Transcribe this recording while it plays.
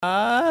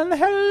Well,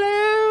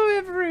 hello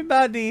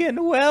everybody,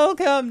 and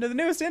welcome to the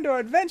newest indoor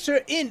adventure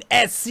in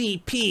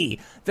SCP,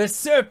 The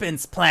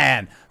Serpent's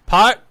Plan,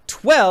 Part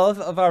 12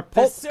 of our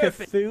Pulp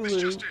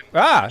Cthulhu.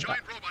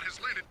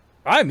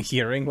 I'm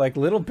hearing like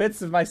little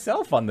bits of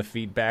myself on the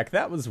feedback.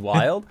 That was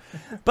wild.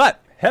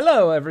 But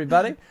hello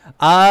everybody.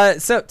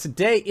 So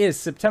today is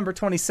September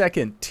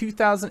 22nd,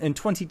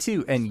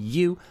 2022, and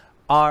you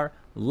are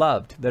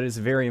loved. That is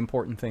a very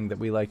important thing that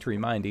we like to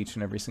remind each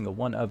and every single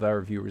one of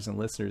our viewers and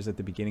listeners at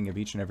the beginning of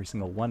each and every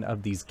single one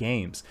of these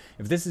games.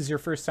 If this is your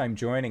first time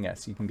joining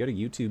us, you can go to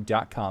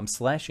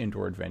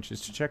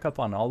youtube.com/indooradventures to check up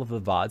on all of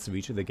the VODs of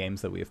each of the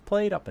games that we have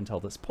played up until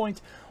this point,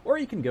 or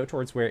you can go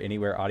towards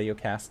anywhere audio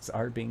casts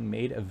are being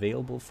made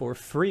available for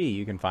free.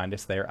 You can find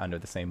us there under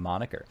the same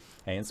moniker.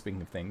 And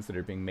speaking of things that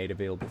are being made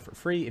available for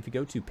free, if you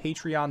go to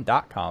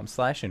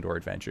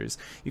patreon.com/indooradventures,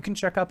 you can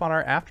check up on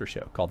our after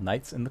show called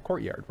Nights in the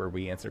Courtyard, where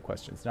we answer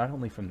questions not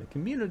only from the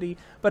community,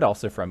 but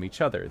also from each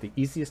other. The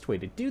easiest way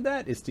to do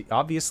that is to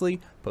obviously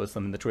post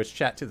them in the Twitch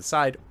chat to the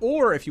side,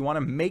 or if you want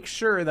to make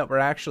sure that we're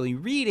actually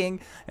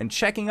reading and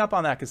checking up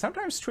on that, because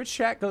sometimes Twitch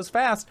chat goes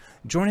fast,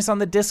 join us on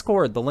the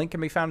Discord. The link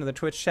can be found in the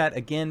Twitch chat,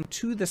 again,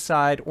 to the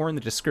side or in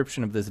the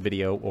description of this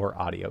video or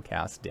audio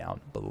cast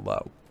down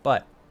below.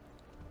 But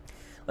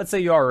let's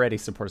say you already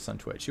support us on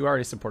Twitch, you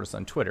already support us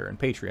on Twitter and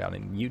Patreon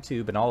and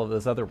YouTube and all of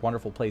those other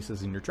wonderful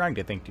places, and you're trying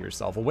to think to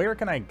yourself, well, where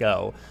can I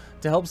go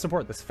to help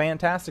support this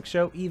fantastic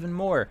show even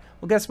more?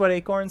 Well, guess what,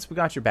 Acorns? We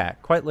got your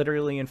back. Quite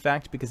literally, in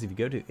fact, because if you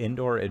go to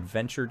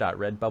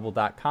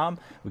indooradventure.redbubble.com,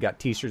 we got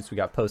t-shirts, we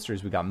got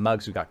posters, we got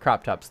mugs, we got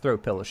crop tops, throw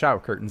pillows, shower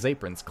curtains,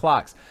 aprons,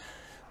 clocks,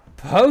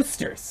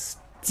 posters,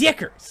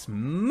 stickers,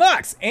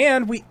 mugs,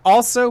 and we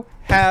also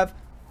have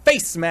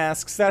face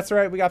masks. That's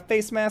right, we got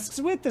face masks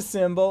with the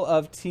symbol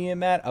of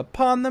Tiamat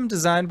upon them,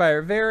 designed by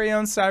our very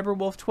own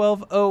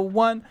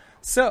Cyberwolf1201.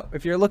 So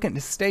if you're looking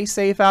to stay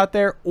safe out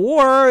there,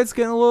 or it's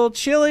getting a little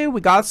chilly,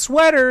 we got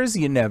sweaters.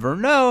 You never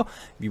know.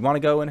 If you want to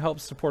go and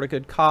help support a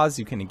good cause,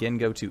 you can again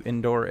go to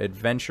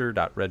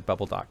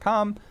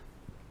indooradventure.redbubble.com.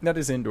 That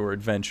is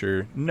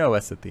indooradventure, no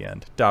S at the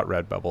end,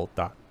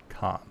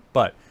 .redbubble.com.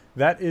 But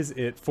that is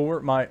it for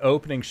my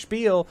opening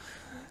spiel.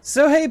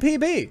 So hey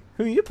PB,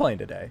 who are you playing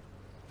today?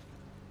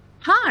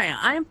 Hi,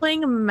 I'm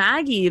playing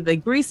Maggie, the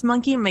grease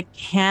monkey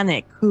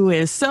mechanic, who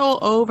is so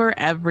over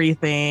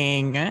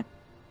everything. And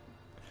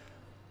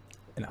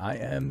I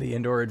am the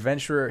indoor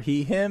adventurer,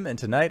 he, him, and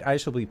tonight I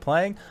shall be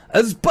playing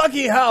as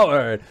Bucky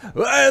Howard.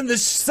 I am the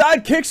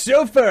sidekick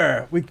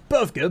chauffeur. We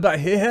both go by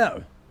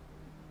him.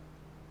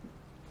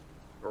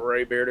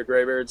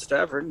 Graybeard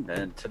Stafford,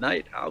 and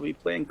tonight I'll be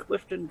playing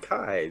Clifton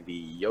Kai, the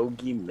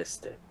Yogi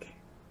Mystic.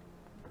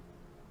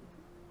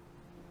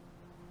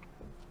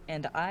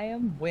 And I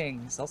am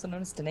Wings, also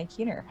known as Danae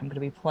Keener. I'm going to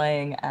be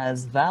playing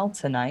as Val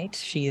tonight,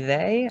 she,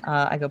 they.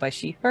 I go by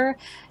Schieffer,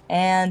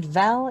 and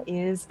Val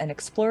is an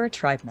Explorer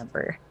tribe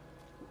member.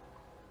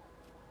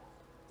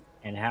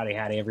 And howdy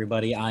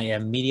everybody, I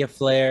am Media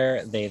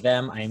Flare, they,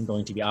 them. I am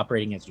going to be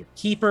operating as your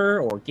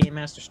keeper or game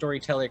master,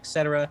 storyteller,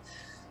 etc.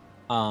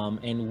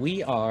 And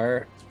we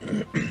are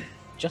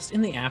just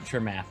in the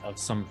aftermath of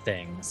some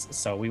things,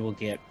 so we will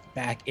get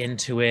back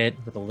into it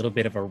with a little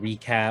bit of a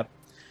recap.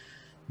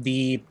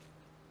 The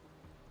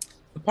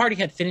party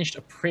had finished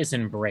a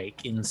prison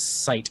break in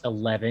Site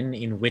 11,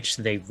 in which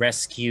they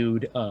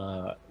rescued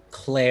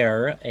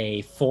Claire,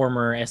 a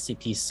former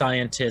SCP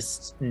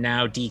scientist,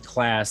 now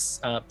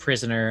D-class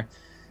prisoner,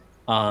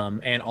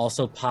 and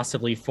also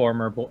possibly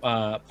former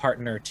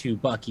partner to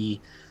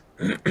Bucky,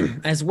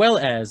 as well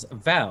as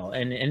Val,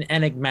 an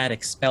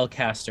enigmatic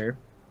spellcaster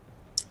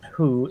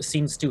who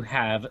seems to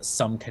have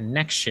some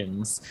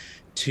connections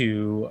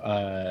to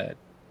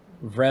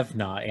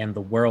Revna and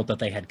the world that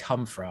they had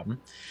come from,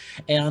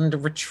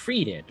 and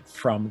retreated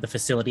from the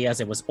facility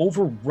as it was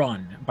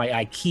overrun by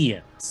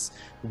Ikeans,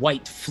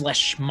 white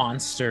flesh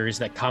monsters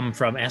that come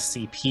from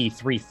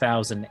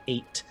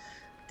SCP-3008,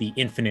 the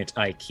Infinite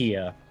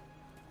Ikea.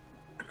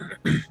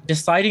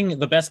 Deciding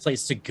the best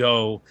place to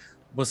go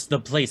was the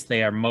place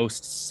they are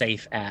most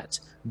safe at,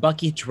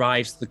 Bucky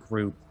drives the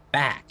group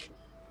back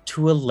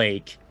to a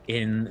lake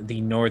in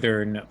the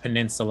northern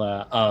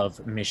peninsula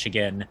of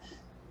Michigan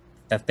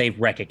that they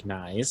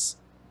recognize.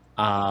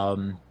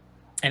 And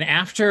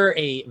after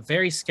a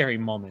very scary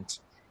moment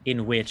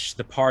in which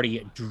the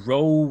party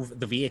drove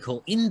the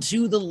vehicle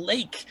into the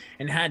lake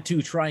and had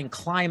to try and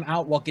climb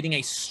out while getting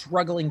a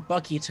struggling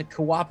Bucky to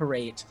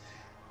cooperate,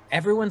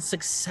 everyone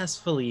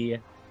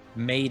successfully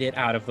made it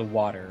out of the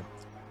water,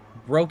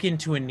 broke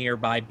into a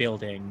nearby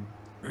building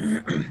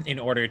in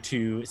order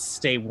to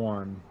stay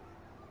warm,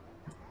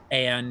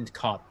 and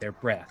caught their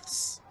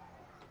breaths.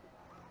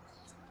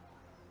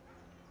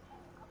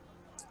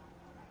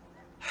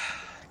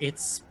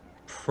 It's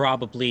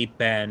probably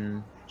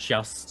been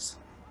just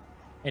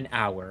an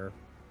hour,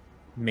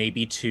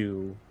 maybe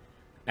two,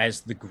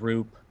 as the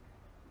group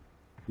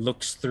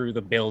looks through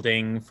the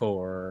building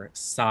for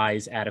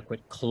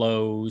size-adequate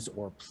clothes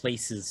or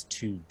places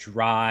to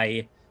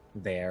dry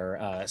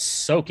their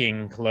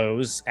soaking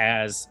clothes,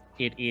 as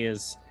it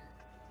is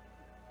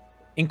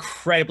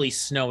incredibly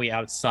snowy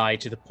outside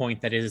to the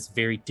point that it is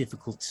very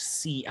difficult to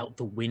see out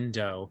the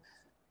window.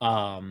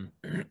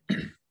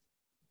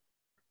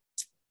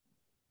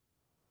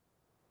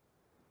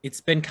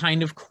 It's been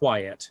kind of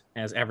quiet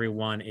as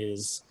everyone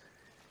is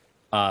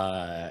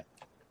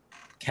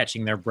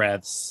catching their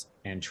breaths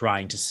and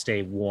trying to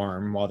stay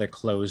warm while their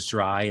clothes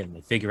dry and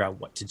they figure out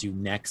what to do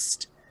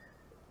next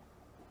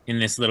in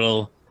this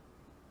little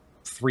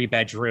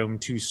 3-bedroom,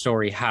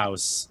 2-story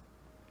house.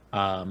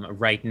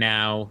 Right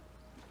now,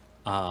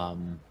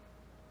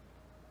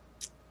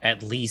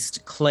 at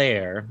least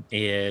Claire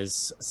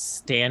is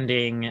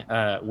standing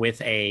with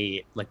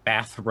a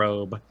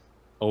bathrobe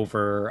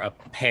over a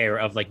pair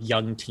of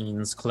young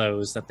teens'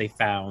 clothes that they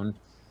found,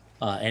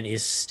 and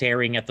is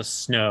staring at the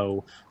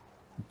snow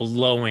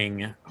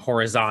blowing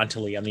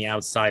horizontally on the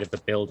outside of the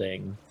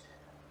building.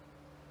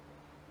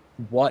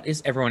 What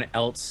is everyone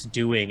else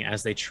doing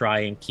as they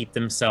try and keep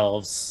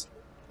themselves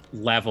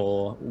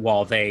level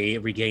while they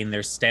regain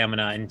their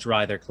stamina and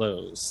dry their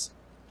clothes?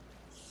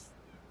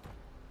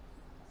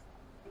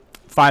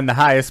 Find the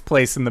highest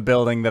place in the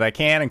building that I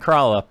can and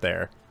crawl up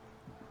there.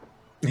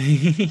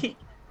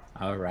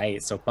 All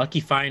right, so Bucky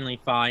finally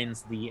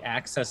finds the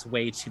access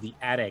way to the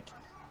attic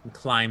and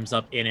climbs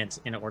up in it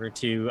in order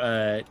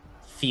to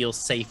feel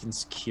safe and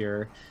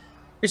secure.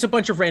 There's a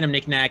bunch of random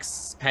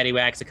knickknacks,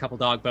 paddywhacks, a couple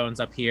dog bones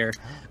up here.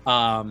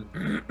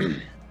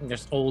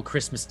 There's old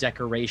Christmas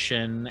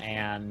decoration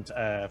and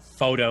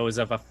photos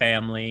of a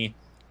family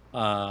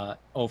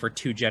over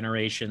 2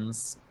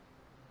 generations.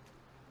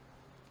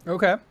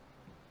 Okay.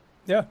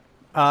 Yeah.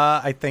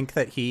 I think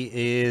that he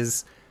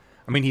is...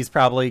 I mean, he's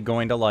probably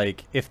going to,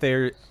 if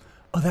they're...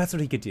 Oh, that's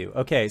what he could do.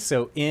 Okay,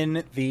 so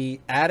in the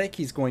attic,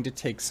 he's going to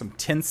take some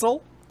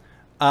tinsel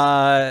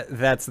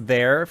that's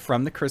there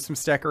from the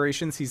Christmas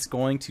decorations. He's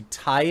going to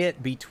tie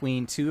it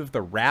between 2 of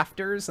the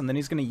rafters, and then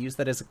he's going to use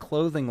that as a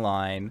clothing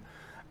line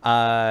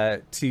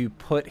to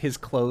put his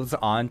clothes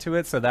onto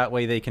it, so that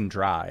way they can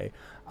dry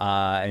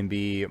and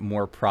be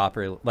more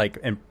proper,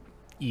 and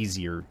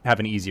easier,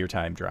 have an easier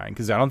time drying.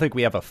 Because I don't think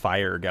we have a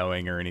fire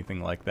going or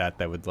anything like that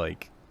that would,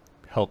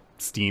 help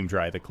steam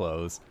dry the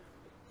clothes.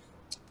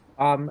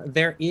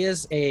 There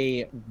is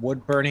a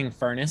wood-burning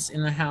furnace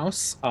in the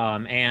house,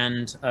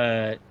 and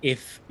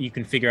if you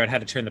can figure out how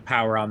to turn the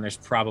power on, there's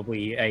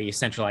probably a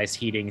centralized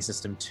heating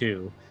system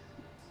too.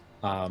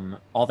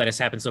 All that has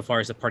happened so far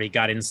is the party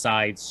got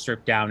inside,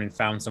 stripped down, and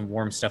found some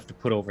warm stuff to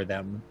put over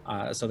them.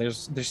 So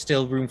there's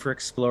still room for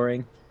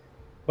exploring.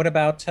 What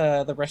about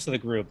the rest of the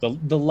group,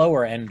 the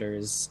lower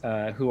enders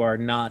who are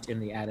not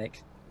in the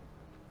attic?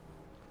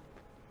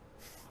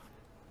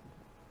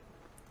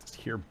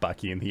 Hear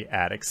Bucky in the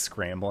attic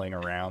scrambling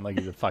around like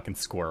he's a fucking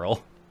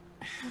squirrel.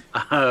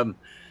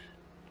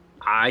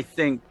 I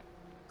think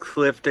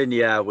Clifton,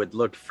 would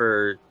look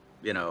for,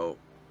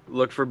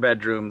 look for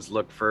bedrooms,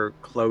 look for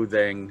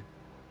clothing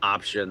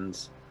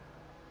options.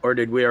 Or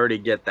did we already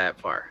get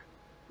that far?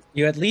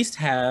 You at least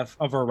have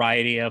a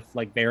variety of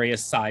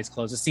various size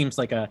clothes. It seems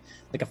like a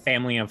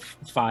family of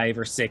 5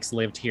 or 6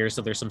 lived here,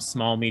 so there's some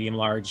small, medium,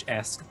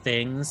 large-esque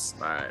things.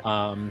 Right.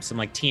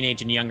 Some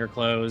teenage and younger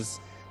clothes.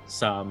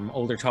 Some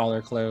older,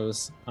 taller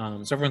clothes.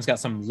 So everyone's got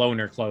some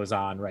loner clothes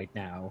on right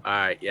now. All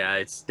right, yeah,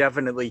 it's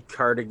definitely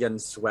cardigan,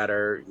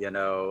 sweater,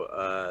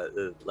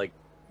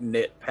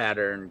 knit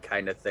pattern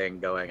kind of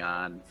thing going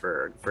on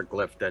for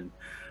Clifton,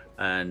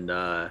 and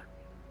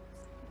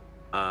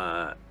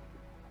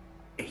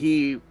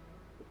he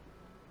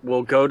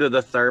will go to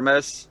the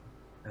thermostat,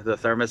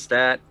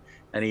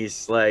 and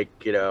he's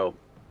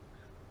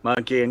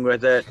monkeying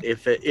with it.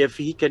 If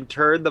he can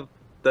turn the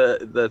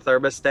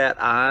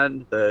thermostat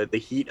on, the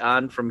heat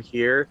on from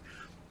here,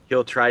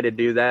 he'll try to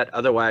do that.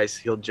 Otherwise,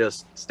 he'll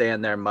just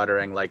stand there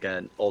muttering like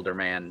an older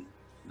man,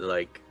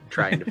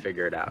 trying to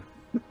figure it out.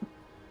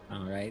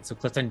 All right, so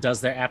Clifton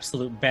does their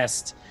absolute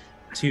best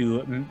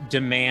to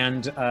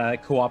demand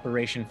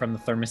cooperation from the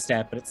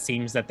thermostat, but it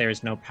seems that there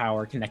is no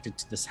power connected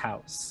to this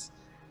house.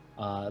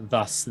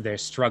 Thus, their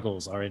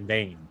struggles are in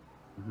vain.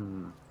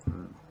 Mm-hmm.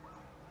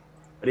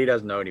 But he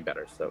doesn't know any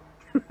better, so...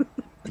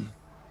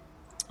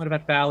 What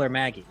about Val or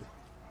Maggie?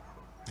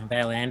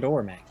 Val and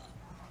or Maggie?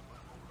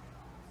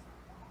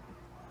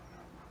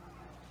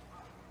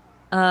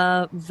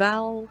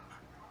 Val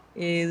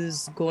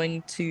is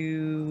going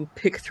to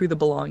pick through the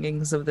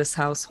belongings of this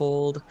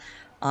household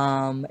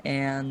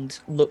and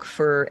look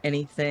for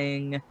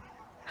anything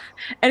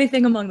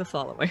among the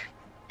following: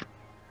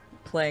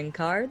 playing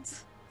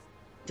cards,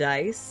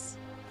 dice,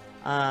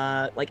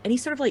 any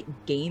sort of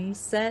game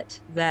set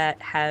that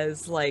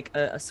has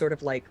a sort of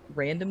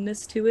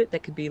randomness to it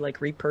that could be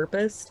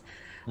repurposed.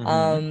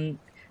 Mm-hmm.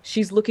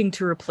 She's looking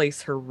to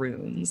replace her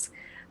runes.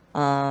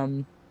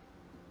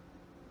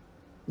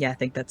 Yeah, I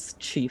think that's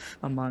chief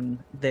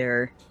among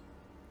their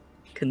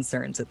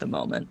concerns at the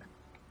moment.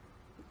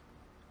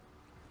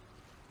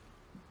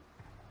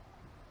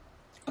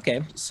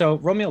 Okay, so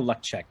roll me a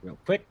luck check real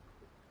quick.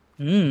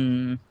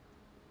 Hmm.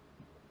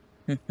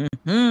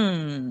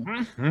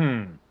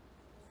 Mm-hmm.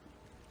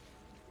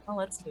 Oh,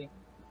 let's see.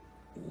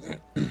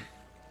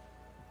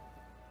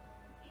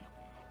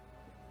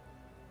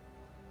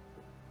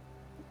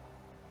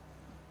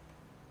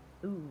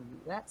 Ooh,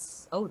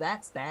 that's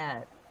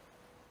that.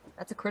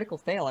 That's a critical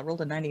fail. I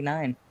rolled a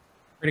 99.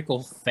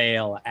 Critical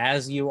fail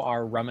as you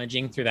are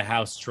rummaging through the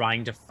house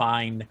trying to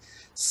find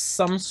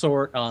some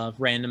sort of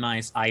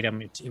randomized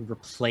item to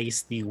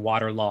replace the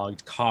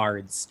waterlogged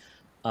cards.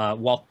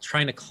 While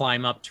trying to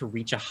climb up to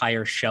reach a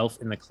higher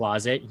shelf in the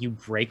closet, you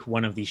break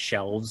one of these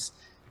shelves,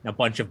 and a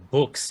bunch of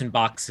books and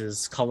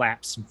boxes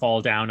collapse and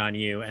fall down on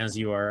you as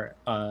you are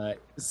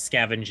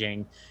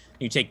scavenging.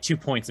 You take 2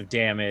 points of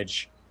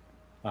damage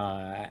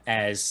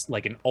as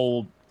like an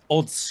old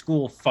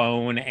school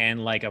phone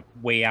and like a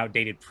way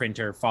outdated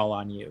printer fall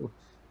on you.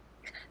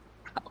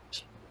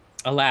 Ouch.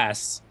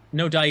 Alas,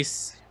 no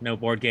dice, no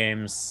board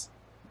games,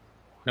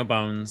 no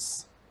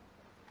bones.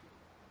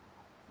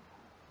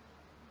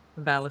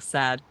 Val is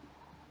sad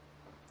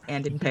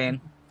and in pain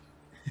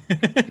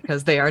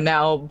because they are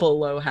now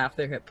below half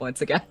their hit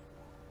points again.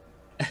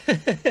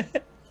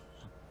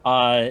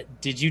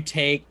 Did you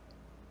take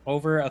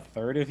over a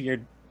third of your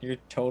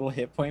total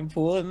hit point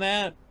pool in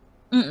that?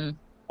 Mm-mm.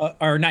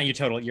 Or not your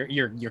total,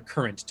 your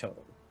current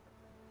total.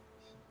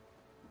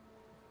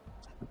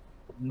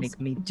 Make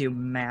me do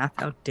math.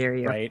 How dare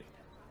you? Right.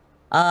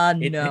 No, I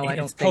It's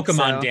don't think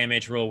Pokemon so.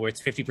 damage rule where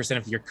it's 50%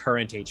 of your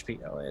current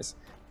HP always.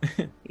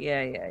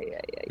 Yeah.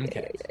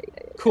 Okay.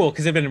 Cool,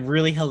 because they've been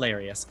really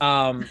hilarious.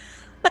 All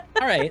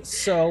right,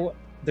 so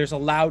there's a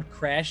loud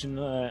crash in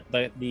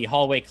the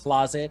hallway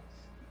closet.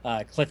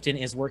 Clifton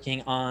is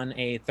working on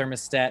a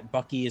thermostat.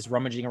 Bucky is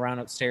rummaging around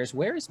upstairs.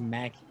 Where is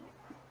Maggie?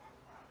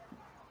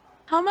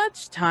 How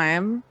much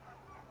time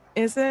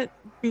is it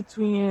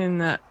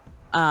between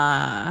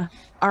our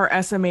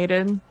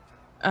estimated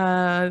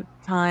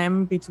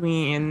time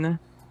between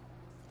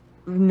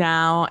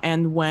now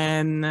and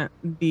when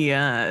the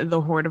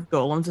horde of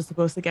golems is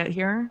supposed to get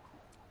here?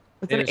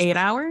 Was There's- it 8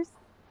 hours?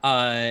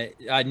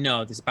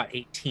 No, there's about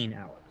 18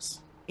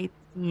 hours.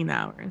 18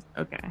 hours.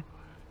 Okay.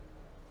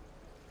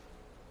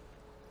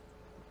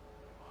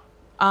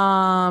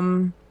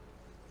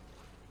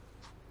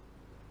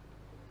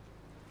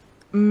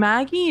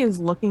 Maggie is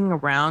looking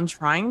around,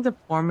 trying to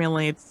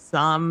formulate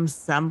some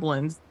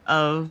semblance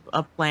of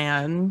a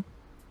plan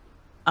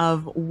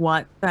of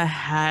what the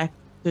heck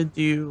to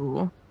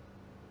do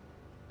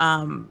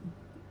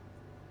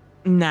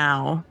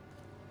now,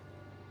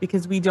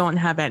 because we don't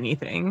have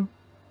anything.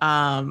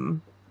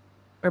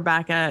 We're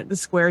back at the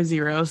square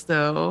zero,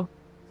 so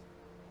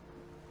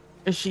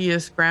she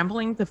is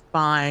scrambling to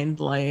find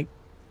like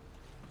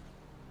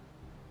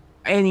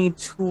any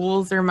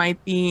tools there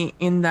might be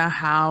in the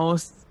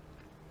house,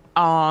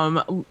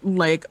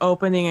 like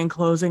opening and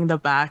closing the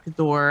back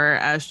door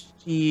as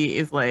she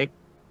is like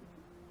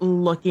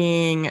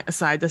looking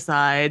side to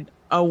side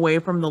away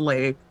from the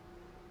lake,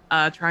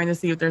 trying to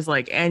see if there's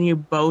like any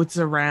boats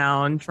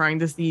around, trying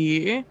to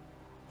see,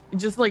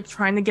 just like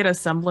trying to get a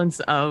semblance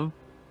of,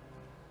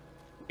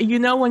 you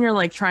know, when you're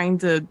like trying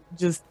to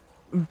just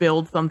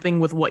build something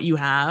with what you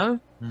have.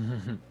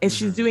 And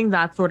she's doing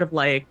that sort of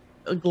like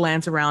a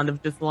glance around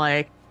of just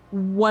like,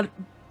 what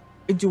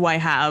do I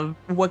have?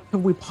 What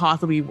could we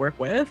possibly work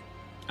with?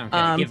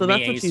 Okay, give so me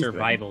that's what a she's doing.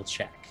 survival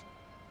check.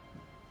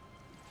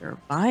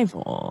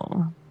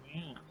 Survival.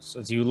 Yeah.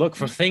 So do you look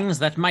for things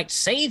that might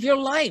save your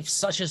life,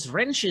 such as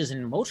wrenches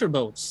and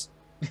motorboats?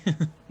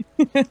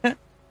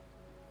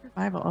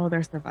 Survival. Oh,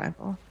 there's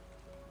survival.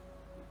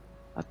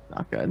 That's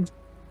not good.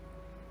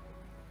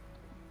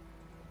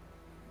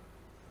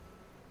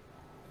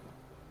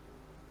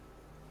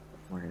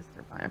 Where is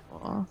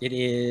survival? It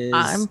is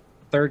I'm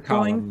third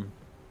going- column.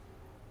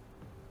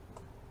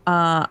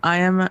 I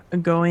am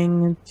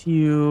going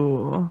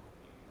to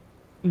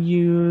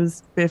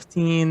use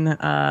 15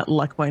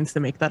 luck points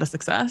to make that a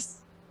success.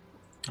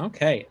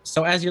 Okay,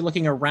 so as you're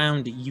looking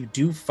around, you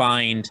do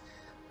find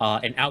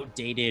an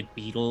outdated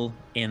Beetle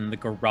in the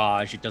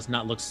garage. It does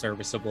not look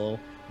serviceable,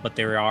 but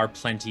there are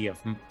plenty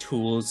of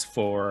tools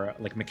for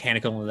like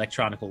mechanical and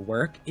electronical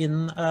work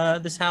in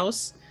this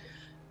house.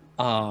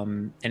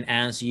 And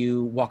as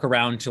you walk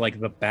around to like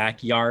the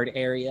backyard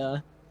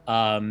area,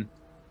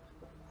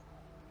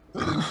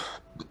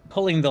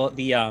 pulling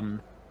the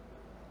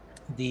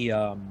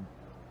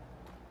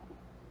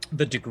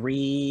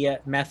degree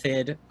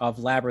method of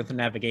labyrinth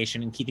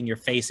navigation and keeping your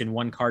face in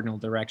one cardinal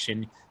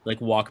direction,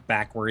 like walk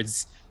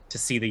backwards to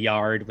see the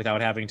yard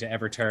without having to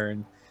ever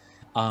turn.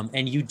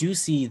 And you do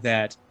see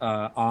that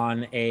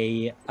on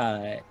a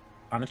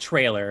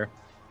trailer,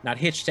 not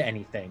hitched to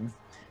anything,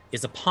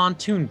 is a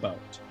pontoon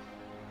boat.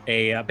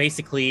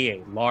 Basically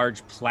a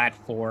large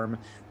platform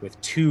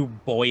with two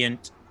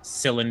buoyant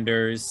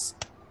cylinders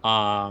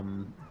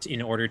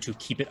in order to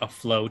keep it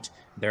afloat.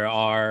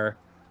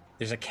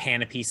 There's a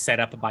canopy set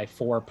up by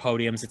 4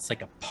 podiums. It's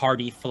like a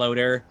party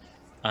floater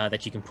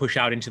that you can push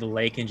out into the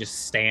lake and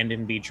just stand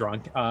and be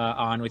drunk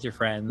on with your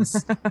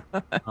friends.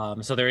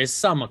 So there is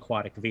some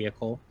aquatic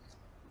vehicle.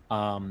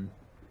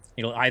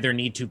 It'll either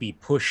need to be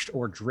pushed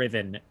or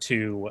driven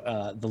to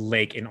the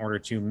lake in order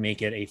to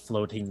make it a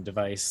floating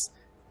device.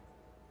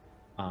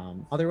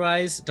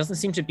 Otherwise, it doesn't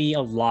seem to be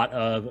a lot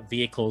of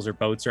vehicles or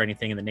boats or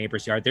anything in the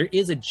neighbor's yard. There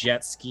is a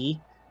jet ski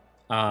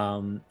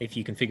If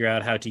you can figure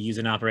out how to use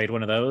and operate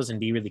one of those and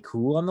be really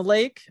cool on the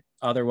lake.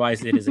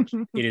 Otherwise, it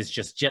is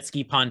just jet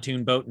ski,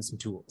 pontoon boat, and some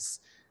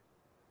tools.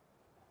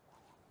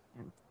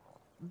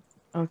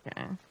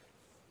 Okay.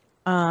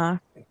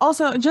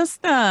 Also,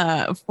 just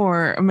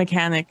for a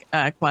mechanic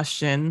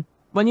question,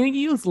 when you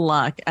use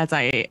luck, as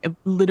I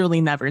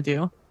literally never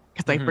do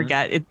because I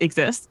forget it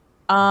exists,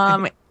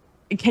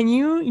 can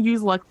you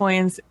use luck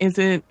points? Is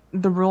it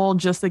the rule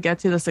just to get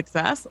to the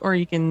success, or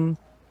you can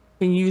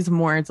use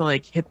more to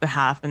like hit the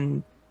half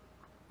and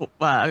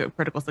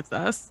critical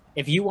success?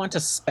 If you want to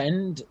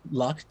spend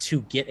luck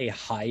to get a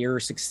higher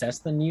success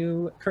than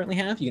you currently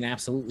have, you can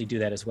absolutely do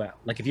that as well.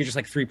 Like if you're just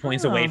like 3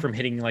 points away from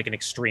hitting like an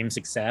extreme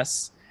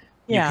success,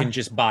 you can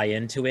just buy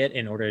into it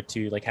in order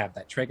to like have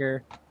that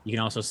trigger. You can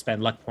also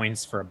spend luck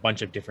points for a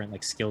bunch of different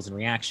like skills and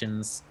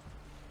reactions.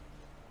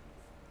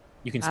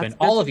 You can spend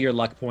all of your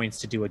luck points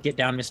to do a get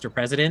down, Mr.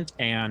 President,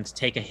 and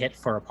take a hit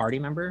for a party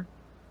member.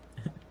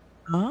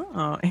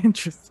 Oh,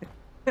 interesting.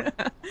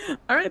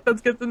 All right,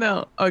 that's good to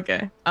know.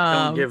 Okay.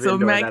 Don't give so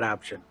into that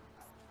option.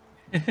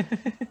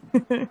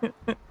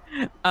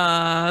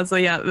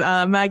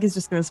 Mag is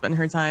just gonna spend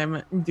her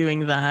time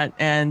doing that,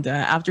 and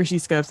after she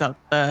scopes out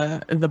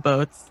the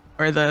boats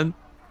or the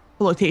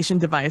flotation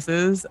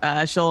devices,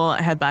 she'll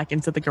head back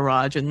into the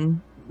garage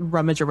and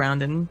rummage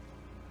around and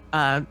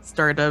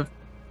start a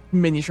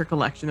miniature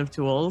collection of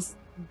tools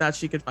that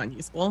she could find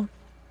useful.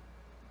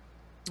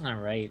 All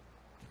right.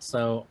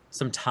 So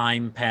some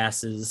time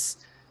passes.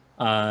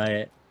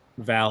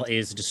 Val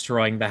is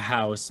destroying the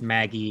house.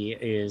 Maggie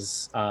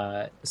is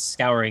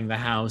scouring the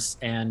house,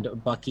 and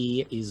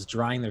Bucky is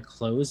drying their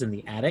clothes in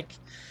the attic.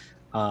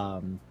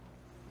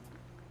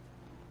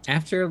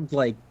 After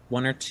like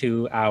 1 or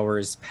 2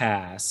 hours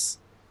pass,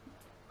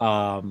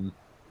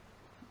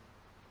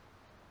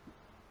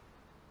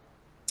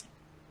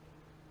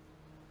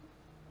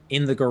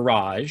 in the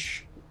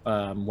garage,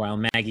 while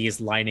Maggie is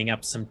lining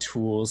up some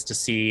tools to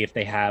see if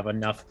they have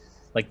enough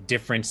like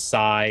different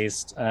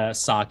sized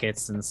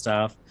sockets and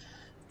stuff,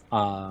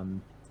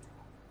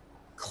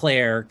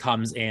 Claire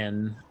comes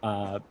in,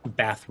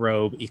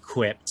 bathrobe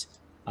equipped.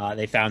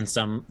 They found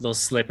some little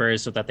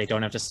slippers so that they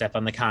don't have to step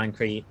on the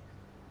concrete,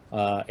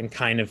 and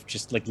kind of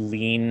just like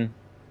lean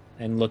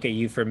and look at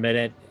you for a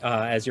minute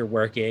as you're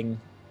working.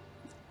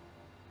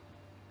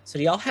 So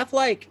do y'all have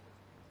like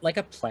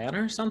a plan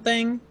or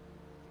something?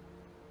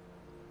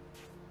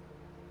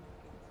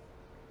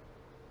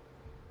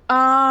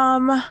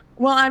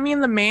 Well, I mean,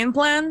 the main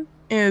plan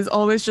is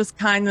always just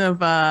kind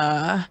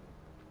of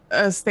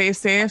stay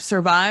safe,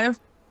 survive,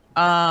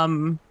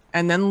 and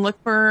then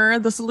look for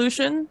the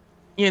solution,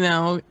 you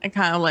know,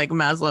 kind of like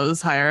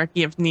Maslow's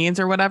hierarchy of needs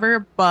or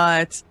whatever.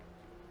 But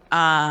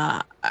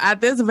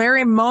at this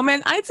very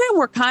moment, I'd say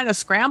we're kind of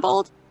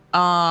scrambled,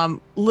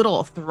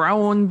 little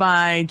thrown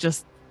by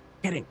just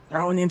getting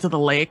thrown into the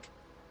lake.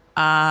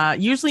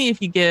 Usually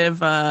if you give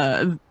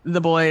the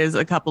boys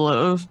a couple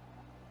of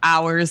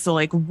hours to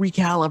like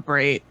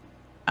recalibrate,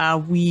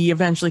 we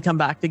eventually come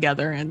back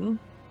together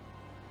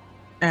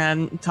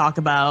and talk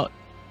about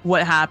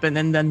what happened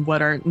and then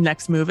what our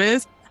next move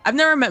is. I've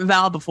never met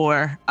Val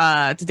before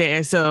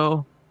today,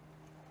 so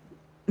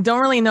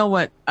don't really know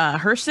what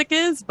her shtick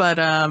is, but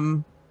I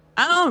don't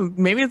know,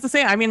 maybe it's the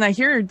same. I mean,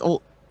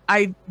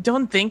 I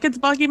don't think it's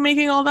Bucky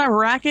making all that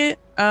racket,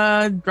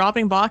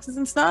 dropping boxes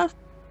and stuff.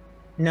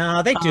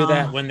 No, they do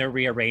that when they're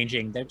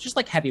rearranging. They're just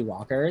like heavy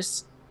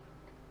walkers.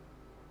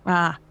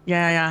 Yeah.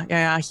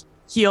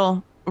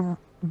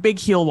 Big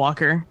heel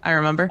walker. I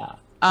remember.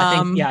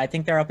 I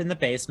think they're up in the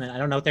basement. I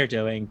don't know what they're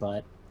doing,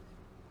 but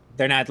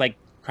they're not like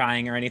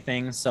crying or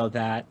anything. So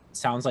that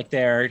sounds like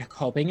they're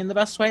coping in the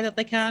best way that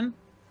they can.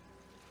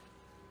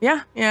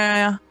 Yeah.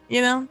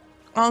 You know,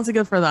 honestly,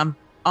 good for them.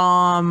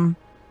 I'm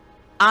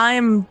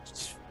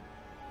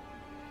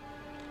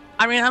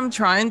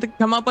trying to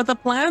come up with a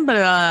plan, but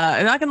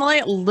I'm not gonna lie,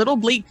 a little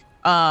bleak.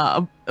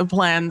 A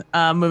plan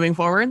moving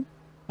forward.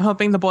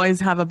 Hoping the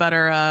boys have a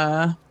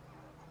better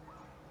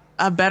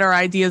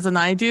ideas than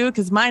I do,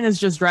 because mine is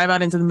just drive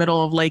out into the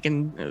middle of lake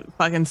and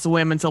fucking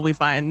swim until we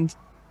find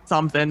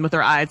something with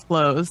our eyes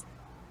closed,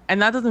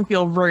 and that doesn't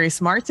feel very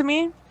smart to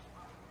me.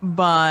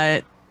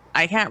 But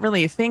I can't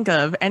really think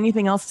of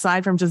anything else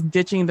aside from just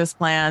ditching this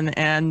plan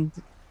and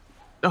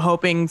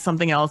hoping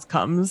something else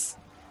comes,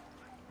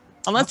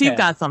 unless you've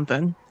got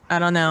something. I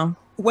don't know.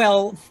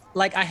 Well,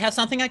 like I have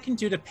something I can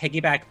do to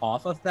piggyback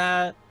off of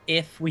that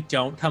if we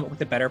don't come up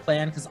with a better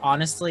plan, because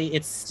honestly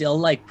it's still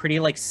like pretty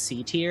like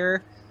C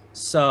tier,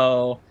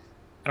 so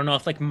I don't know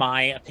if like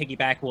my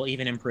piggyback will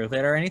even improve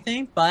it or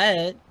anything,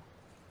 but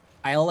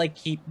I'll like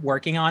keep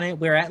working on it.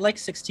 We're at like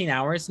 16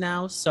 hours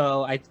now,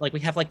 so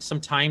we have like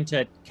some time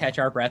to catch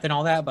our breath and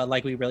all that, but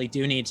like we really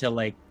do need to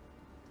like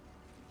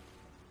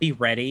be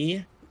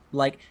ready.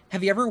 Like,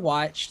 have you ever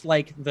watched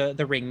like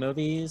the Ring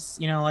movies,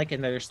 you know, like,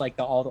 and there's like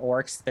all the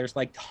orcs, there's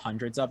like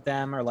hundreds of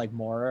them or like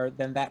more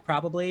than that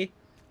probably,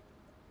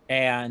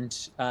 and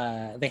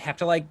they have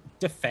to like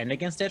defend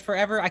against it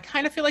forever. I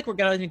kind of feel like we're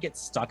gonna get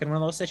stuck in one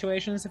of those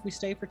situations if we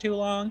stay for too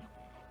long.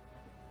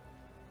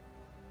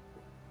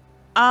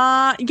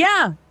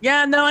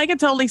 Yeah, no, I can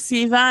totally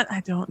see that. I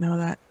don't know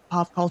that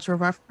pop culture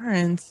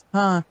reference.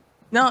 Huh.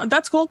 No,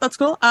 that's cool. That's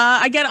cool.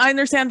 I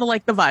understand the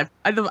vibe.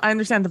 I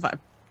understand the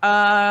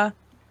vibe.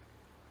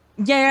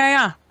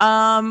 Yeah.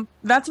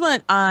 That's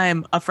what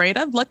I'm afraid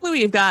of. Luckily,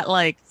 we've got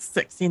like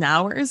 16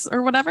 hours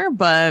or whatever,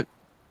 but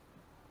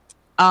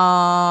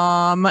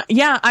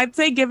yeah, I'd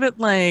say give it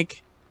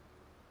like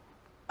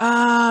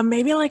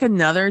maybe like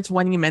another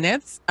 20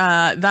 minutes.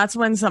 That's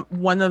when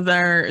one of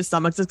their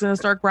stomachs is gonna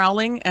start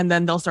growling, and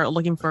then they'll start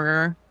looking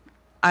for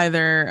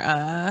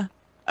either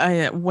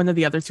one of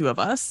the other two of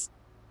us.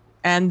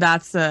 And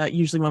that's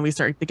usually when we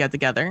start to get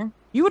together.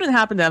 You wouldn't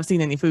happen to have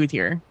seen any food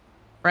here,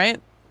 right?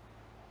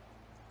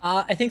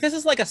 I think this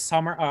is like a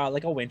summer,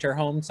 like a winter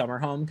home, summer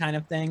home kind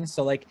of thing.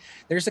 So like,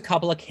 there's a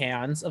couple of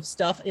cans of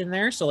stuff in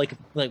there. So like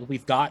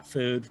we've got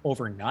food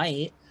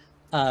overnight,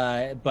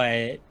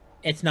 but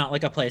it's not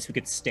like a place we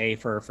could stay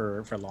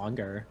for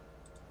longer.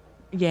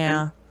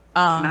 Yeah.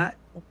 Can I-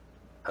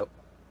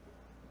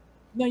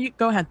 No, you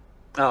go ahead.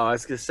 Oh, I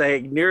was gonna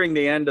say, nearing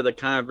the end of the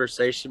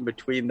conversation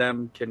between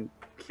them, can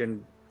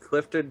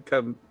Clifton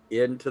come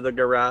into the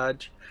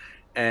garage,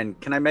 and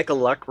can I make a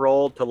luck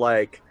roll to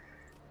like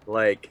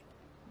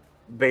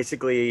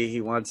basically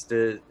he wants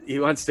to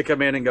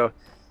come in and go,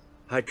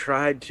 I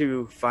tried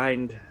to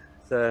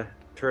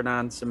turn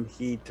on some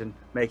heat and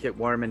make it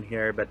warm in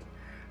here, but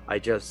I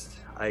to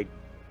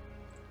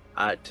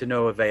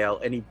no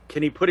avail. And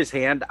can he put his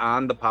hand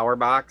on the power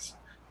box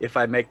if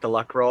I make the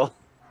luck roll?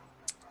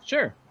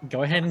 Sure.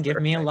 Go ahead and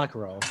give me a luck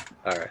roll.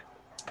 All right.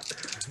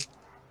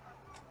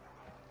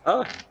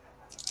 Oh.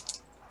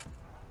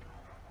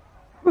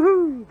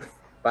 Woohoo!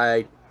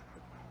 By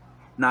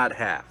not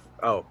half.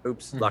 Oh,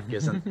 oops. Luck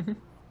isn't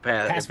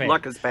pass. Fail.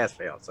 Luck is pass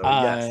fail. So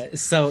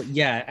yes. So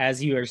yeah,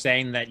 as you were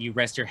saying that, you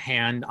rest your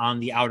hand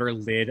on the outer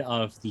lid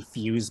of the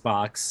fuse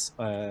box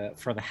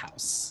for the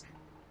house.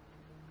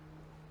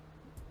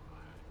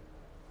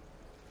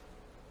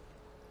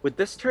 Would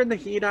this turn the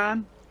heat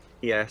on?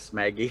 He asked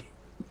Maggie.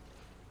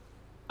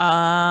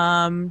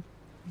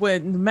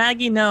 Would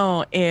Maggie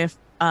know if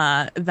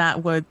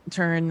that would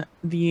turn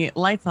the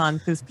lights on?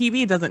 Because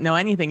PB doesn't know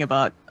anything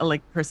about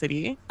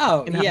electricity.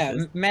 Oh in yeah,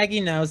 houses.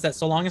 Maggie knows that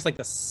so long as like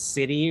the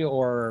city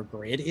or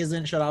grid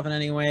isn't shut off in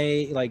any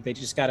way, like they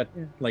just gotta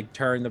like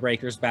turn the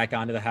breakers back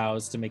onto the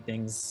house to make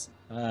things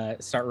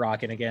start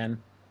rocking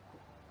again.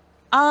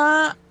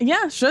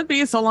 Yeah, should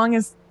be, so long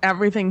as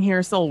everything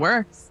here still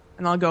works.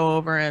 And I'll go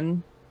over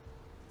and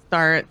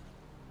start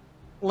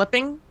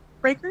flipping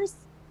breakers.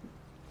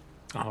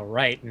 All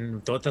right,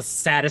 and with the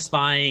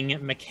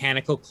satisfying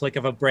mechanical click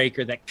of a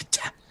breaker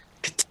that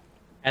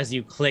as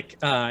you click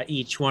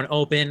each one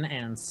open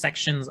and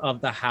sections of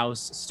the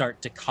house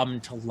start to come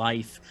to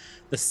life,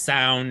 the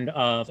sound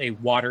of a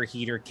water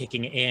heater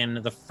kicking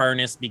in, the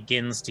furnace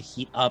begins to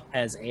heat up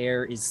as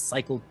air is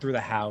cycled through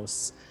the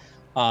house,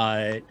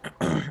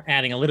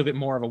 adding a little bit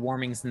more of a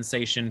warming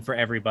sensation for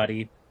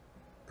everybody,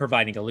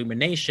 providing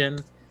illumination,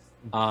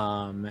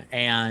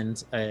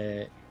 and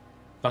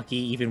Bucky,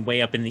 even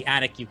way up in the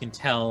attic, you can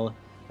tell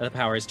that the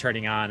power is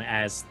turning on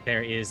as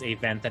there is a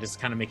vent that is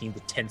kind of making the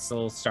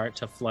tinsel start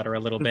to flutter a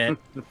little bit.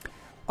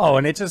 Oh,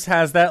 and it just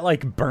has that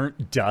like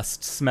burnt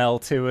dust smell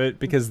to it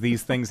because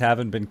these things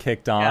haven't been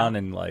kicked on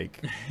in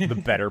like the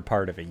better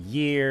part of a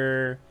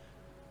year.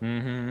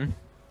 Mm-hmm.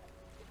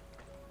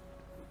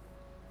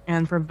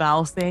 And for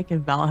Val's sake, if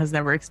Val has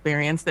never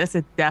experienced this,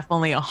 it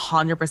definitely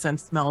 100%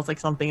 smells like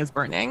something is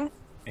burning.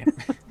 Yeah.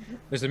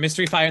 There's a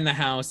mystery fire in the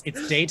house.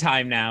 It's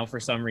daytime now for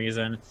some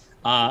reason.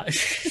 And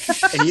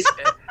you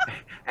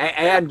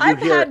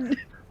hear.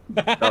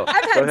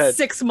 I've had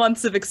 6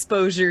 months of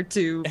exposure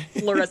to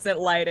fluorescent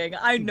lighting.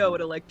 I know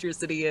what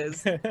electricity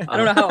is. I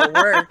don't know how it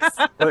works,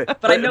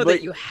 but I know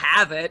that you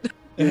have it.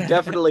 You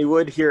definitely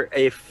would hear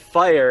a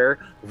fire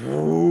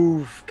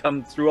woof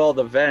come through all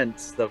the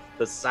vents. The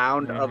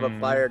sound of a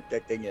fire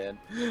kicking in.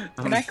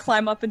 Can I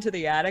climb up into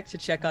the attic to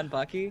check on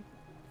Bucky?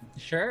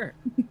 Sure.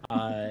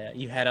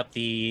 You head up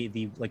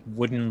the like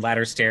wooden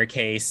ladder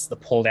staircase, the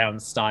pull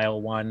down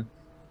style one.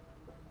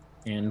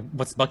 And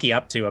what's Bucky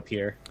up to up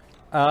here?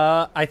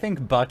 I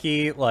think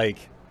Bucky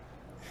like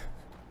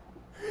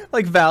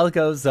Val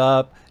goes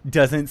up,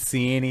 doesn't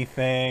see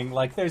anything.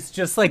 Like there's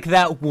just like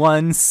that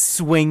one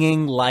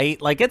swinging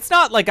light. Like it's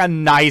not like a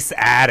nice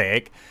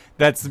attic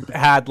that's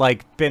had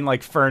like been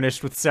like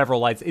furnished with several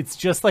lights. It's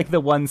just like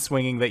the one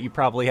swinging that you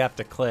probably have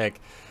to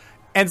click.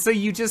 And so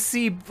you just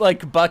see,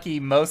 like,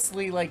 Bucky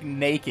mostly, like,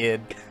 naked,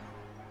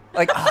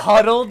 like,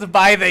 huddled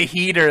by the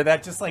heater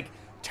that just, like,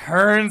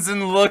 turns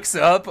and looks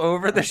up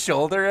over the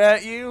shoulder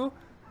at you.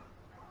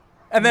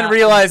 And then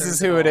realizes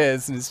who it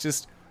is. And it's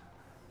just,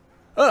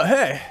 oh,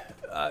 hey,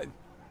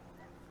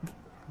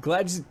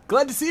 glad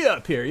to see you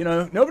up here. You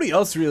know, nobody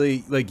else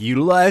really, like,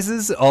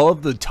 utilizes all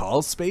of the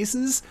tall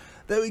spaces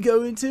that we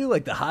go into,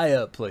 like the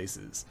high-up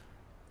places.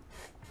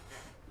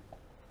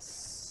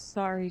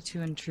 Sorry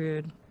to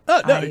intrude. Oh,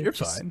 no, I you're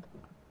just fine.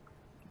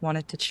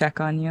 Wanted to check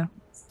on you.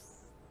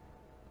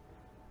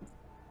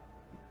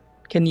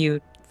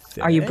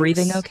 Are you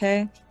breathing Thanks.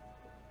 okay?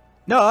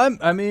 No,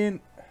 I mean,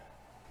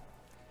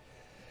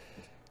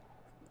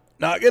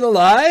 Not gonna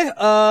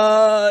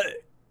lie,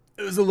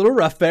 it was a little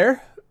rough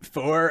there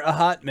for a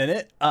hot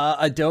minute.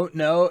 I don't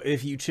know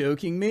if you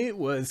choking me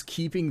was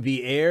keeping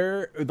the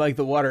air, like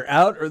the water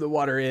out or the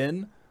water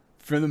in,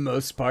 for the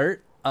most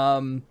part.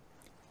 But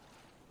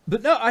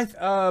no,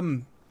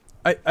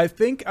 I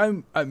think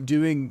I'm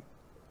doing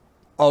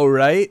all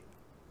right.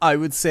 I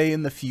would say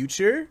in the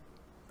future,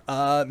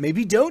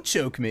 maybe don't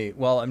choke me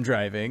while I'm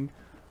driving.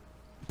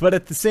 But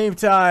at the same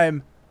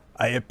time,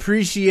 I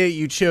appreciate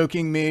you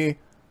choking me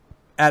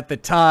at the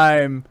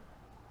time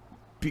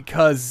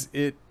because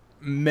it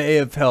may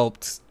have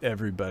helped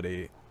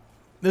everybody.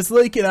 This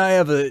lake and I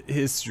have a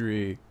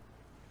history.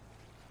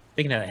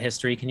 Speaking of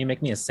history, can you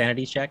make me a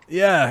sanity check?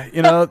 Yeah,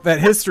 you know, that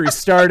history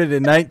started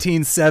in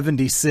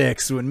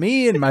 1976 when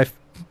me and my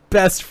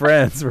best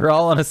friends were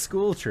all on a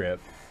school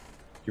trip.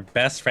 Your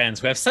best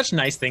friends who have such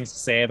nice things to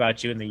say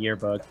about you in the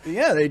yearbook.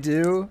 Yeah, they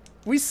do.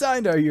 We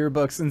signed our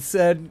yearbooks and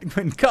said,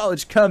 when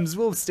college comes,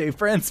 we'll stay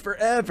friends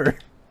forever.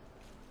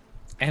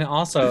 And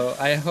also,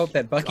 I hope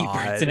that Bucky God.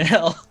 burns in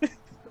hell.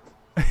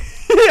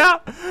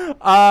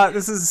 Yeah.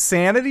 This is a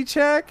sanity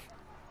check?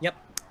 Yep.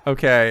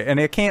 Okay, and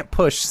I can't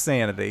push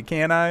sanity,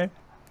 can I?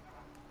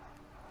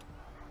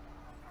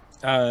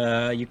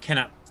 You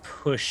cannot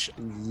push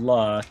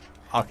luck.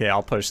 Okay,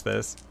 I'll push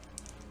this.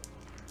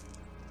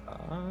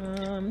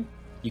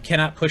 You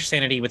cannot push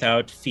sanity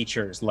without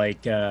features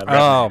like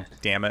Oh,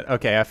 damn it.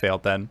 Okay, I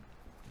failed then.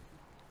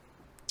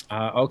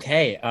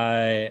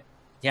 Okay.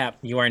 Yeah,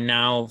 you are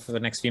now for the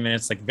next few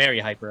minutes like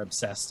very hyper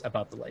obsessed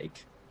about the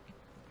lake.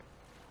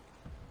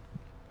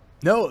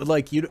 No,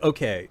 like you.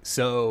 Okay,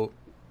 so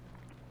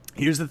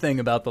here's the thing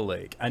about the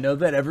lake. I know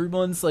that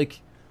everyone's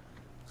like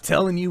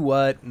telling you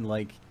what and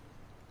like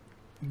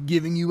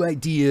giving you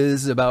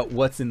ideas about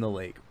what's in the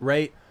lake,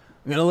 right?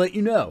 I'm gonna let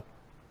you know.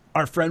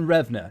 Our friend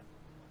Revna,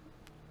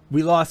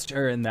 we lost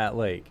her in that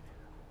lake.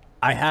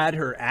 I had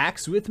her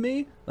axe with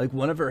me, like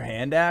one of her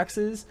hand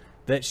axes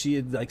that she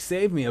had like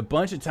saved me a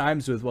bunch of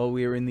times with while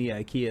we were in the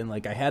IKEA, and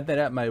like I had that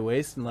at my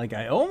waist, and like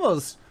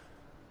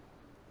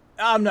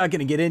I'm not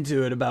gonna get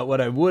into it about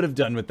what I would have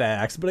done with that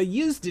axe, but I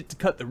used it to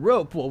cut the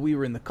rope while we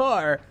were in the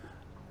car,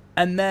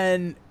 and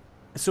then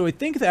so I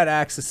think that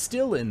axe is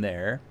still in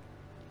there.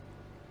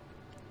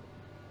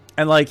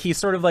 And like he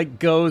sort of like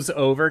goes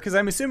over, because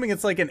I'm assuming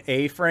it's like an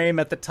A-frame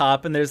at the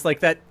top, and there's like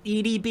that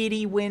itty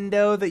bitty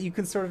window that you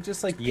can sort of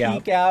just like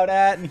peek out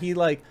at, and he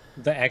like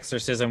the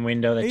exorcism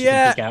window that you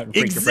can peek out and freak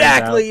your brains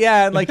exactly, out.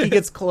 yeah, and like he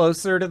gets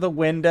closer to the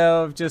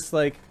window of just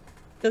like.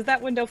 Does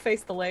that window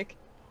face the lake?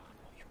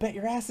 You bet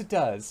your ass it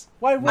does.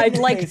 Why wouldn't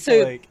it face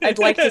the lake? I'd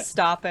like to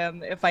stop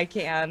him if I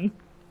can.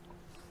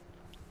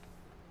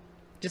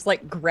 Just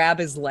like grab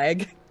his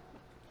leg.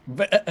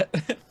 But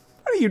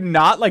Are you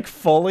not like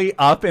fully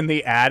up in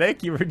the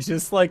attic? You were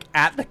just like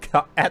at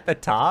the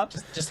top,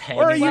 just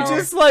hanging. or are you Well,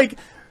 just like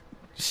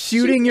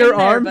shooting she's your in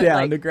there, arm but,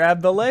 down like- to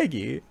grab the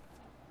leggy?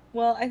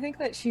 Well, I think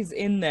that she's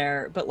in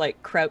there, but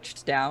like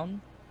crouched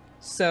down.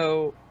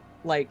 So,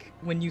 like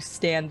when you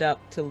stand up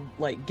to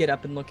like get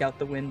up and look out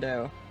the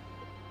window,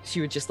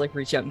 she would just like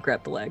reach out and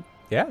grab the leg.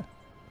 Yeah.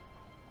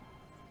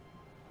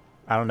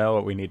 I don't know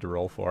what we need to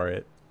roll for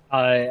it.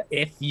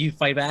 If you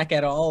fight back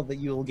at all, that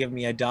you will give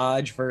me a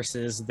dodge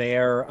versus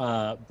their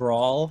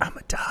brawl. I'm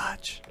a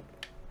dodge.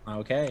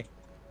 Okay.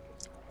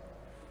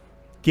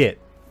 Get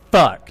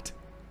fucked.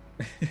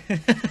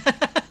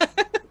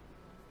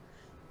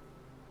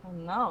 Oh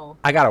no!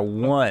 I got a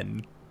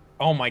 1.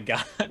 Oh my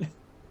god.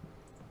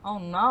 Oh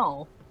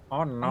no!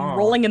 Oh no. I'm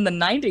rolling in the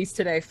 90s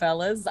today,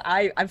 fellas.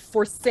 I've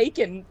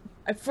forsaken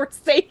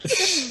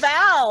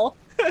Val.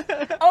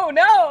 Oh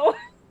no!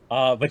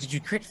 But did you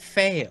crit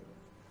fail?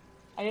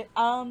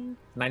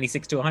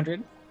 96 to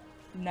 100?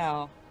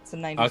 No, it's a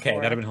 94. Okay,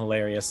 that'd have been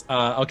hilarious.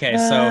 Okay,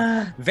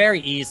 so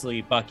very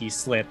easily Bucky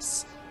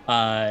slips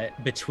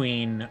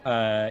between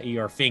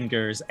your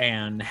fingers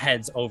and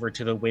heads over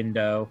to the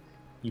window.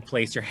 You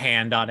place your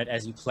hand on it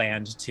as you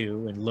planned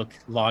to and look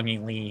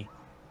longingly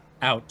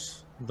out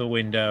the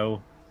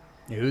window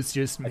It was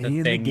just at me the and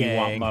the thing you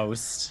want gang.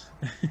 most.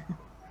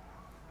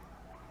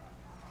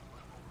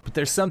 But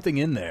there's something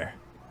in there.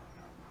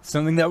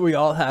 Something that we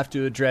all have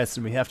to address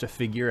and we have to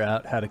figure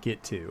out how to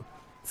get to.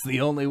 It's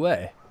the only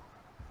way.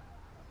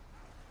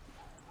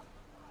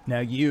 Now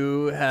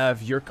you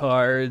have your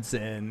cards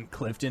and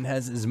Clifton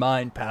has his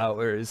mind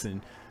powers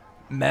and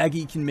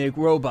Maggie can make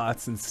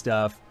robots and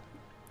stuff.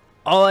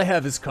 All I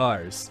have is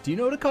cars. Do you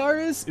know what a car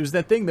is? It was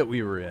that thing that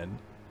we were in.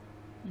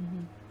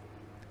 Mm-hmm.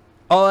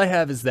 All I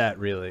have is that,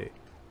 really.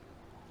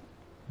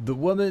 The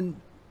woman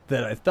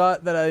that I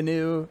thought that I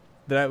knew,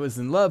 that I was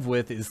in love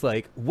with, is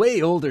like way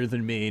older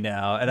than me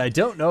now, and I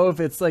don't know if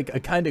it's like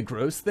a kind of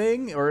gross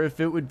thing or if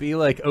it would be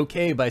like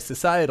okay by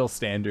societal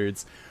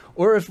standards,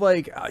 or if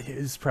like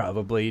it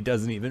probably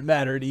doesn't even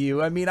matter to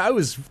you. I mean, I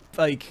was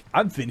like,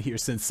 I've been here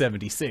since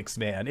 '76,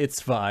 man. It's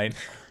fine.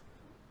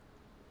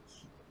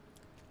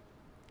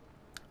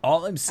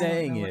 All I'm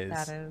saying I don't know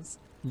what that is.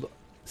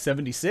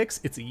 76,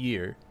 it's a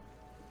year.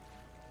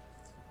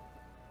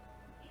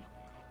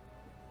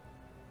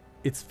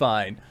 It's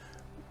fine.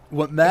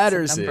 What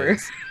matters number.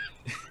 is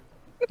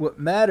What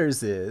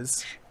matters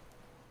is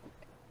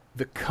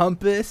the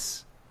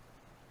compass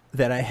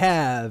that I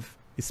have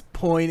is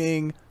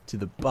pointing to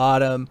the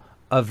bottom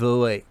of the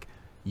lake.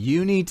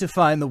 You need to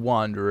find the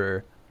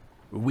Wanderer.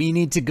 We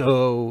need to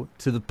go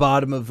to the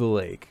bottom of the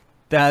lake.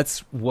 That's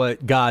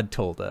what God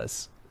told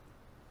us.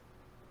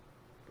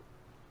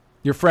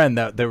 Your friend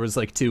that there was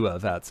like 2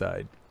 of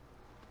outside.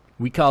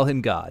 We call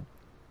him God.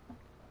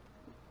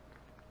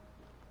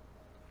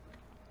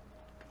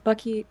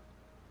 Bucky,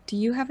 do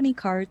you have any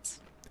cards?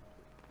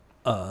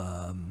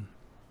 I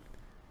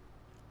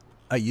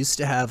used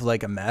to have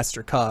like a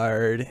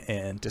MasterCard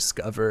and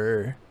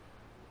Discover,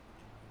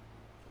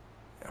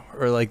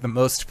 or like the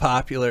most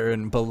popular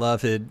and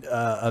beloved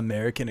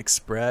American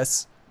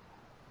Express.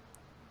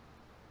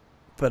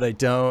 But I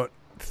don't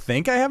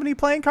think I have any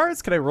playing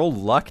cards. Could I roll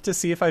luck to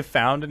see if I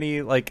found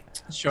any like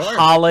Sure.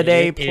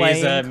 holiday It playing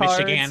is a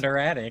cards?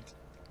 Michigander Attic.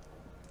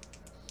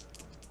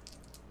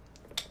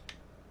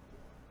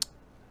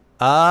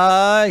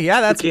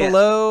 Yeah, that's can't-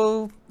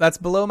 below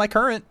my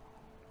current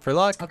for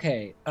luck.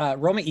 Okay.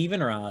 Roll me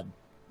even or odd.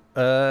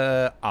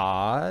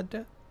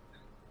 Odd.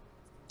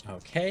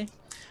 Okay.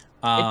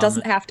 It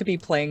doesn't have to be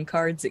playing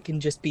cards. It can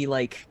just be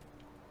like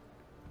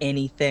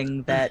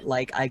anything that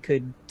like I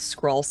could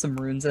scroll some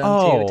runes onto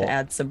Oh. to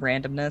add some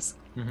randomness.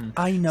 Mhm.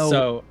 I know.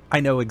 So I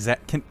know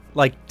exact. Can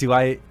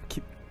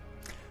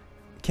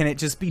it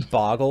just be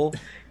Boggle?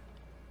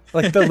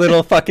 Like the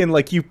little fucking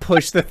like you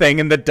push the thing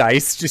and the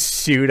dice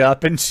just shoot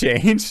up and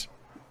change.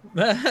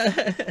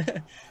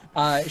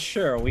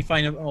 sure, we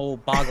find an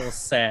old Boggle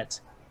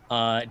set,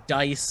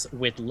 dice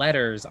with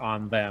letters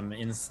on them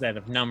instead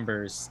of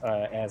numbers,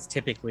 as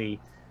typically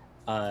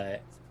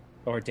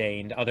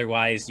ordained.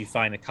 Otherwise, you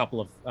find a couple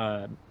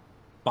of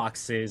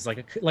boxes,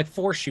 like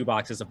 4 shoe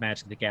boxes of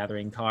Magic the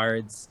Gathering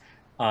cards,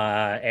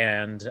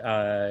 and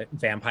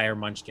Vampire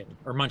Munchkin,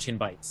 or Munchkin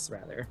Bites,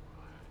 rather.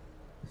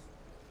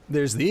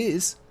 There's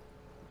these.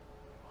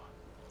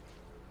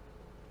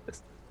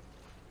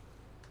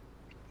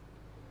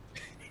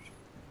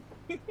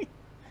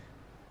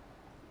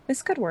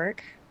 This could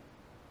work.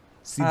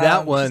 See that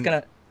She's one?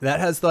 gonna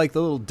That has like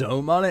the little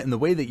dome on it, and the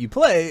way that you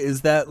play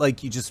is that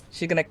like you just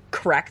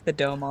crack the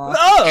dome off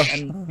oh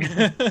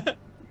and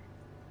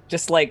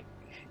just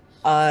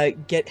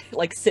get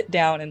sit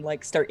down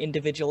and start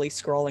individually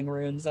scrolling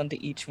runes onto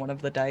each one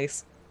of the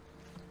dice.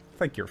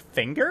 like your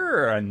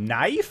finger or a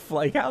knife.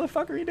 Like how the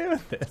fuck are you doing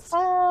this?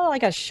 Oh,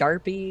 like a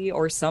Sharpie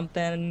or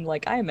something.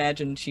 Like I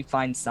imagine she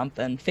finds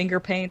something.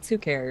 Finger paints, who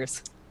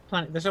cares?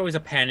 There's always a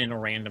pen in a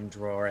random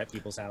drawer at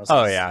people's houses.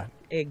 Oh yeah,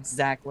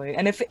 Exactly.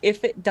 And if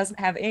it doesn't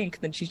have ink,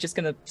 then she's just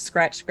gonna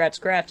scratch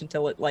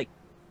until it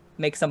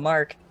makes a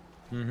mark.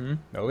 Mm-hmm.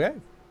 okay.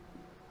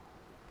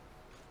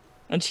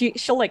 And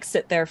she'll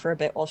sit there for a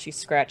bit while she's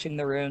scratching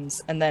the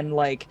runes, and then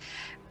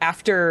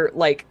after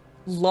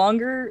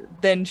longer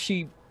than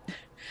she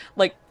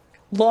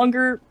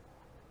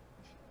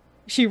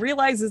she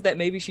realizes that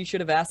maybe she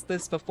should have asked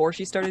this before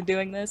she started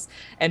doing this,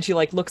 and she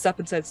looks up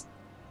and says,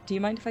 "Do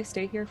you mind if I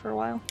stay here for a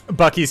while?"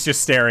 Bucky's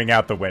just staring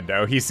out the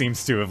window. He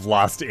seems to have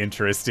lost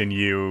interest in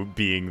you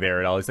being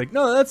there at all. He's like,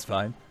 no, that's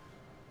fine.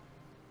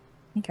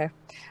 Okay.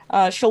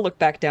 She'll look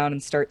back down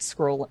and start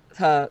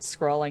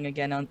scrolling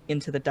again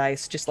into the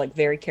dice, just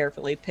very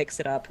carefully picks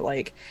it up,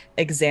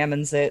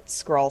 examines it,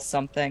 scrawls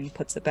something,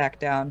 puts it back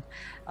down,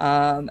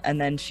 and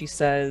then she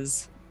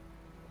says,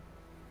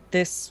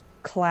 "This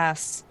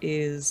class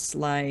is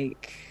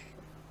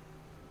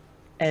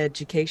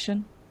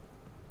education."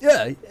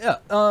 Yeah.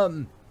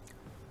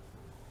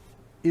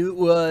 It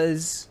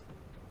was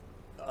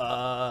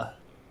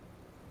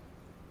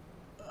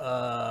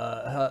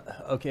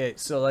okay,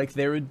 so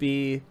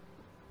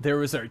there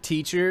was our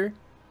teacher,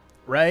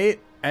 right?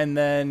 And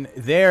then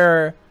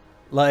they're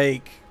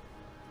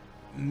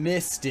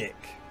mystic.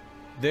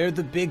 They're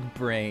the big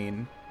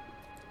brain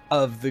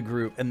of the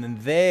group, and then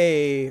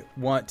they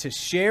want to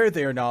share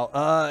their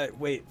knowledge.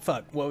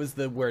 What was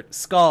the word?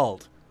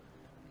 Scald.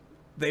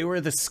 They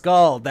were the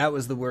Scald. That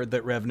was the word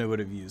that Revna would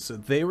have used. So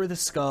they were the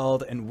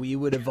Scald, and we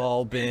would have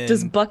all been.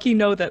 Does Bucky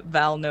know that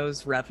Val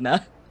knows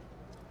Revna?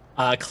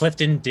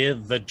 Clifton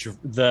did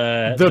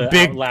the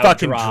big out loud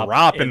fucking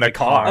drop in the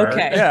car.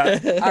 Okay.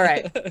 Yeah. All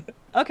right.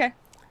 Okay.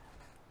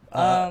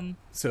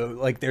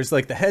 So there's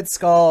the head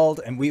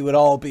Scald, and we would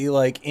all be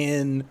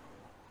in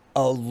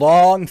a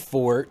long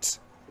fort,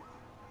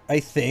 I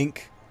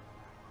think,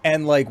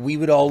 and we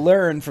would all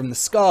learn from the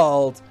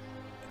Scald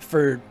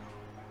for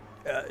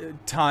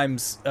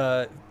times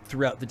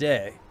throughout the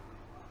day.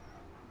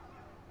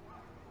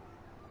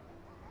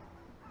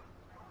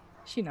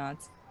 She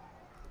nods.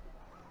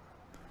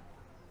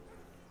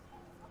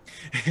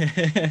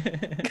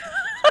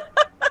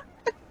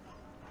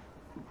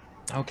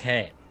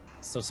 Okay,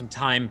 so some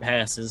time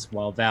passes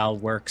while Val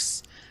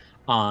works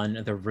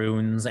on the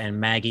runes, and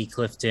Maggie,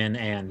 Clifton,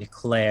 and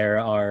Claire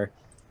are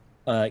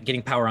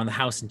getting power on the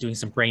house and doing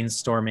some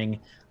brainstorming.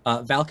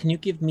 Val, can you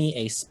give me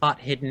a spot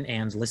hidden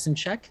and listen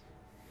check?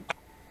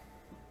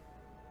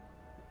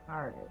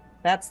 All right.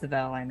 That's the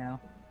Val I know.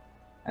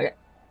 Okay.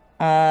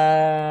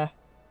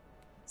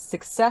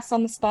 Success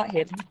on the spot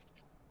hidden.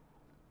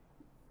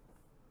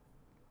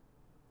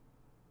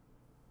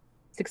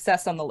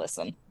 Success on the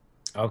listen.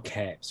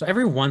 Okay, so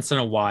every once in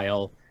a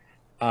while,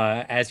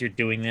 as you're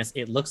doing this,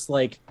 it looks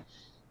like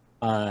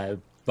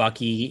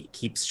Bucky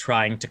keeps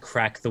trying to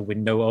crack the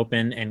window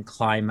open and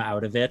climb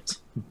out of it,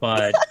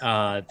 but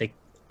they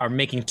are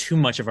making too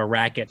much of a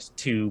racket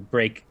to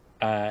break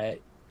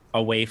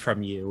away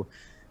from you,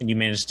 and you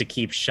manage to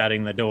keep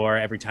shutting the door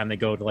every time they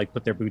go to like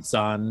put their boots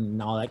on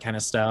and all that kind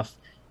of stuff.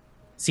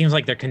 Seems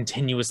like they're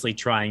continuously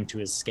trying to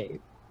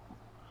escape.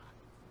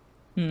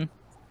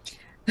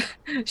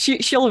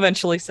 She'll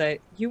eventually say,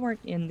 "You weren't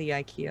in the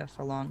IKEA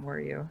for long, were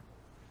you?"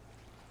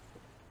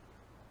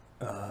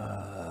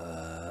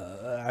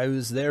 I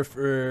was there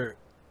for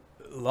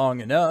long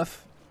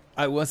enough.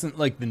 I wasn't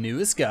like the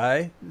newest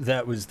guy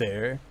that was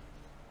there.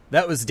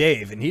 That was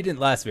Dave, and he didn't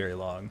last very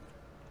long.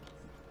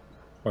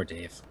 Or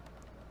Dave.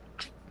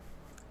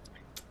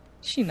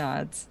 She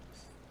nods.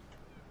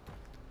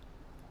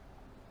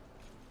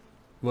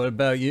 What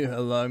about you? How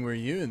long were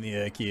you in the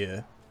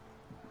IKEA?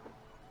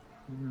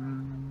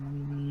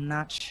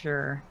 Not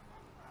sure.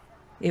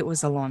 It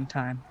was a long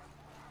time.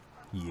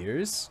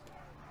 Years?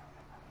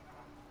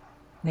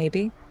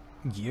 Maybe.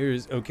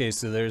 Years. Okay,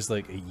 so there's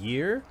like a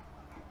year,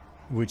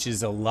 which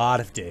is a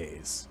lot of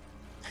days.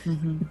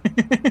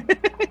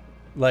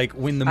 Like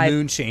when the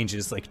moon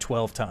changes like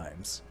 12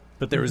 times,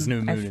 but there was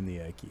no moon in the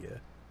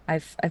IKEA.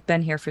 I've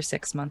been here for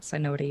 6 months. I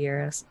know what a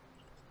year is.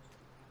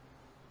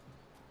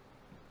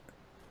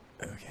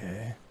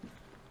 Okay.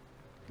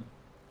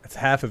 That's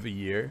half of a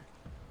year.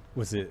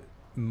 Was it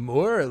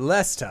more or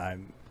less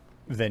time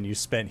than you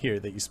spent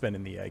here that you spent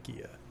in the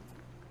IKEA?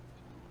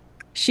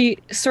 She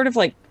sort of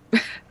like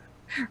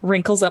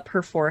wrinkles up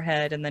her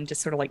forehead and then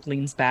just sort of like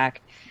leans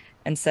back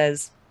and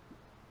says,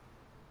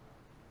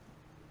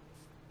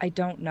 "I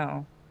don't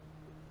know.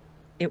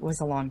 It was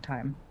a long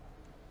time.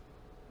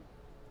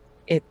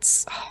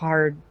 It's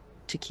hard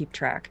to keep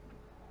track."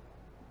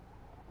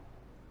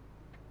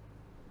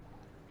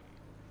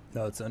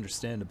 No, it's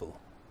understandable.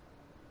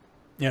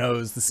 You know, it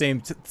was the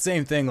same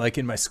thing like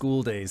in my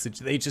school days.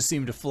 They just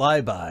seem to fly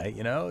by,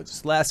 you know? It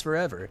just lasts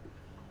forever.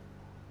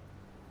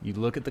 You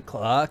look at the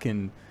clock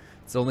and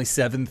it's only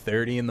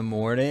 7:30 in the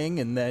morning,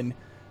 and then,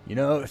 you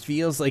know, it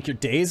feels like your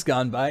day's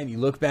gone by, and you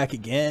look back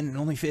again and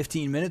only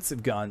 15 minutes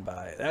have gone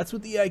by. That's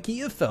what the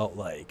IKEA felt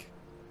like.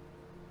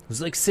 It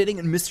was like sitting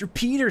in Mr.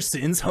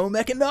 Peterson's home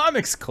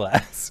economics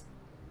class.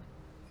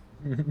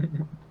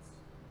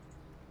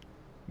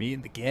 Me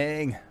and the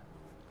gang.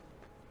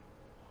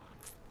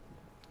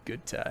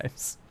 Good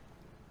times.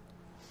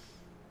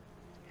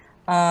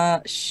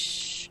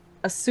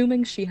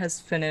 Assuming she has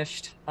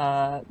finished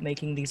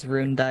making these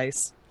rune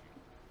dice,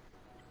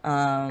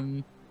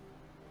 Val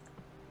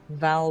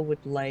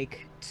would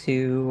like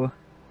to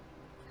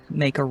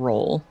make a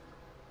roll.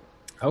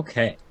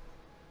 Okay.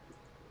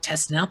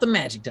 Testing out the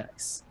magic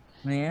dice.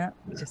 Yeah,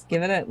 let's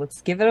give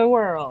it a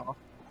whirl.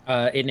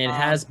 And it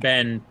has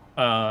been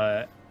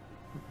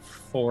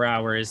 4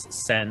 hours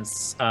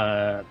since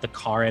the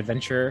car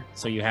adventure,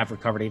 so you have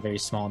recovered a very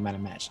small amount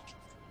of magic.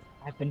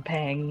 I've been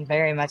paying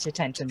very much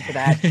attention to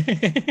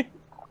that.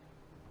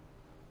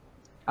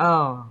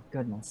 Oh,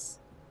 goodness.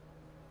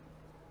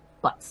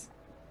 Plus.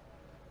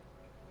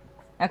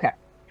 Okay.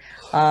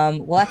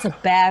 Well, that's a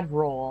bad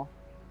roll,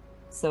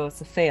 so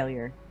it's a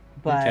failure,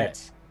 but Okay.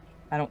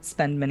 I don't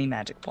spend many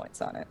magic points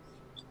on it.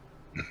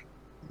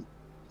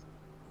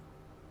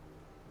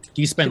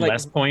 Do you spend Like-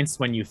 less points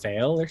when you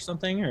fail or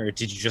something, or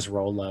did you just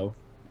roll low?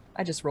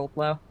 I just rolled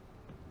low.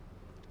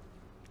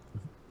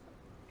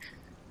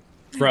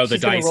 Throw the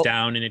She's gonna dice roll-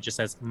 down and it just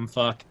says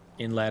fuck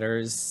in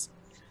letters.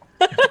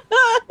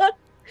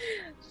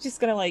 She's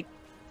gonna like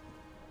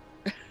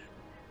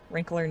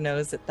wrinkle her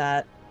nose at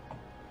that.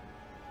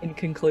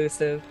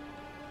 Inconclusive.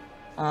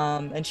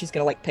 And she's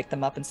gonna like pick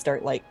them up and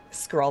start like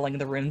scrawling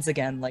the runes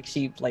again. Like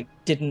she like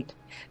didn't.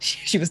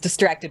 She was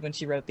distracted when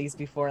she wrote these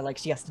before. Like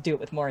she has to do it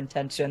with more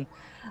intention.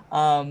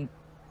 How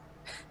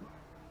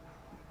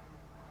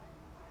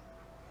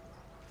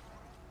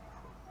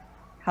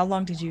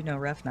long did you know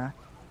Revna?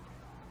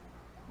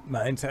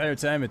 My entire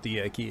time at the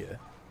IKEA.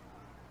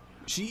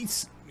 She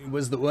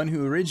was the one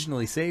who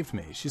originally saved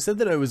me. She said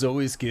that I was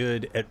always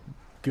good at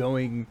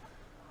going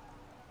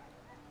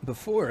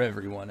before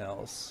everyone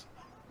else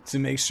to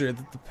make sure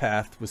that the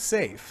path was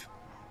safe.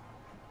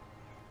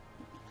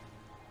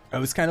 I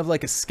was kind of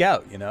like a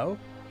scout, you know?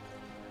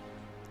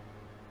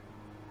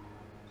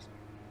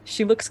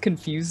 She looks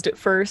confused at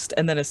first,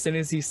 and then as soon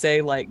as you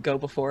say like go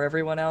before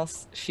everyone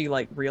else, she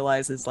like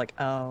realizes like,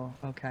 oh,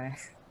 okay.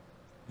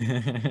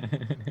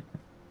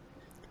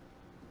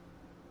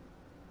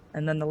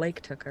 And then the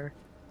lake took her.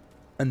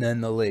 And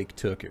then the lake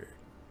took her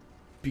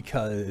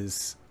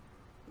because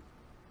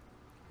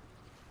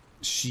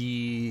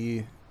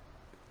she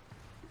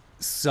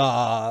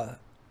saw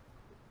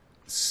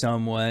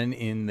someone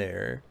in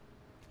there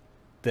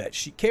that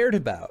she cared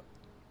about.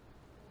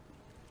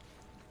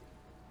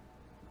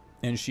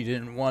 And she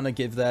didn't want to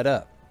give that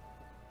up.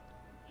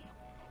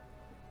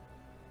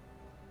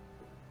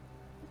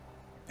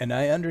 And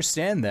I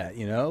understand that,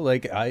 you know,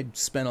 like I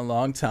spent a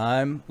long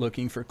time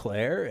looking for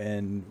Claire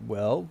and,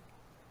 well,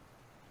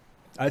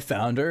 I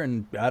found her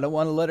and I don't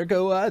want to let her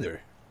go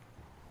either.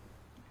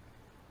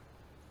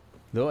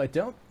 Though I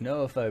don't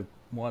know if I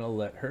want to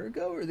let her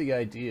go or the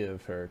idea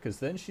of her, because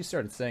then she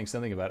started saying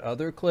something about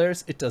other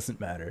Claires. It doesn't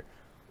matter.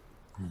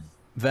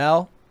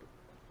 Val,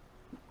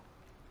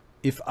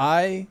 if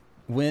I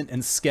went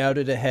and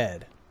scouted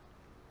ahead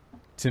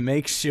to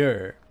make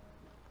sure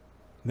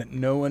that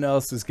no one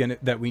else was gonna,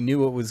 that we knew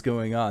what was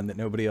going on, that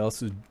nobody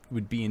else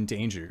would be in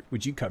danger,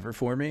 would you cover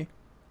for me?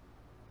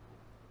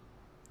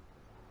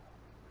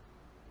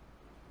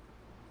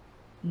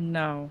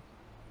 No.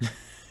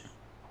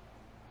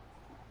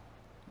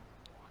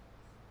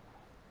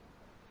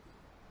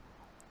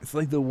 It's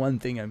like the one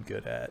thing I'm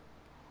good at.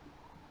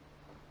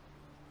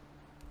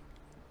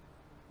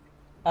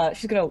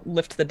 She's gonna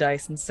lift the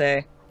dice and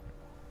say,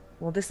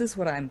 well, this is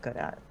what I'm good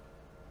at.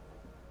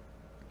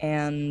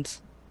 And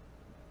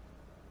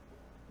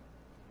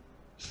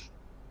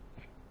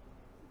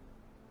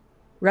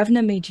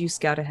Revna made you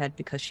scout ahead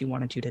because she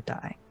wanted you to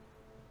die.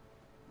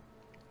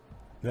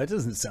 That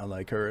doesn't sound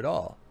like her at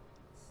all.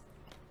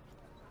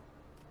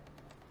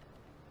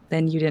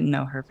 Then you didn't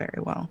know her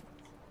very well.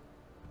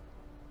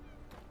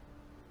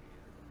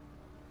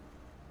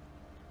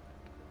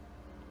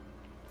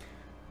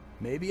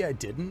 Maybe I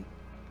didn't,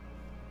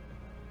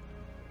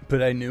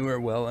 but I knew her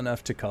well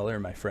enough to call her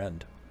my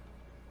friend.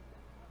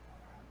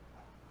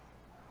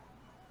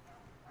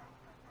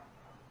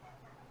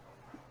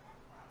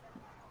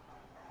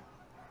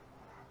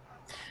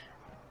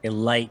 A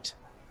light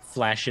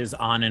flashes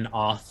on and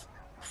off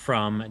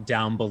from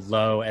down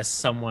below as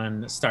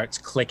someone starts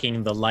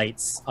clicking the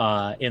lights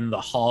in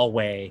the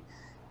hallway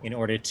in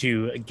order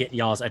to get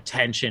y'all's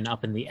attention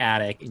up in the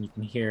attic, and you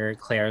can hear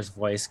Claire's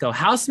voice go,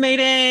 house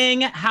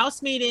meeting!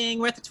 House meeting!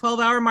 We're at the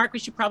 12-hour mark. We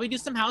should probably do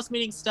some house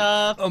meeting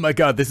stuff. Oh my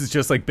god, this is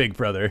just like Big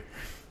Brother.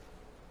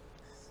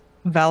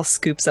 Val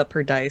scoops up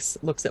her dice,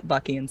 looks at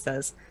Bucky, and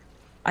says,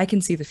 I can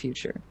see the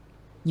future.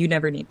 You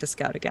never need to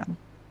scout again.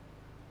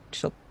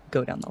 She'll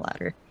go down the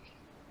ladder.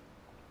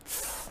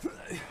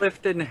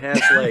 Clifton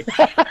has like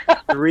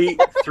three.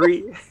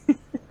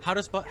 How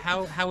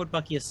would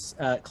Bucky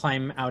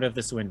climb out of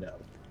this window?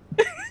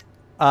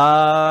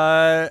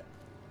 I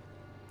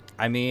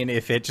mean,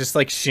 if it just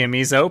like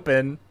shimmies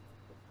open,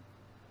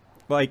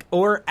 like,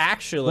 or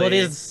actually, Well, it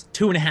is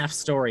 2.5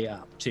 story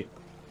up too.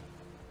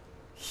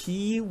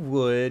 He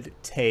would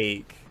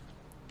take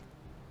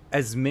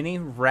as many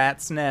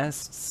rat's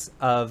nests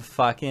of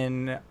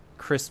fucking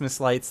Christmas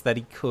lights that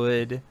he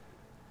could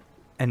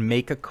and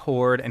make a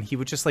cord, and he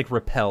would just like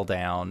rappel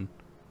down.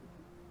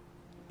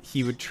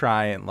 He would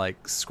try and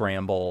like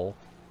scramble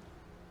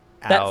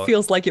That out.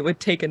 feels like it would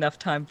take enough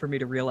time for me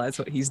to realize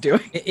what he's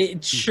doing.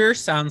 It sure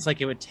sounds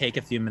like it would take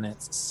a few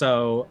minutes.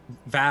 So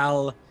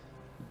Val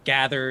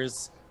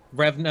gathers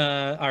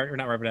Revna, or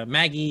not Revna,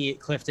 Maggie,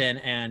 Clifton,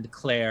 and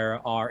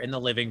Claire are in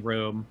the living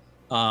room.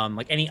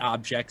 Like any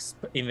objects,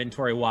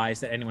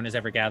 inventory-wise, that anyone has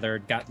ever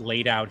gathered, got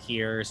laid out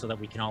here so that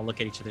we can all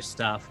look at each other's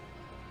stuff.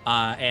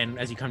 And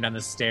as you come down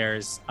the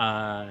stairs,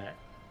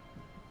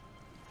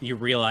 you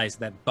realize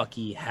that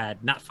Bucky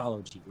had not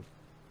followed you.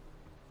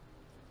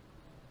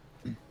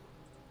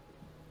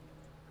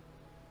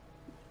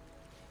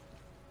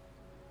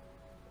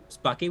 Is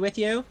Bucky with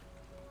you?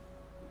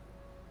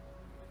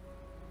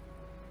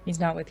 He's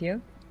not with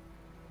you?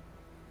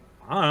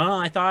 I don't know.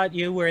 I thought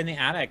you were in the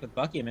attic with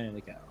Bucky a minute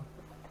ago.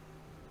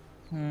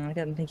 I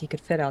didn't think he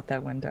could fit out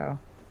that window.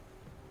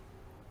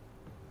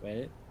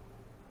 Wait.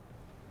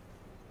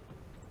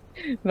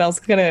 Val's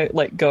gonna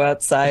like go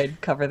outside,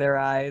 cover their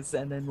eyes,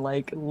 and then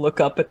like look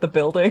up at the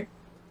building.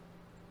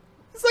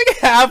 It's like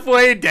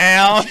halfway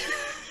down.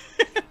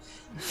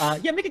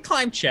 Yeah, make a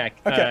climb check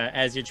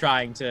as you're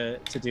trying to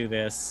do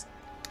this.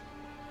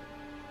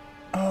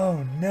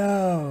 Oh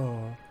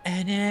no.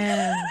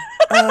 And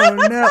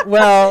Oh no.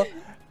 Well,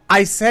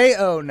 I say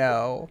oh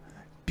no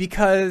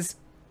because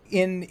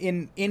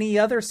in any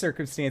other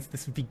circumstance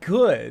this would be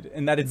good,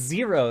 and that it's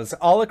zeros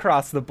all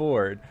across the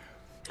board.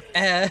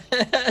 Bucky's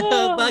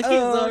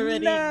Oh,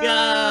 already no.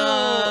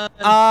 gone.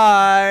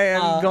 I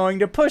am going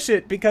to push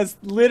it because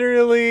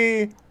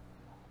literally,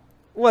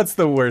 what's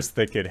the worst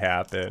that could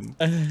happen?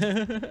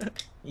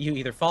 You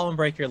either fall and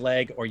break your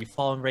leg, or you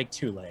fall and break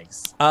 2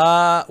 legs.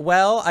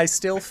 Well, I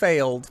still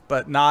failed,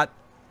 but not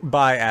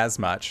by as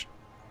much.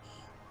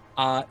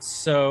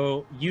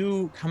 So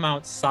you come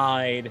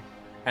outside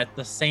at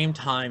the same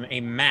time a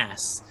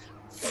mass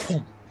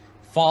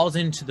falls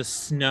into the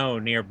snow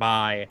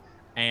nearby,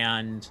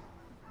 and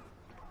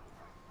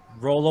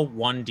roll a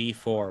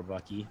 1d4,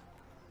 Bucky.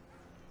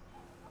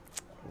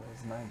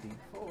 Where's my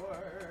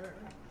D4?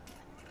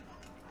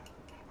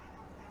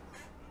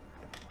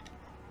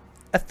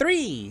 A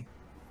 3.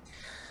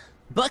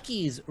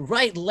 Bucky's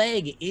right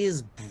leg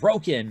is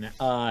broken.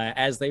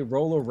 As they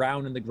roll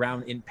around in the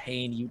ground in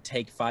pain, you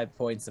take 5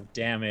 points of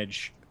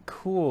damage.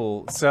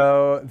 Cool.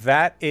 So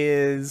that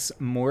is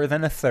more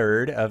than a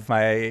third of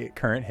my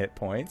current hit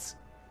points.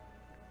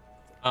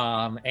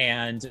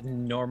 And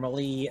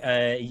normally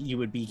you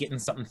would be getting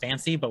something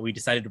fancy, but we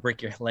decided to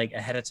break your leg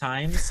ahead of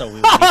time, so we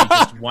would give you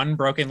just one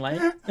broken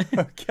leg.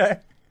 Okay.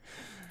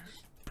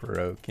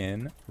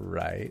 Broken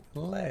right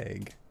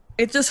leg.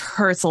 It just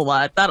hurts a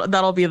lot.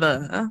 That'll be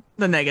the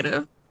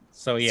negative.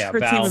 So yeah,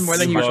 Hurts Val, even more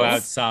than you go usual.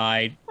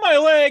 outside, my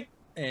leg,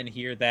 and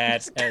hear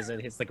that as it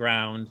hits the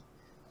ground.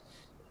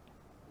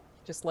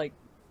 Just like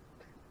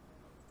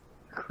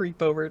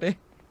creep over to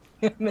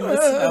him in the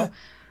snow.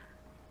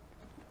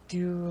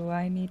 Do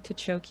I need to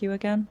choke you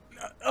again?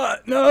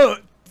 No,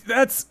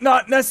 that's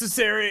not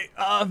necessary.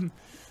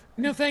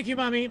 No, thank you,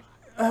 mommy.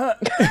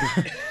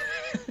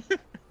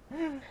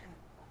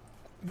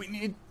 We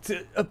need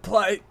to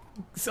apply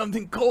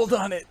something cold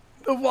on it.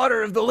 The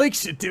water of the lake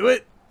should do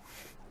it.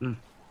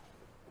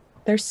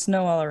 There's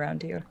snow all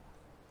around you.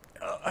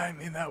 I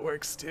mean, that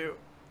works too.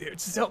 Here,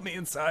 just help me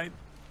inside.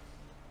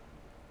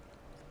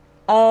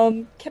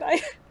 Can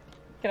I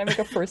make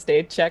a first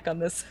aid check on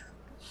this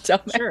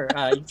dumbass? Sure.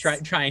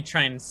 You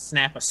try and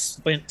snap a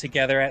splint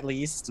together at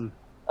least.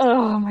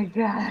 Oh my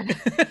god.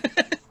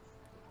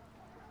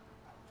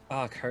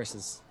 Oh,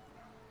 curses.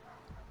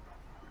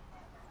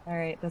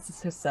 Alright, that's a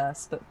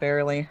success, but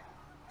barely.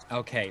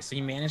 Okay, so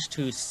you managed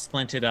to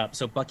splint it up,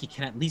 so Bucky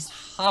can at least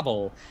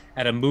hobble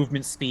at a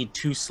movement speed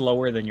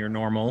slower than your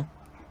normal.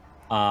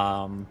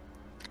 And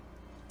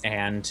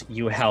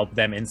you help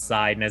them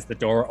inside, and as the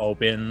door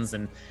opens,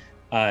 and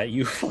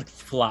you like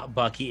flop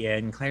Bucky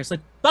in, Claire's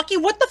like, Bucky,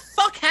 what the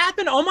fuck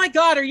happened? Oh my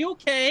god, are you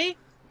okay?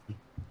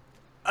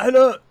 I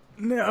don't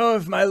know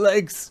if my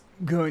leg's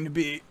going to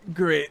be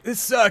great.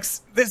 This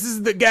sucks. This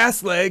is the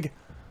gas leg.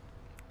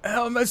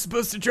 How am I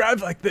supposed to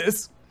drive like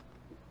this?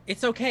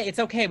 It's okay, it's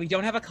okay. We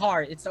don't have a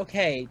car. It's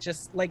okay.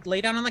 Just like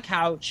lay down on the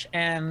couch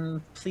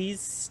and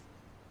please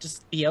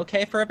just be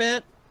okay for a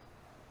bit.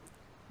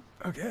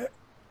 Okay.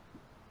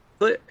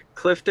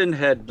 Clifton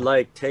had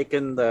like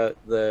taken the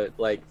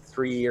like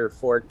 3 or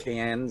 4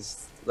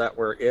 cans that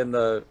were in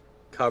the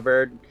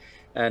cupboard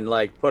and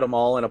like put them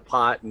all in a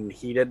pot and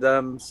heated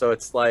them. So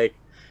it's like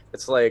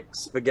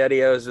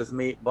SpaghettiOs with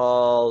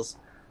meatballs,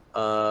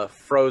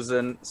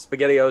 frozen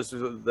SpaghettiOs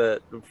with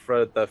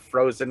the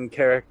frozen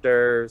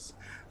characters,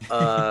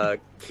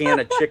 can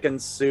of chicken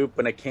soup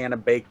and a can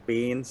of baked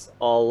beans,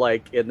 all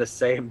like in the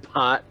same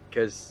pot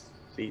because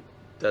he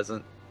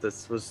doesn't.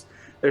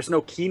 There's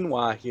no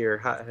quinoa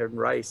here and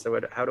rice. So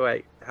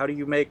how do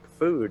you make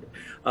food?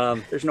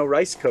 There's no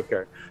rice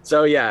cooker.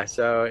 So yeah.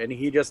 And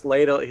he was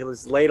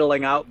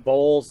ladling out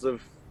bowls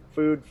of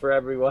food for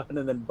everyone,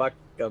 and then Buck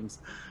comes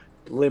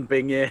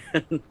limping in.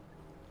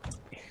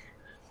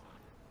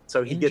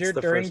 So he gets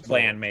the during first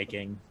plan bowl.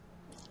 making.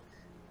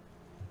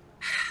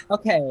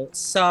 Okay,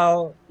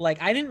 so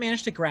like I didn't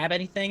manage to grab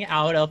anything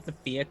out of the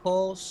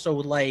vehicle, so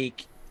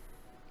like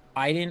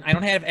I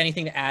don't have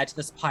anything to add to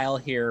this pile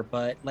here,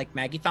 but like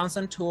Maggie found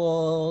some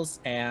tools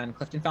and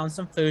Clifton found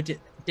some food.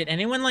 Did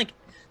anyone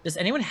does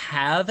anyone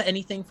have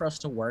anything for us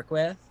to work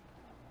with?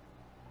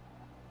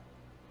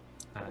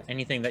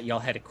 Anything that y'all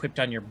had equipped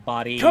on your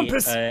body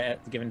Compass!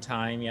 at the given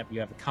time? Yep, you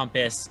have a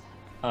compass.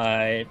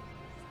 No, you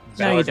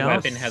Val's don't.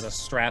 weapon has a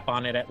strap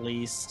on it at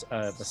least.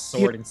 The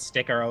sword and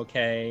stick are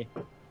okay.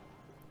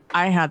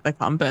 I had the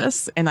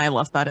compass and I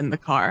left that in the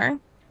car.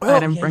 Well, I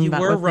didn't bring you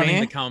that were with running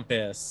me. the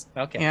compass.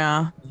 Okay.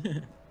 Yeah.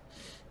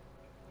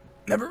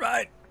 Never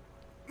mind.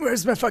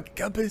 Where's my fucking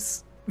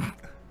compass?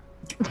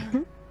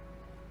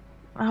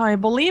 I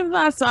believe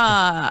that's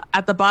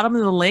at the bottom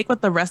of the lake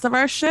with the rest of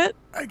our shit.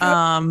 I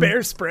got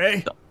bear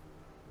spray.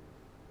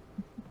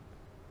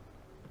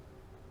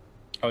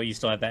 Oh, you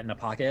still have that in a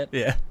pocket?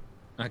 Yeah.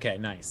 Okay,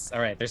 nice. All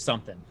right, there's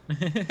something.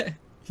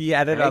 He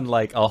had it Right. on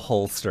like a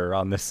holster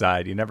on the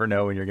side. You never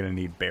know when you're gonna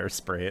need bear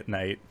spray at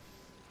night.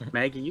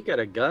 Maggie, you got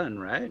a gun,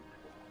 right?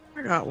 I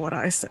forgot what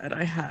I said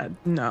I had.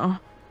 No.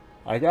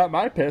 I got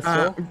my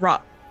pistol.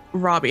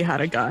 Robbie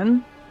had a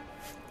gun.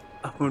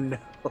 Oh no.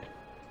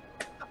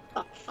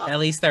 At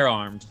least they're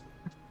armed.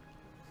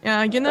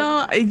 Yeah,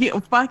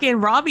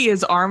 fucking Robbie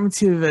is armed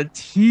to the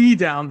T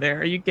down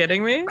there. Are you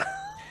kidding me?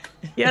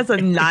 He has a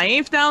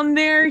knife down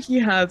there. He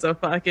has a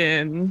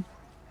fucking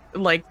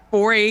like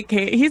 4 AK.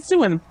 He's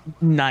doing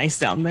nice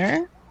down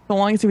there. So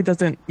long as he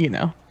doesn't,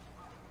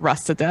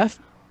 rust to death.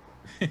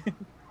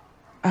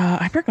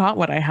 I forgot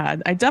what I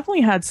had. I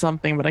definitely had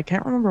something, but I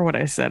can't remember what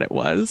I said it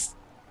was.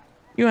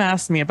 You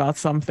asked me about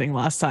something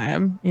last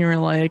time. You were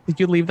like, did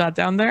you leave that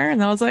down there?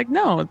 And I was like,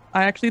 no,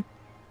 I actually...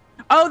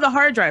 Oh, the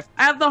hard drive.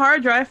 I have the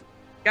hard drive.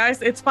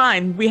 Guys, it's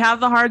fine. We have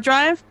the hard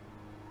drive.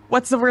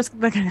 What's the worst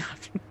that can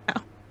happen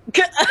now?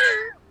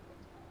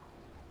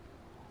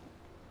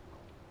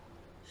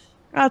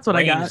 That's what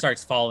Rain I got.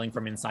 starts falling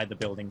from inside the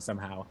building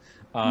somehow.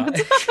 What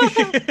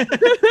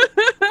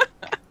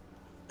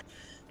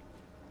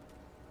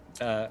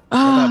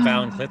about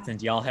Val and Clifton?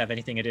 Do y'all have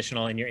anything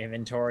additional in your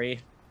inventory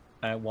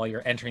while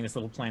you're entering this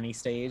little planning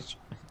stage?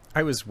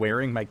 I was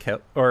wearing my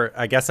or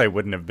I guess I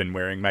wouldn't have been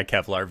wearing my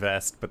Kevlar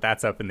vest, but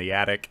that's up in the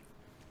attic.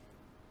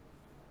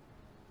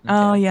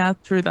 Oh, Okay. yeah,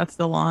 true. That's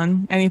still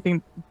on.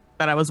 Anything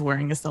that I was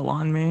wearing is still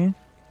on me.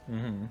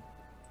 Mm-hmm.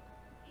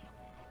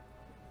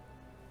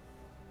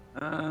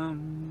 I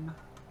mean,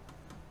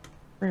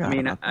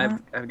 about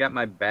that. I've got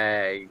my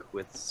bag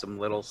with some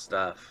little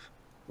stuff,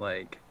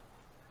 like,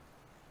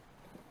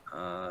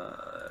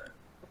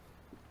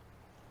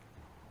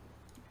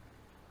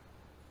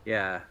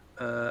 yeah,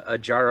 a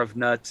jar of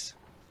nuts,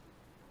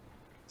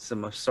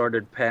 some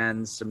assorted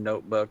pens, some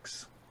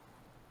notebooks,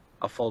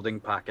 a folding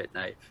pocket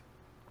knife.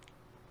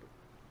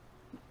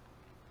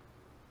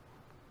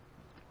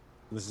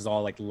 This is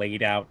all like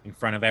laid out in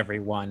front of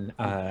everyone.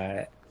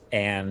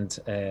 And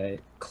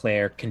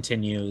Claire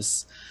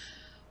continues.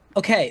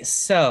 Okay,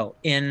 so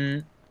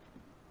in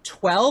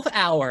 12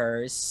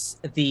 hours,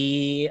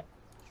 the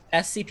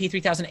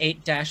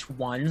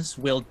SCP-3008-1s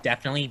will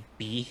definitely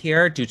be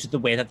here due to the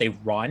way that they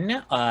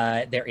run.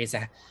 There is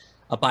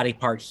a body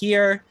part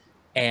here,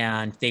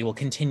 and they will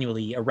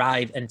continually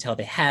arrive until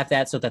they have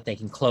that so that they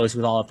can close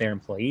with all of their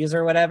employees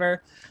or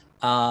whatever.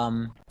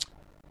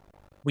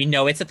 We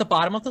know it's at the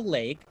bottom of the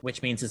lake,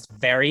 which means it's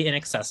very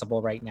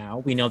inaccessible right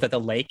now. We know that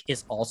the lake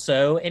is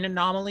also an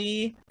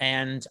anomaly,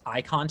 and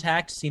eye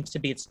contact seems to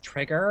be its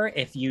trigger.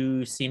 If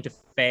you seem to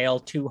fail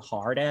too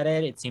hard at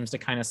it, it seems to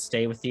kind of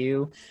stay with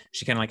you.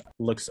 She kind of like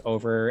looks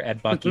over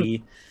at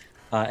Bucky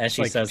as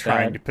she Like says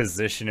trying that. to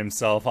position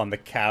himself on the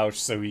couch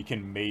so he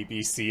can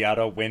maybe see out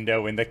a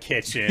window in the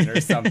kitchen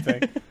or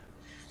something.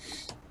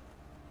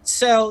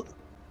 So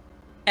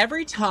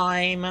every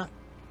time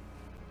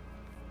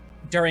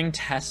during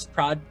test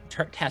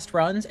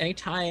runs,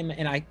 anytime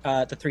the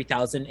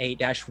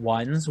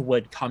 3008-1s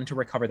would come to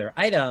recover their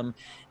item,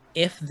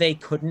 if they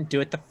couldn't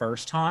do it the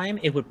first time,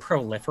 it would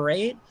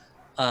proliferate.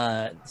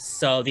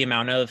 So the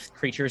amount of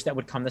creatures that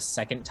would come the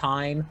second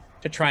time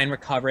to try and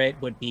recover it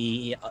would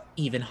be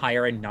even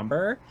higher in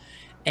number.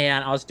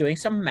 And I was doing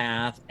some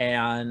math,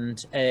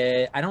 and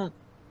I don't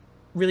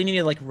really need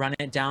to like run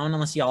it down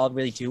unless y'all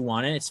really do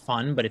want it. It's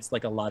fun, but it's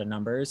like a lot of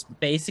numbers.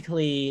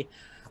 Basically,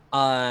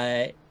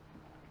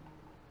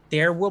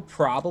 there will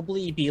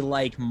probably be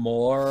like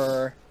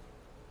more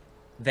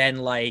than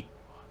like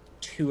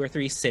 2 or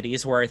 3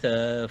 cities worth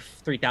of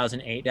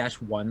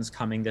 3008-1s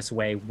coming this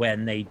way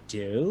when they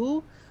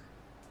do.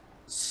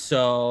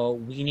 So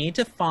we need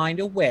to find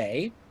a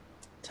way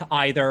to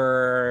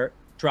either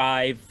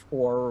drive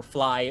or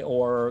fly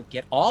or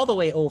get all the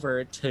way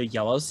over to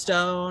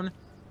Yellowstone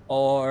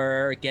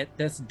or get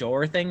this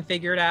door thing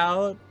figured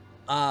out.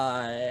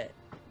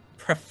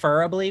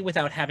 Preferably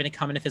without having to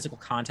come into physical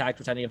contact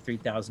with any of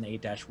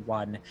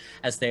 3008-1,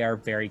 as they are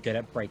very good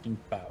at breaking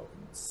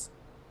bones.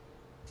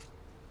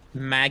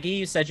 Maggie,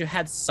 you said you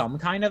had some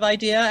kind of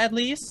idea, at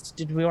least.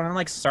 Did we want to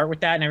like start with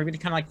that and everybody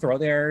kind of like throw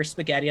their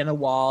spaghetti on the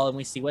wall and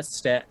we see what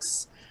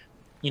sticks?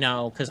 You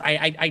know, because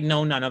I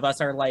know none of us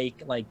are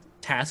like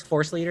task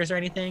force leaders or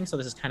anything, so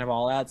this is kind of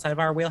all outside of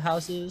our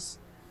wheelhouses.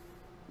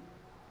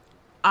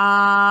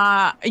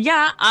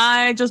 Yeah,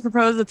 I just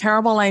proposed a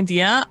terrible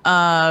idea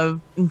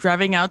of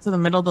driving out to the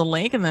middle of the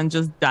lake and then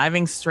just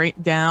diving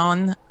straight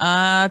down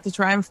to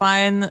try and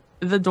find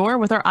the door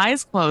with our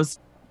eyes closed.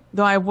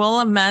 Though I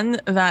will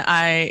amend that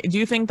I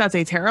do think that's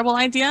a terrible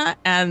idea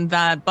and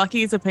that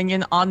Bucky's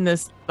opinion on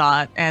this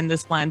thought and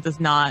this plan does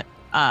not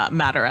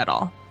matter at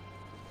all.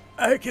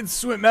 I can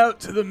swim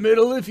out to the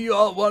middle if you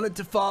all wanted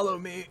to follow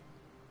me.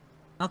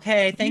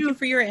 Okay, thank you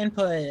for your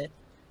input.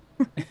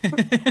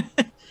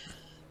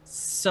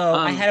 So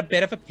I had a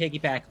bit of a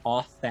piggyback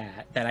off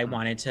that I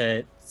wanted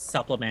to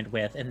supplement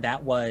with, and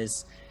that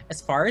was, as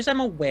far as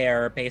I'm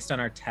aware, based on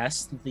our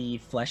tests, the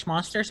flesh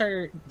monsters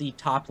are the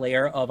top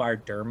layer of our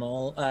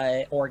dermal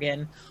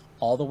organ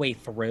all the way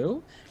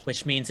through,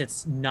 which means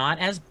it's not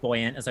as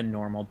buoyant as a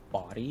normal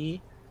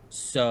body.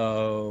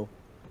 So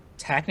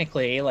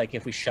technically, like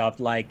if we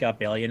shoved like 1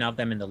 billion of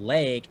them in the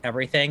lake,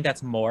 everything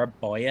that's more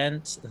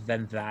buoyant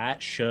than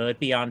that should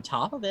be on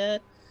top of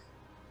it.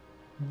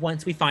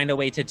 Once we find a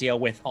way to deal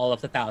with all of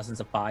the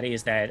thousands of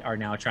bodies that are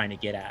now trying to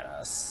get at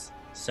us.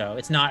 So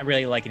it's not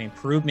really like an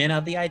improvement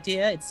of the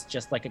idea, it's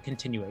just like a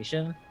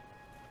continuation.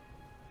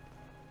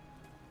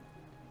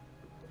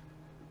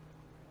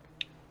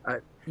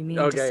 You mean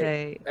to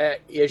say...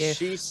 Is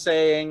she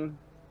saying,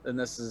 and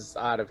this is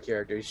out of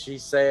character, is she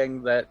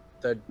saying that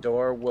the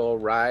door will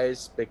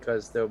rise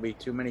because there'll be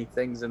too many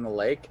things in the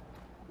lake?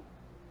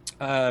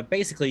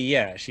 Basically,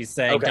 yeah. She's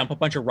saying Okay. dump a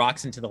bunch of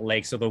rocks into the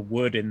lake so the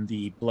wood and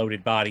the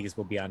bloated bodies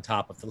will be on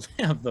top of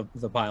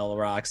the pile of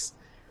rocks.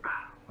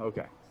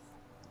 Okay.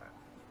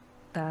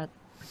 That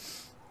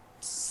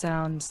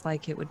sounds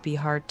like it would be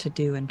hard to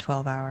do in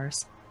 12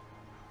 hours.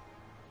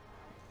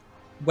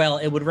 Well,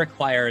 it would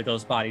require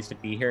those bodies to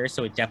be here,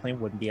 so it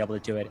definitely wouldn't be able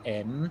to do it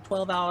in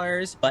 12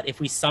 hours. But if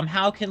we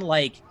somehow can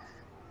like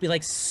be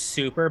like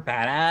super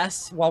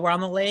badass while we're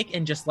on the lake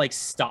and just like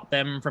stop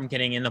them from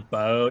getting in the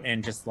boat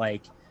and just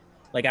like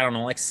I don't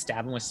know, like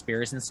stab them with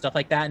spears and stuff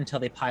like that until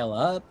they pile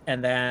up,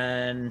 and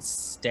then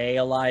stay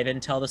alive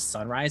until the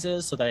sun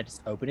rises so that it's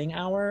opening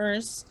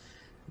hours.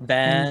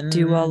 Then And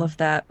do all of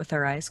that with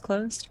our eyes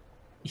closed?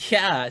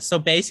 yeah, so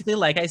basically,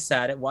 like I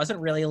said, it wasn't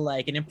really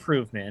like an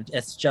improvement.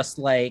 It's just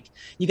like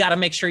you got to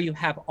make sure you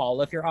have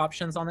all of your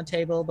options on the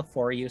table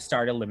before you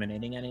start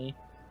eliminating any.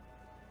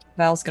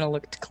 Val's gonna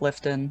look to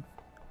Clifton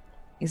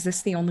Is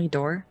this the only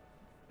door?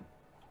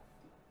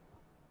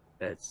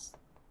 As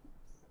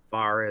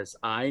far as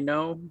I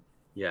know,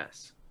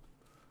 yes.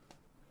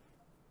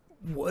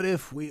 What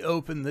if we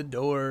open the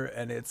door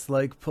and it's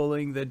like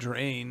pulling the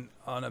drain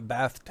on a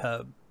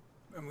bathtub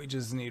and we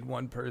just need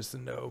one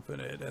person to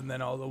open it and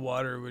then all the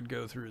water would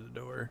go through the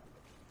door?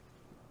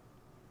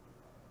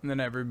 And then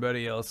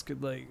everybody else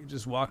could like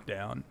just walk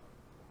down.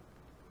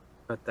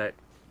 But that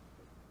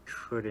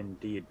could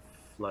indeed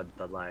flood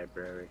the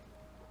library.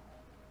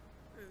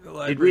 The Did we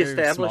library is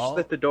establish small.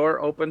 that the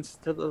door opens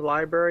to the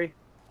library?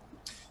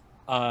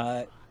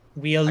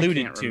 We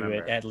alluded can't to it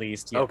remember. at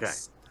least, Okay.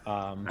 yes.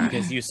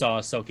 Because you saw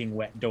a soaking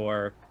wet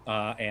door,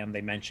 and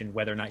they mentioned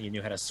whether or not you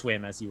knew how to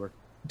swim as you were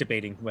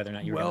debating whether or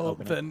not you were going to Well,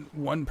 open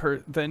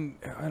it. then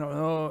I don't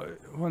know.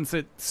 Once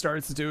it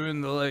starts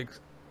doing the like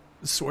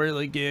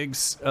swirly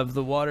gigs of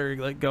the water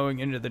like going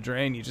into the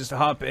drain, you just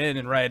hop in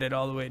and ride it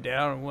all the way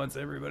down. And once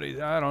everybody's,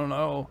 I don't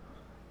know,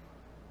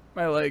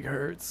 my leg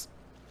hurts.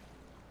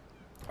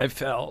 I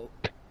fell.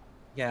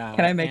 Yeah.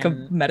 Can I make a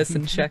and-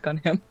 medicine check on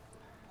him?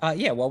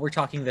 Yeah, while we're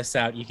talking this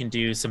out, you can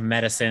do some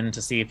medicine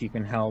to see if you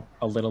can help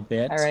a little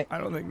bit. All right. I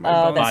don't think my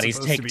Uh, bone's Bodies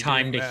supposed to take be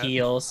time doing to that.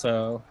 heal,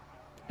 so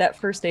That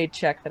first aid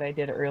check that I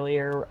did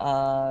earlier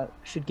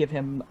should give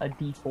him a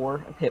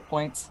D4 of hit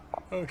points.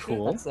 Oh, shit.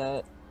 cool. That's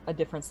a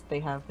difference that they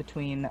have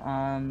between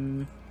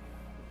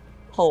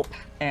Pulp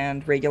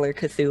and regular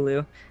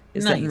Cthulhu.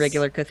 Is that in Nice.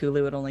 regular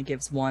Cthulhu it only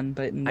gives one,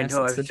 but in I this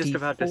know, I it's was a just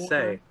about to D4.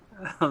 say.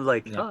 I'm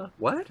like, Yeah. huh,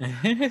 what?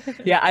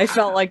 Yeah, I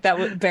felt like that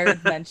would bear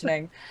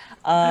mentioning.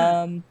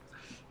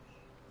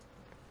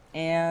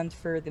 And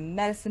for the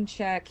medicine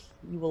check,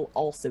 you will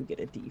also get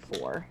a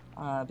D4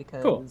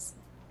 because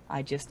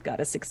I just got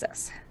a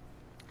success.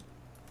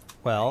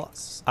 Well,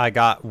 I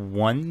got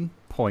 1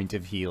 point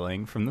of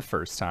healing from the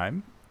first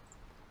time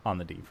on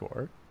the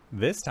D4.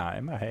 This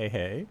time,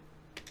 hey,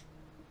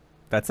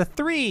 that's a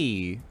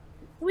 3.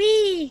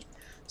 Whee!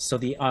 So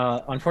the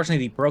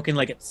unfortunately the broken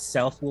leg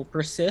itself will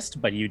persist,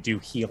 but you do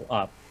heal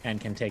up and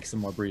can take some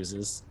more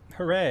bruises.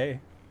 Hooray!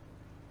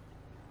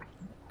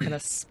 Gonna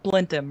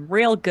splint him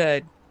real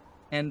good,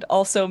 and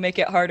also make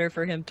it harder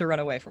for him to run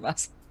away from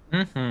us.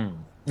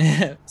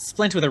 Mm-hmm.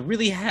 Splint with a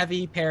really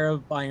heavy pair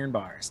of iron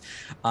bars.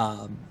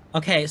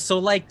 Okay, so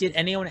like, did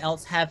anyone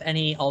else have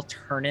any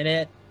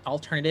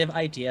alternative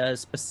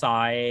ideas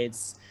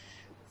besides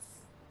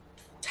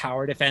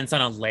tower defense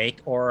on a lake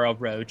or a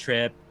road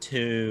trip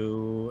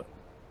to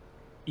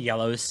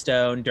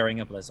Yellowstone during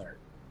a blizzard?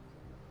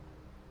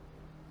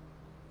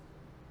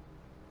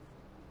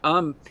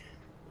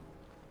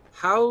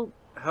 How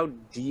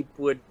deep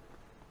would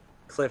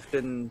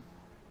Clifton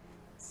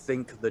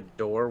think the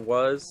door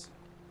was?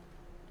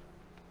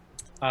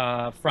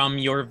 From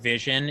your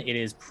vision, it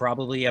is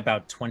probably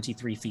about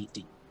 23 feet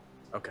deep.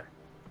 Okay.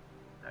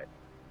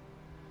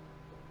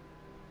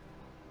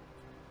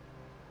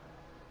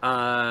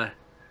 Alright.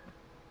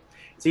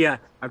 So yeah,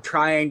 I'm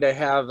trying to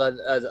have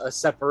a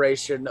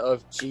separation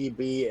of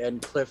GB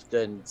and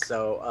Clifton.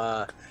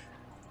 So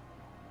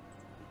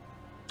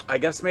I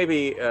guess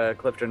maybe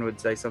Clifton would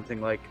say something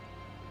like,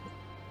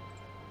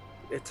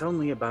 "It's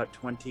only about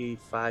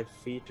 25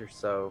 feet or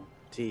so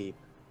deep.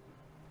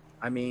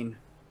 I mean,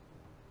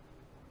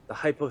 the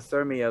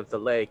hypothermia of the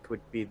lake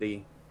would be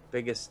the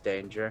biggest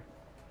danger.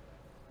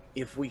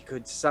 If we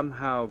could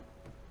somehow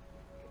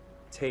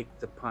take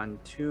the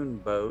pontoon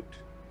boat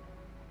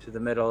to the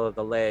middle of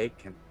the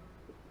lake and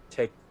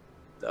take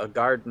a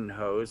garden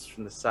hose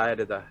from the side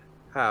of the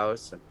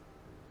house and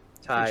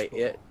tie Fishbowl.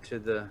 it to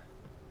the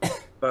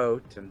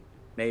boat and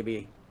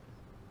maybe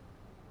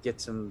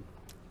get some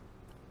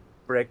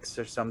bricks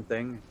or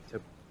something to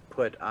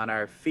put on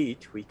our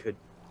feet, we could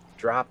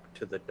drop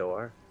to the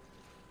door."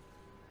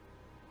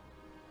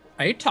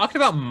 Are you talking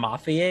about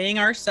mafiaing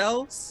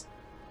ourselves?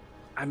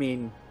 I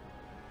mean,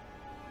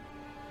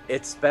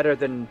 it's better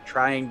than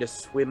trying to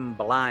swim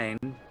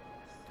blind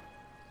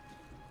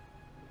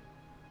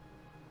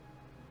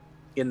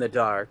in the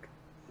dark.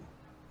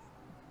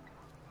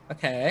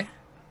 Okay.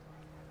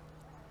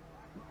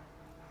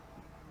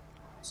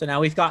 So now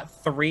we've got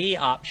 3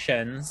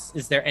 options.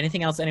 Is there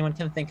anything else anyone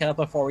can think of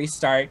before we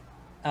start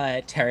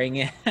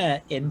tearing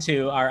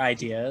into our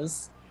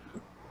ideas?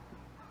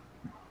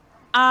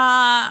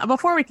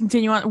 Before we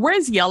continue on,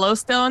 where's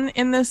Yellowstone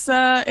in this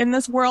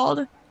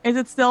world? Is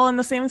it still in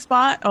the same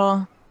spot?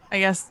 Oh, I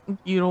guess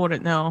you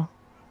wouldn't know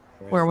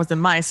where it was in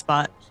my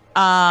spot.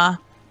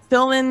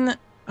 Still in.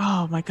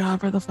 Oh my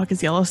God, where the fuck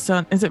is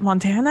Yellowstone? Is it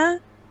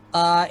Montana?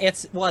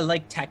 It's, well,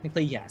 like,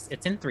 technically, yes.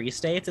 It's in 3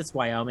 states. It's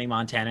Wyoming,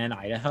 Montana, and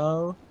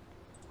Idaho.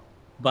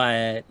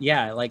 But,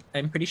 yeah, like,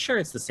 I'm pretty sure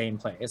it's the same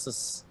place.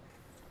 It's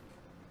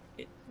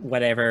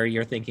whatever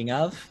you're thinking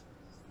of.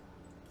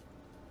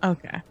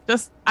 Okay,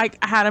 just I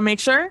had to make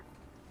sure.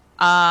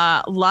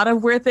 A lot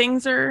of weird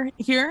things are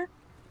here.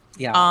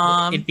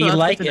 Yeah, it'd be so that's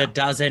like good to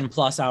a know.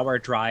 12+ hour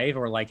drive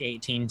or like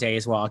 18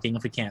 days walking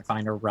if we can't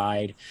find a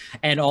ride.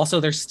 And also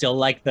there's still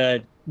like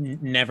the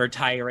never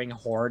tiring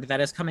horde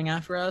that is coming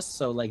after us.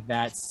 So like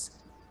that's,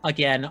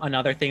 again,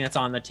 another thing that's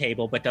on the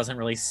table but doesn't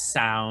really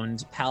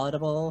sound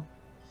palatable.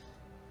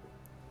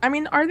 I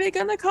mean, are they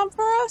gonna come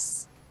for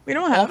us? We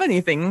don't have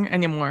anything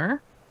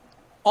anymore.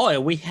 Oh,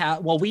 we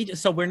have. Well,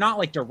 we're not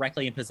like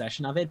directly in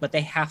possession of it, but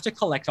they have to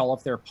collect all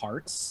of their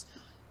parts.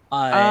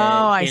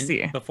 I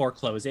see. Before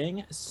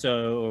closing,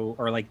 so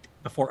or like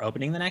before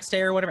opening the next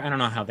day or whatever. I don't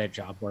know how their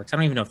job works. I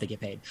don't even know if they get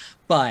paid.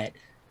 But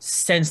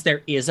since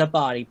there is a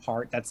body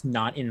part that's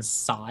not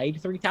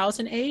inside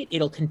 3008,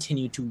 it'll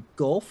continue to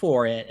go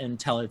for it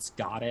until it's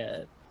got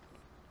it.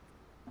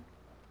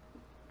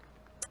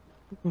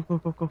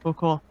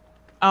 Cool.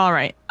 All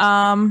right.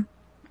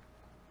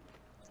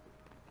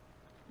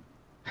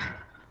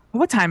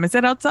 What time is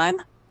it outside?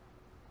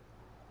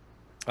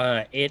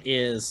 It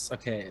is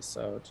okay.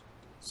 So,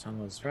 sun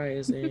was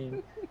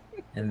rising,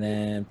 and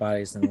then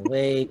bodies in the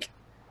lake,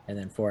 and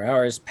then 4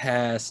 hours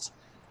passed.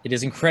 It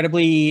is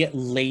incredibly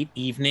late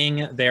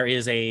evening. There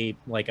is a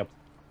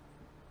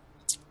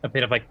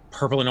bit of like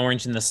purple and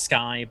orange in the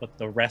sky, but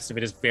the rest of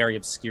it is very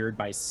obscured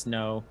by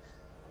snow.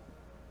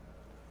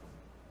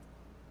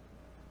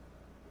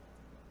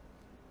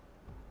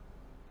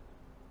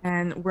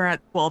 And we're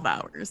at 12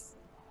 hours.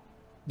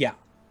 Yeah.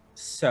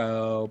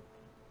 So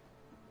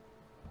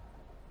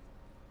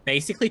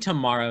basically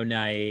tomorrow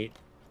night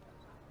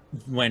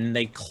when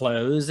they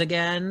close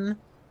again,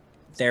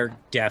 they're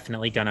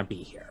definitely gonna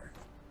be here.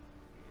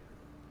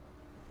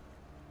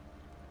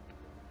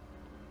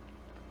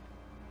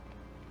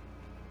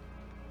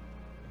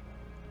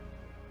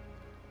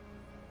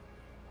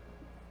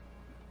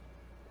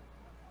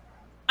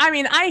 I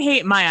mean, I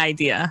hate my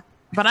idea,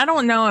 but I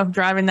don't know if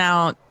driving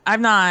out,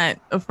 I'm not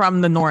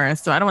from the north,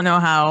 so I don't know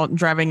how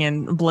driving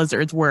in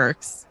blizzards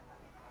works.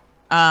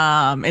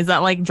 Is that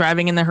like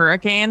driving in the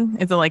hurricane?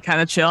 Is it like kind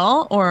of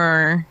chill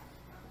or?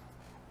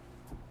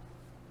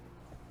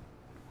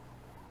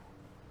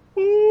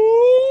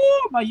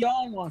 Ooh, my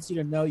yawn wants you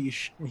to know you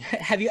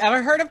have you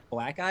ever heard of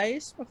black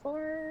ice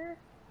before?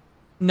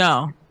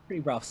 No.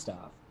 Pretty rough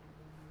stuff.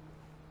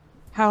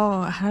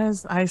 How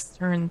does ice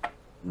turn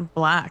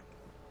black?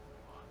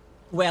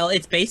 Well,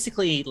 it's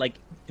basically like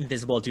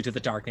invisible due to the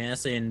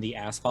darkness in the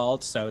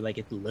asphalt, so like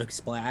it looks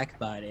black,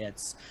 but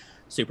it's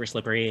super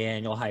slippery,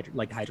 and you'll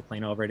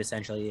hydroplane over it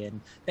essentially.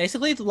 And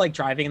basically, like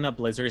driving in the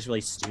blizzard is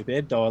really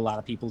stupid, though a lot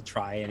of people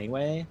try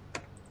anyway.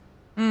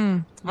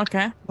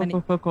 Okay.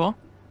 Cool.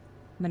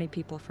 Many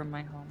people from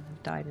my home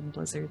have died in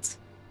blizzards.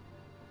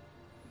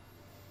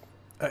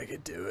 I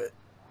could do it.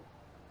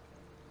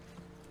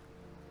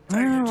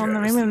 Well,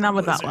 maybe not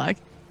with that leg.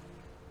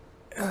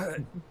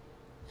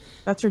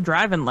 That's your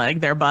driving leg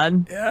there,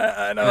 bud. Yeah,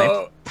 I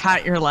know. Like,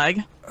 pat your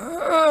leg.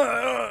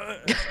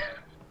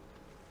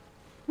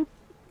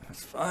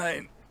 That's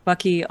fine.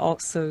 Bucky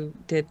also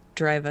did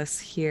drive us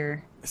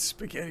here.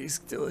 Spaghetti's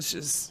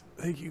delicious.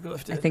 Thank you,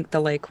 Clifton. I think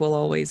the lake will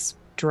always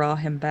draw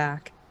him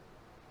back.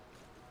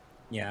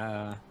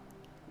 Yeah.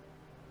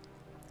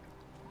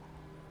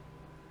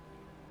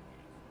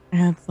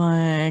 It's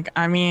like,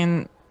 I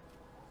mean,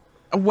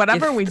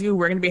 whatever we do,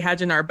 we're going to be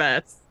hedging our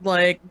bets.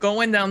 Like,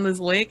 going down this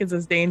lake is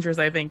as dangerous,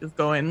 I think, as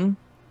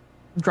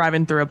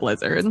driving through a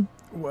blizzard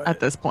at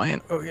this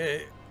point.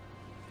 Okay.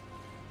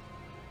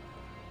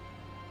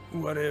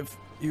 What if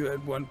you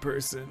had one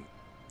person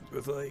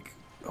with, like,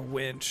 a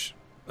winch,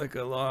 like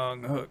a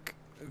long hook?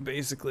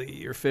 Basically,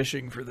 you're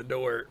fishing for the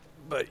door,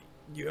 but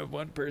you have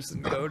one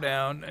person go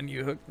down and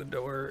you hook the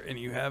door and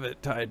you have it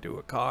tied to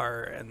a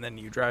car, and then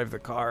you drive the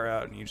car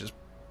out and you just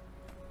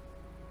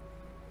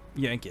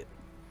yank it.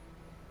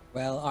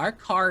 Well, our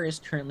car is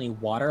currently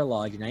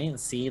waterlogged, and I didn't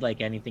see like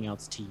anything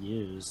else to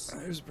use.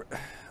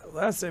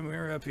 Last time we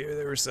were up here,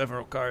 there were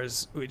several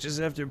cars. We just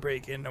have to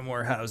break into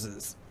more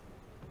houses.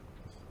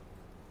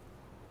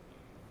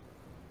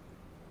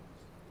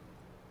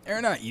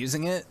 They're not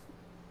using it.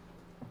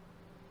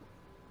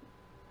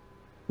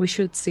 We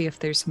should see if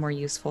there's more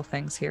useful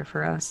things here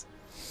for us.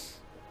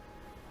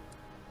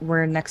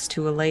 We're next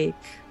to a lake.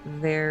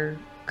 There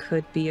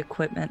could be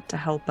equipment to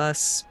help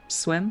us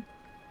swim.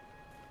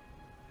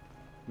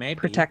 Maybe.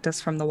 Protect us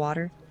from the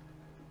water.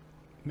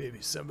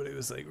 Maybe somebody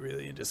was like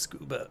really into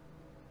scuba.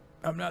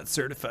 I'm not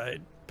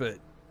certified, but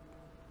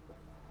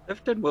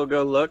Clifton will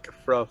go look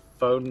for a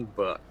phone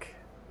book.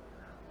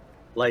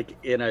 Like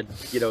in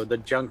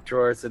the junk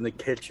drawers in the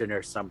kitchen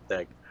or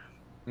something.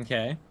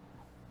 Okay.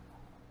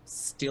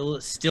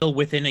 Still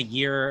within a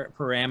year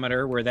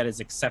parameter where that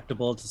is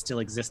acceptable to still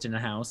exist in a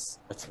house.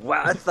 That's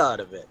why I thought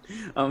of it.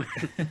 oh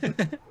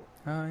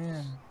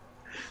yeah.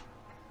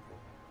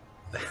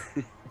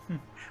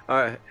 All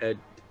right,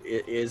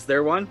 is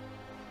there one?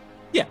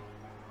 Yeah.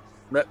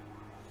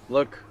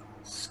 Look,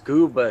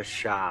 scuba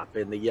shop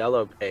in the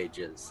yellow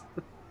pages.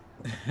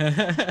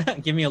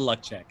 Give me a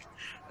luck check.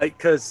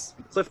 Because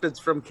Clifton's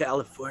from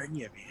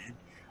California,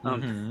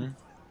 man.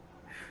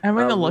 I'm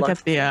going to look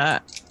at the,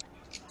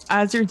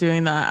 as you're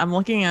doing that, I'm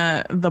looking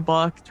at the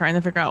book, trying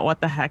to figure out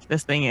what the heck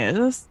this thing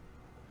is.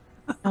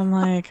 I'm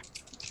like,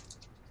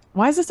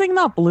 why is this thing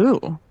not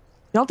blue?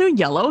 Y'all do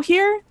yellow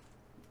here?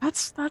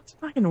 That's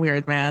fucking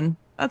weird, man.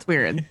 That's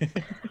weird.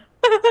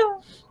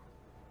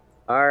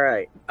 All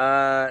right.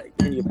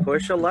 Can you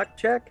push a luck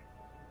check?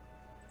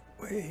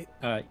 Wait.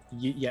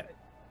 Yeah.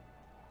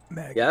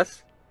 Maggie.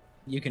 Yes?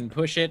 You can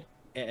push it,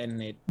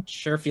 and it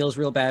sure feels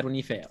real bad when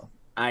you fail.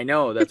 I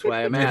know, that's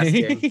why I'm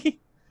asking.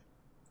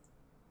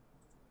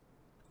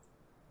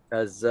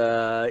 Because,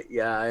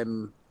 yeah,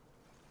 I'm...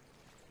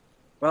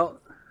 Well...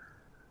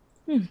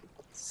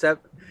 All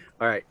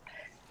right.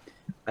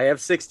 I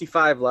have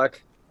 65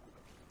 luck,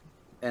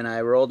 and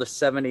I rolled a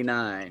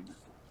 79.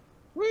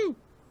 Woo!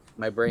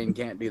 My brain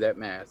can't do that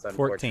math, 14.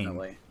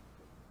 unfortunately.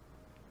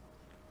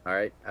 All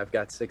right, I've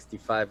got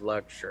 65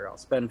 luck. Sure, I'll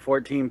spend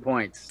 14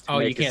 points. To Oh,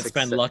 you make a can't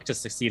spend success. luck to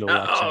succeed a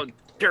luck Oh, check.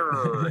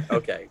 durr.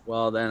 Okay,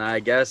 well, then I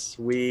guess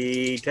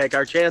we take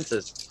our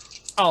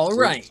chances. All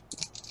right.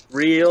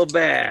 Real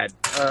bad.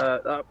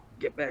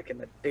 Get back in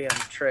the damn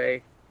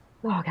tray.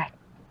 Okay.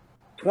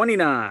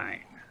 29.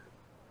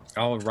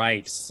 All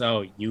right.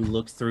 So you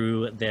look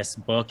through this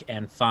book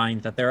and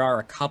find that there are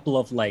a couple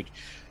of like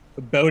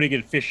boating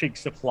and fishing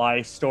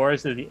supply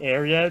stores in the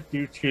area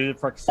due to the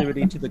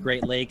proximity to the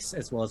Great Lakes,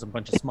 as well as a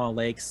bunch of small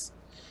lakes.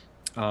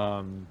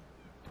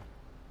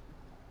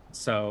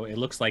 So it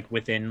looks like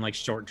within like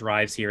short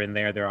drives here and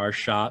there are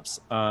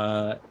shops.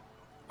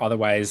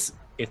 Otherwise,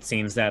 it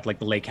seems that like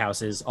the lake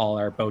houses all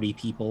are boaty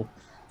people.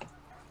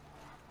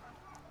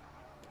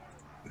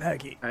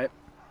 Maggie. All right.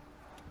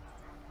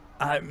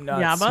 I'm not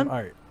Yeah, bud?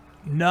 smart.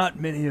 Not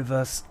many of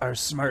us are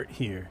smart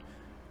here.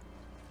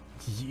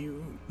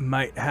 You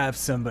might have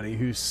somebody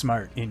who's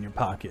smart in your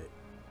pocket.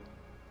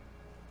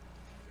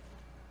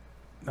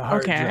 A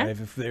hard Okay.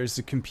 drive. If there's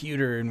a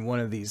computer in one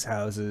of these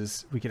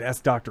houses, we could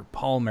ask Dr.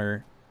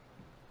 Palmer.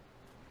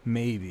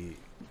 Maybe.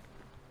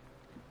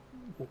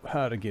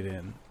 How to get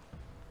in.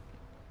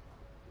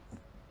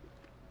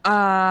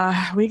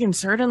 We can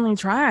certainly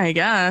try, I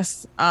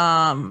guess.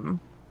 Are you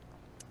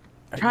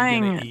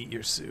Trying- gonna eat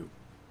your soup?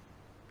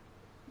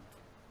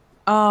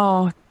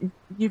 Oh,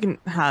 you can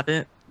have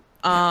it.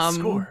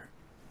 Score.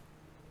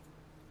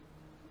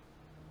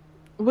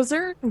 Was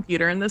there a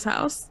computer in this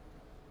house?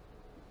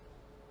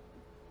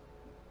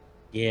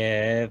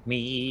 Give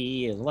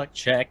me a luck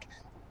check.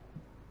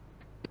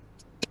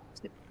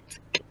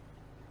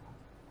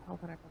 Oh,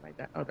 whatever my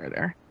deck. Oh, they're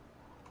there.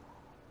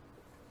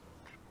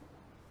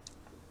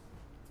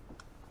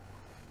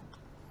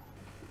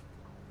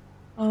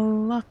 Oh,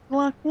 luck,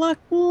 luck, luck,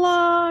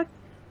 luck.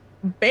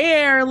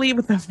 Barely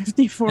with a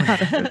 54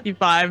 out of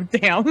 55.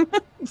 Damn.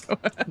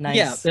 Nice.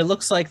 Yeah, it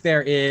looks like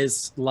there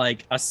is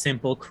like a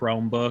simple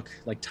Chromebook,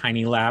 like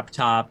tiny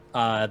laptop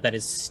that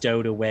is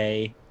stowed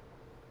away.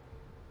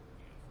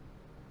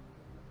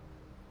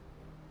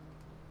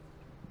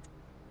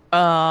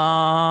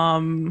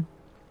 I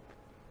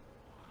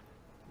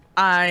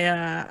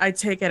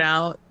take it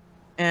out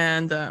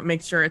and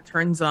make sure it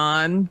turns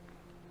on.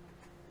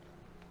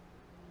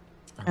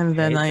 And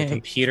then The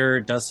computer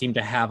does seem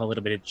to have a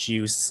little bit of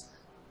juice.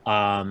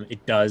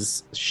 It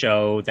does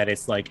show that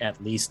it's like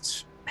at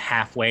least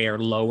halfway or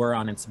lower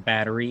on its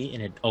battery,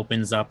 and it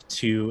opens up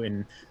to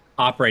an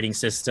operating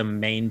system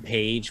main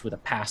page with a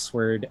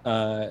password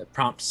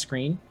prompt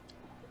screen.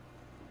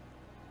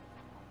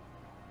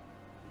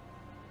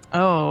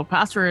 Oh,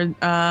 password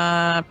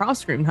prompt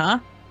screen, huh?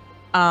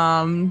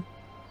 I'm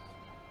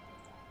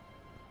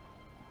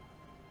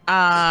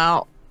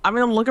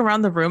gonna look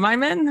around the room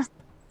I'm in.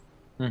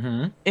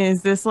 Mm-hmm.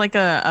 Is this like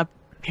a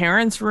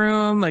parent's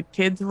room, a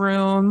kid's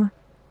room?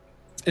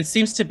 It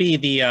seems to be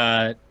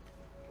the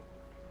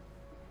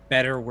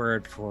better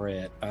word for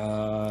it.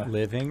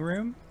 Living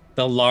room?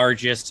 The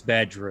largest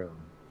bedroom.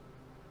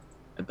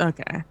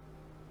 Okay.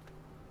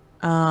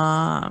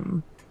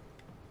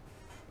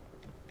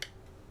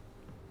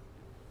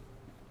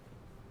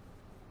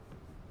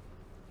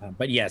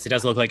 But yes, it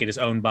does look like it is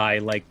owned by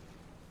like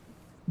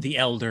the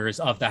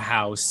elders of the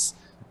house,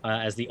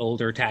 as the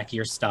older,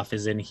 tackier stuff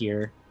is in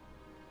here.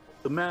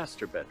 The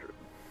master bedroom.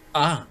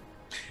 Ah,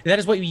 that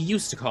is what we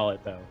used to call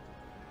it, though,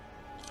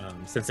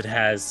 since it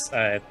has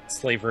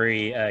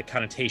slavery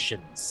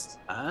connotations.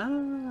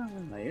 Ah,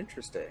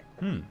 interesting.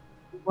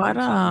 What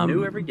Something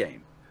new every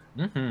game.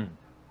 Mm-hmm.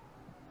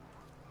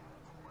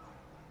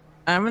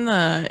 I'm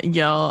gonna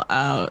yell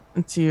out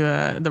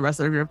to the rest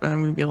of the group, and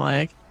I'm gonna be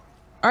like,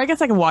 or I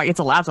guess I can walk. It's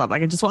a laptop. I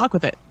can just walk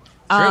with it.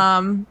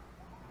 True.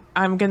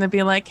 I'm gonna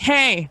be like,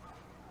 hey,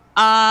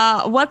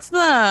 what's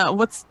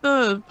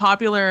the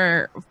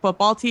popular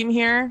football team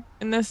here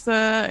in this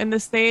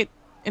state,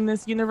 in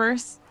this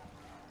universe?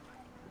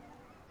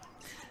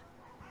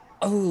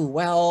 Oh,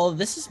 well,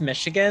 this is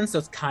Michigan, so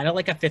it's kind of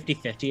like a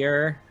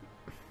 50-50er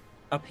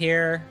up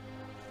here.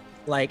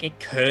 Like, it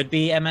could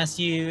be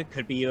MSU, it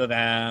could be U of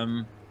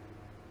M.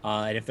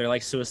 And if they're,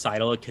 like,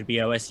 suicidal, it could be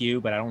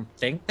OSU, but I don't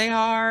think they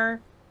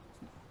are.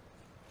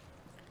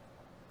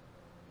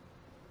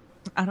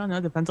 I don't know.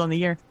 Depends on the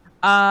year.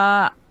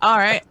 All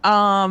right.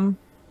 I'm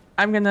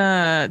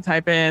gonna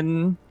type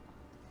in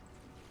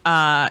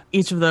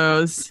each of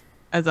those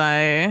as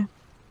a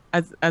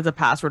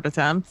password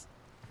attempt.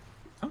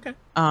 Okay.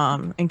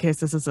 In case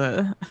this is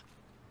a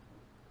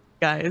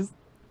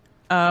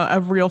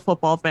real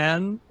football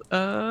fan.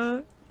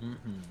 Mm-hmm.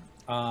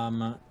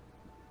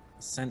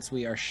 Since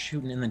we are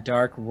shooting in the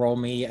dark, roll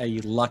me a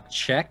luck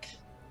check.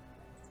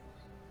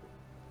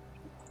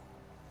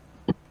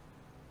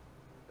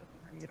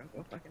 You don't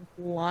go fucking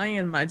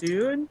flying, my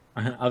dude.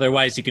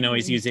 Otherwise, you can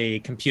always use a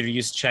computer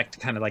use check to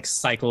kind of like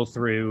cycle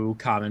through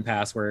common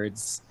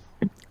passwords.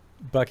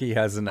 Bucky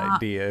has an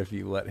idea if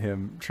you let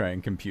him try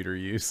and computer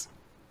use.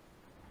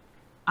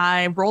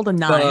 I rolled a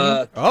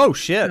 9. Oh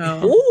shit!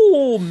 So-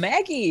 Ooh,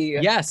 Maggie.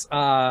 Yes, it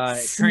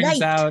turns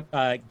Sniped.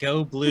 out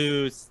Go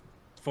Blue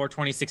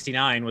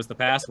 42069 was the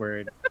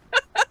password.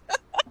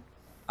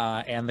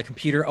 And the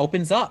computer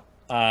opens up.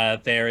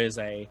 There is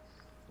a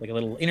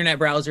little internet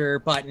browser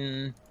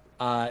button.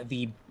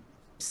 The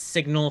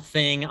signal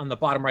thing on the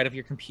bottom right of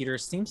your computer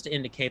seems to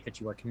indicate that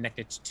you are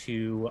connected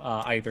to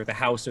either the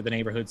house or the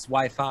neighborhood's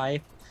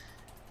Wi-Fi.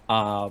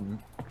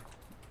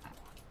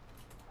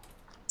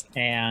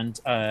 And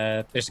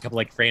there's a couple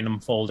like random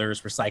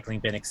folders,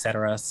 recycling bin,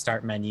 etc.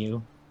 Start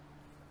menu.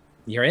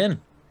 You're in.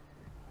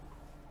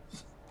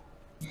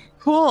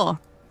 Cool.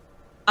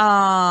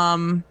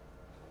 I'm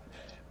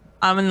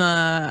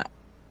gonna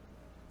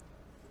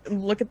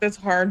look at this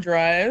hard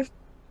drive,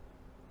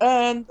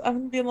 and I'm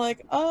gonna be like,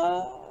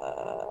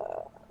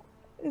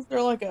 is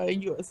there like a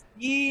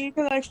USB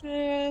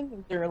connection?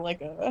 Is there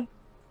like a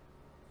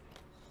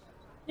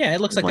Yeah,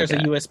 it looks like Like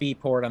there's a a USB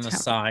port on the tower.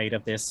 side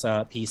of this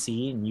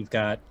PC, and you've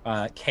got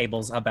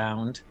cables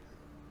abound.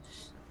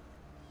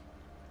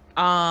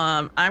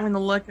 I'm gonna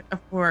look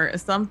for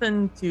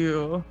something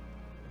to.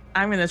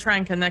 I'm gonna try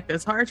and connect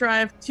this hard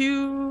drive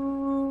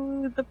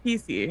to the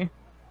PC.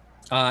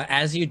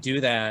 As you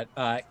do that,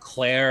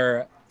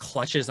 Claire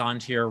clutches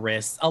onto your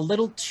wrist a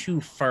little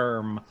too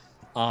firm,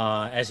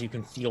 as you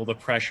can feel the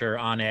pressure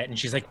on it, and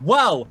she's like,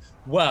 "Whoa,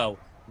 whoa,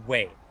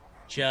 wait,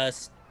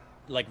 just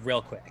like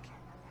real quick.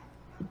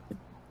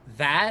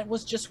 That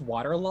was just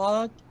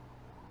waterlogged,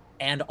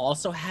 and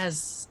also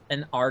has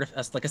an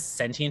like a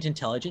sentient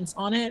intelligence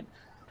on it.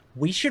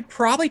 We should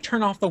probably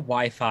turn off the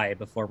Wi-Fi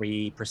before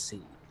we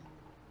proceed."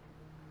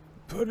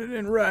 Put it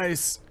in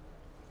rice.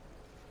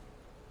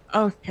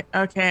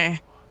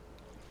 Okay.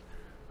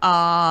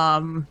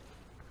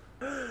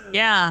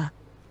 Yeah.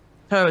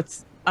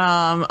 Totes.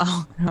 I'll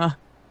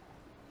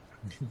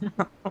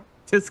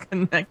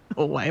disconnect the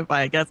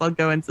Wi-Fi. I guess I'll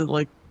go into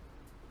like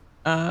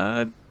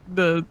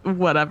the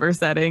whatever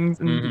settings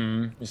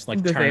and Just like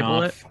turn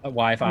disable off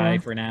Wi-Fi Yeah.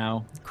 for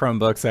now.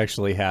 Chromebooks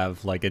actually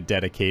have like a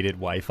dedicated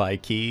Wi-Fi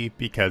key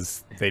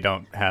because they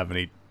don't have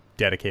any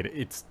dedicated.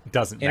 It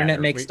doesn't Internet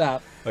matter. makes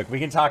stop. Look, we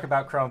can talk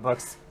about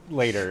Chromebooks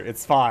later.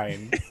 It's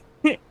fine.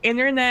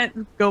 internet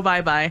go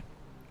bye.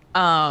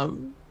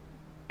 And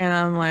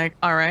I'm like,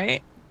 all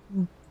right,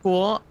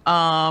 cool.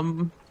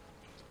 I'm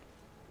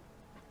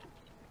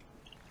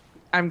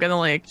gonna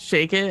like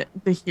shake it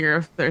to hear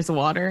if there's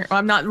water.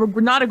 I'm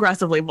not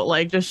aggressively, but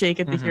like just shake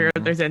it to hear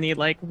if there's any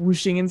like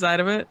whooshing inside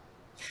of it.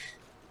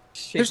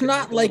 There's Shaking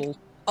not a like little-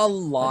 a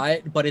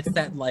lot, but it's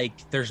that like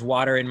there's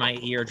water in my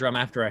eardrum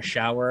after a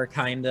shower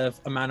kind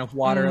of amount of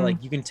water. Mm.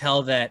 Like you can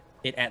tell that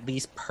it at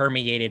least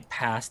permeated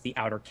past the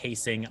outer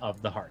casing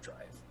of the hard drive.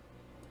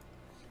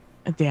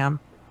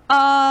 Damn.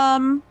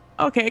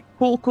 Okay.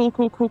 Cool. We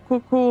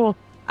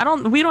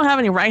don't have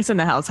any rice in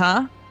the house,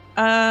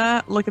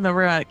 huh? Looking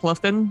over at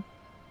Clifton.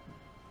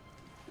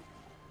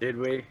 Did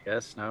we?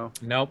 Yes. No.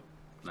 Nope.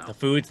 No. The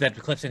foods that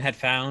Clifton had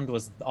found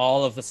was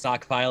all of the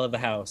stockpile of the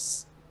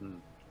house.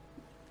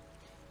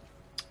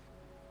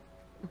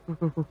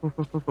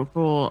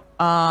 Cool.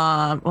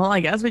 Well, I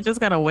guess we just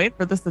gotta wait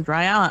for this to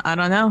dry out. I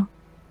don't know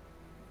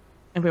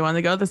if we want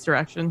to go this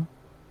direction.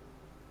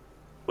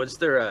 Was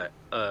there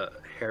a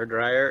hair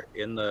dryer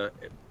in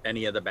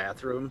any of the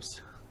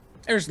bathrooms?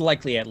 There's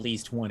likely at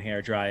least one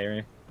hair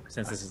dryer,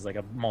 since this is like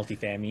a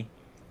multifamily.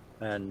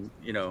 And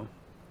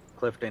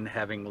Clifton,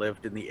 having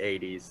lived in the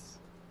 80s,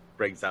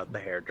 brings out the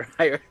hair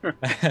dryer.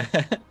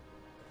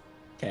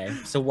 Okay,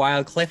 so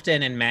while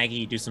Clifton and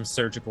Maggie do some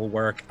surgical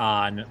work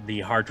on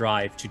the hard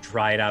drive to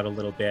dry it out a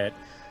little bit,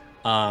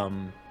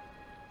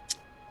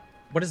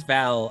 what is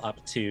Val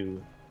up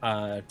to?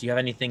 Do you have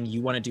anything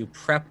you want to do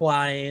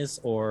prep-wise,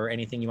 or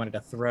anything you wanted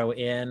to throw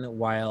in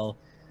while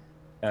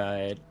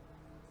they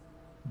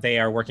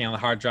are working on the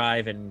hard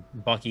drive and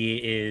Bucky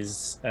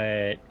is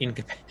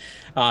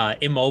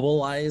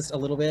immobilized a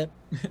little bit?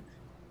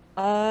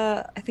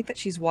 I think that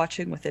she's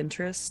watching with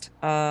interest,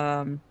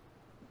 trying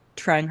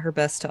her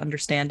best to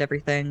understand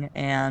everything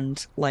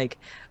and like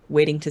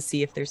waiting to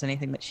see if there's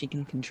anything that she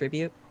can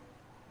contribute.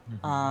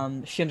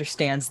 She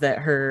understands that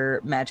her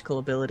magical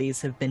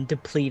abilities have been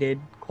depleted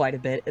quite a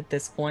bit at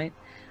this point,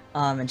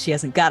 and she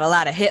hasn't got a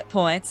lot of hit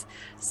points,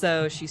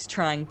 so she's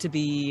trying to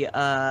be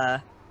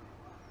how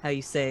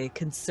you say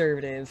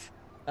conservative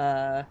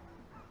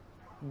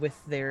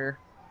with their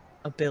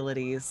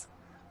abilities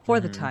for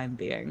the time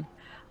being.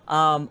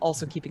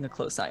 Also keeping a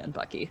close eye on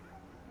Bucky.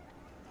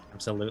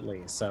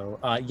 Absolutely. So,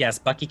 yes,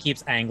 Bucky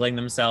keeps angling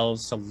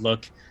themselves to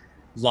look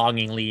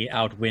longingly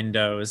out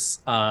windows,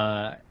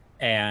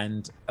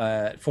 and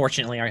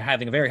fortunately are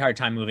having a very hard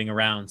time moving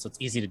around, so it's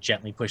easy to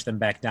gently push them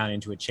back down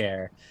into a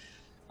chair,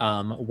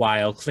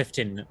 while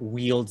Clifton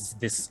wields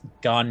this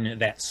gun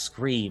that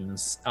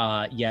screams,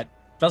 yet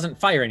doesn't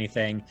fire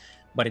anything,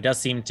 but it does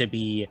seem to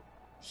be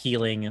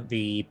healing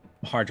the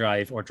hard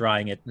drive or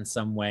drying it in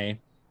some way.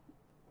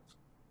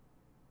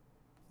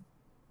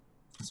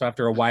 So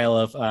after a while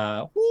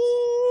of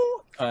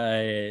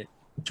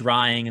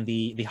drying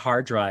the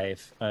hard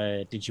drive,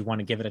 did you want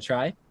to give it a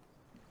try?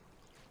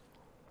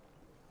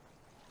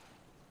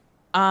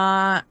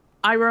 I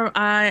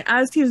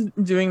as he's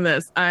doing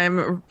this,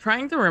 I'm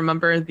trying to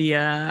remember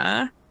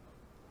the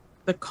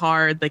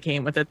card that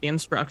came with it, the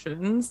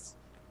instructions.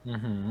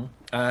 Mm-hmm.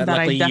 That I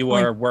Luckily, you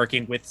definitely- are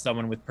working with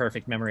someone with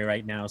perfect memory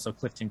right now, so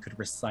Clifton could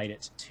recite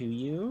it to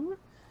you.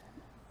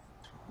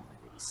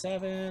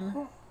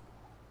 27.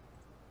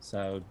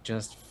 So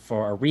just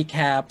for a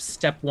recap,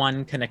 step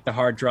 1, connect the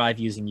hard drive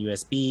using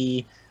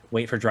USB.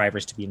 Wait for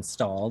drivers to be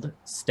installed.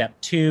 Step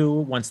 2,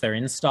 once they're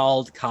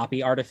installed,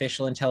 copy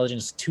artificial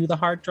intelligence to the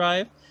hard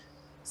drive.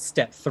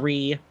 Step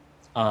 3,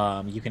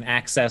 you can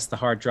access the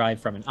hard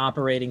drive from an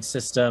operating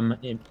system.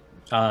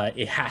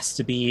 It has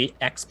to be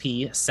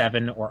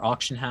XP7 or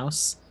Auction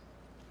House.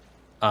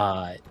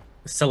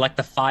 Select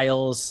the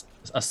files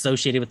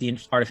associated with the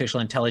artificial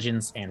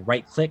intelligence and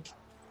right-click.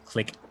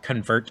 Click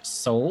Convert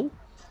Soul.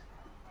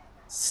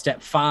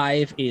 Step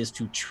 5 is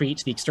to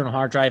treat the external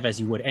hard drive as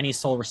you would any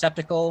soul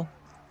receptacle.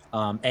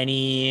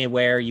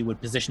 Anywhere you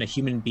would position a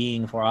human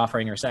being for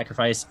offering or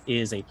sacrifice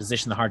is a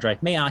position the hard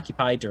drive may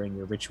occupy during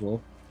your ritual.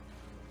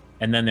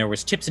 And then there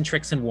was tips and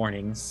tricks and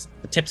warnings.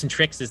 The tips and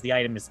tricks is the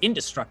item is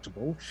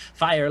indestructible.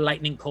 Fire,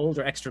 lightning, cold,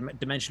 or extra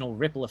dimensional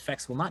ripple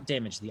effects will not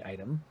damage the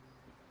item.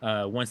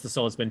 Once the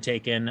soul has been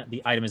taken,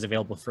 the item is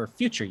available for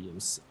future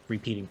use,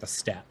 repeating the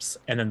steps.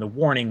 And then the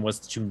warning was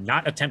to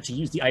not attempt to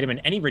use the item in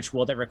any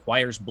ritual that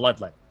requires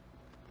bloodletting.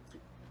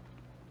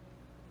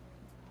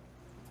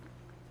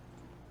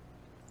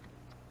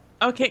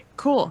 Okay,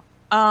 cool.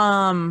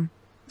 So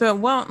it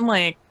won't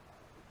like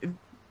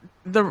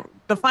the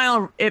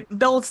file.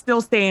 They'll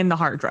still stay in the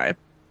hard drive.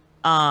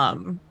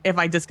 If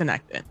I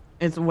disconnect it,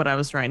 is what I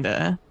was trying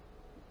to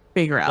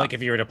figure out. Like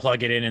if you were to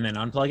plug it in and then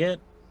unplug it?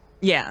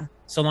 Yeah.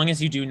 So long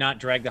as you do not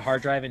drag the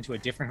hard drive into a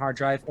different hard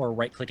drive or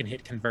right-click and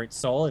hit Convert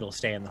Soul, it'll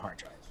stay in the hard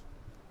drive.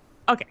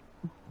 Okay.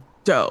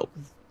 Dope.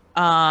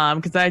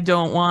 Because I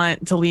don't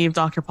want to leave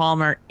Dr.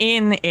 Palmer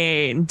in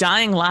a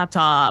dying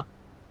laptop.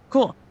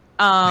 Cool.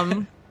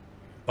 Bucky's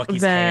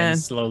Then- hand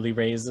slowly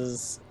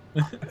raises.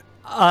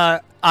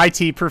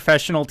 IT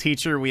professional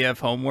teacher, we have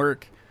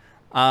homework.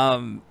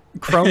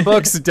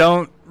 Chromebooks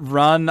don't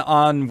run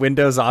on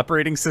Windows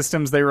operating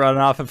systems. They run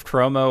off of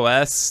Chrome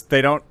OS.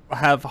 They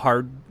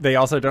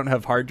also don't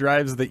have hard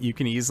drives that you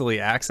can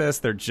easily access.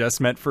 They're just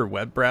meant for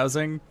web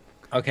browsing.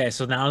 Okay,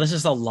 so now this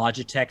is a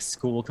Logitech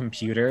school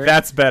computer.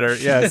 That's better,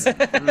 yes.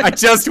 I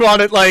just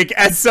wanted, like,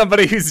 as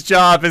somebody whose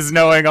job is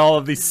knowing all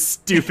of these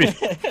stupid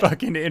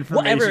fucking information.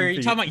 Whatever, you're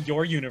feeds. talking about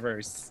your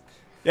universe.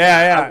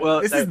 Yeah.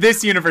 Well,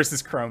 This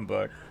universe's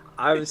Chromebook.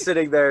 I'm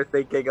sitting there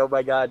thinking, oh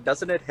my god,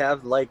 doesn't it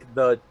have like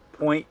the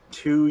 0.2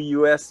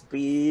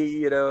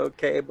 USB,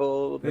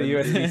 cable? The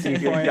USB-C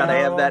You gotta 2.0.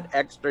 have that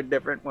extra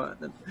different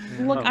one.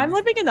 Look, I'm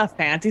living in a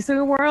fantasy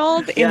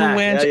world in Yeah,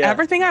 which yeah.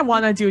 everything I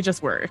want to do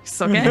just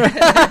works. Okay.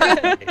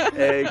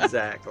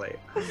 Exactly.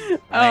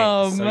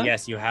 Right, so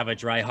yes, you have a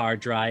dry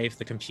hard drive.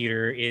 The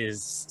computer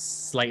is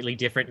slightly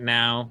different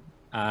now.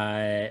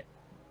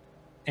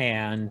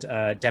 And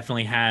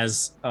definitely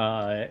has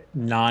a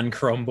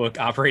non-Chromebook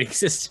operating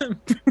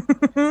system.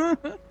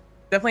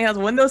 Definitely has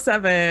Windows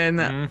 7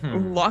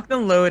 Mhm. locked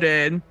and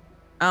loaded.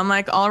 I'm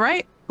like, all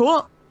right,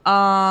 cool.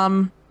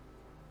 I'm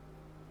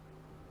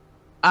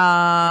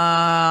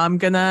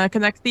gonna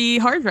connect the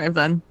hard drive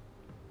then.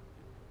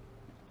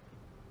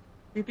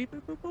 Beep, beep,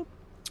 boop, boop, boop.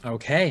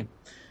 Okay.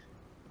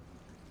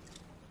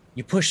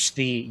 You push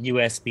the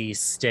USB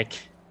stick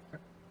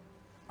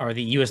or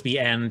the USB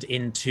end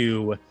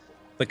into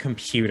the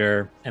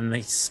computer, and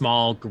the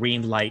small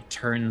green light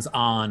turns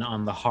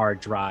on the hard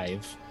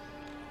drive.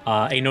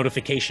 A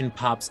notification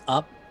pops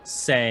up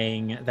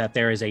saying that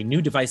there is a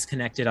new device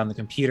connected on the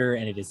computer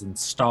and it is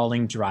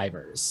installing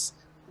drivers.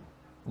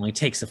 Only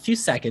takes a few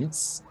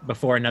seconds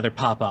before another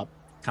pop-up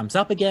comes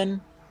up again.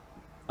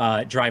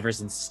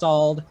 Drivers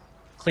installed.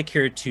 Click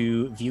here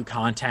to view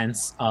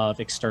contents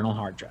of external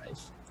hard drive.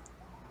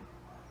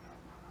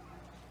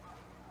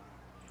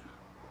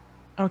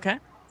 Okay.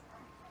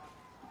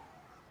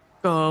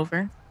 Go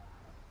over.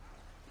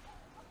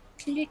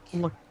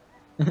 Look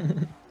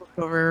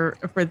over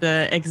for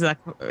the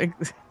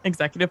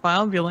executive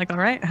file and be like, all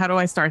right, how do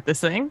I start this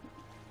thing?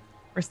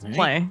 Where's the All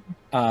play?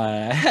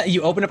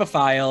 You open up a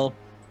file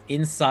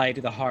inside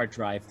the hard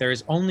drive.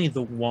 There's only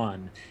the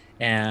one,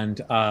 and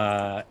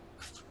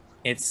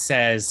it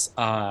says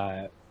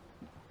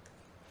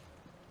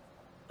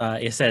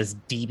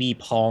DB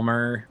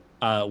Palmer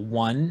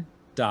 1.sou.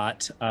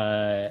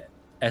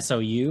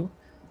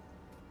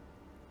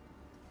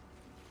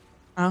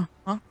 Oh,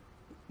 huh?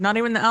 Not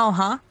even the L,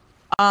 huh?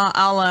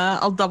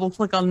 I'll double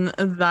click on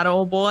that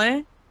old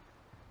boy.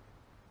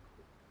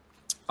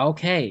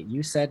 Okay,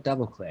 you said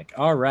double click.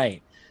 All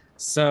right.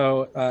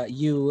 So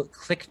you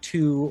click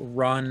to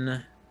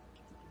run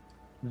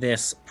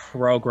this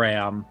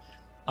program,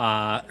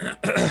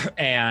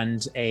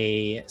 and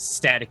a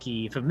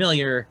staticky,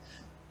 familiar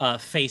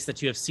face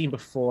that you have seen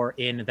before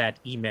in that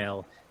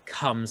email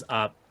comes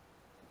up.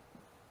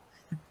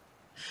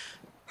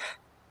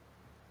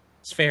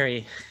 It's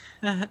very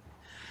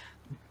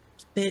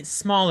bit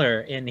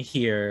smaller in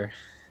here.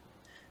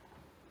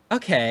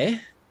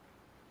 Okay,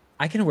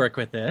 I can work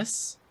with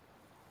this.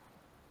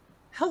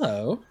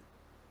 Hello.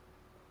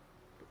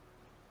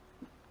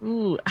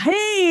 Ooh,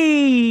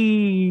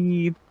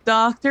 hey,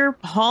 Dr.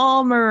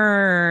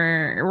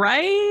 Palmer,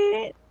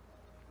 right?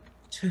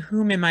 To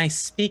whom am I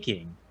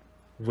speaking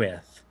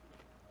with?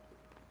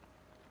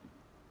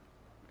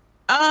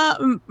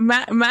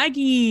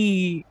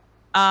 Maggie,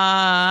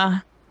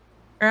 what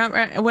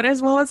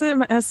was it?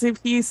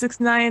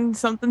 SCP-69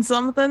 something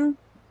something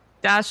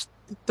dash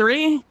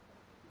 3?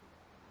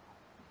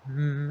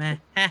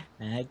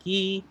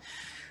 Maggie.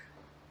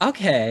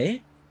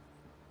 Okay.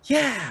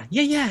 Yeah,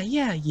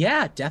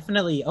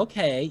 definitely.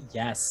 Okay,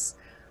 yes.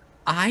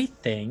 I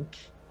think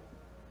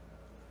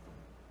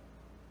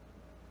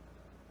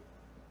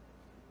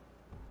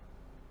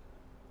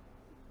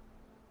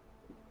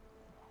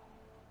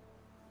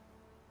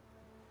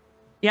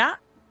Yeah.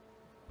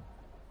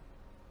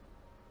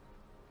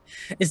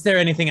 Is there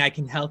anything I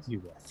can help you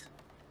with?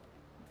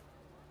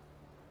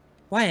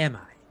 Why am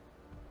I?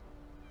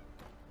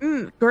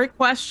 Great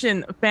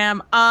question,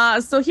 fam.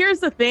 So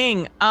here's the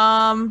thing.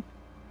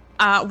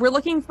 We're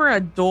looking for a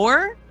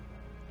door.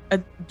 A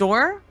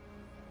door?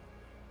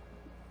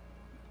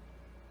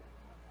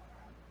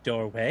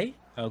 Doorway?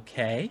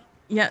 Okay.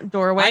 Yeah,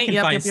 doorway. I can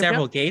Yep, find yep, yep,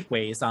 several yep.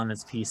 gateways on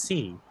this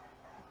PC.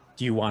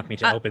 Do you want me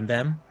to open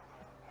them?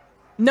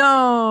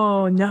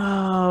 No,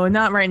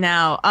 not right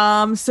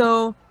now.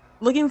 So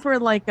looking for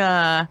like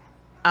a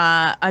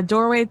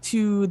doorway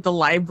to the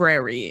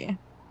library.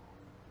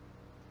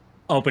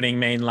 Opening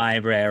main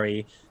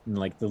library, and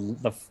like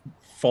the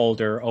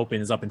folder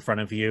opens up in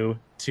front of you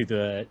to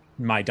the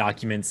My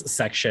Documents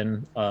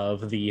section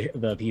of the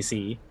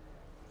PC.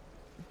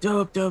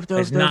 Dope.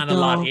 There's not a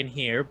lot in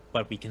here,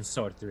 but we can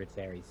sort through it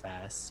very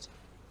fast.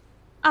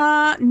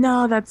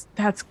 No, that's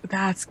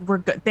we're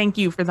good. Thank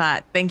you for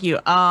that. Thank you.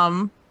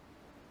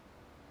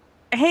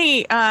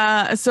 Hey,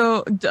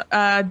 so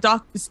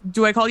doc,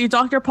 do I call you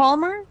Dr.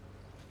 Palmer?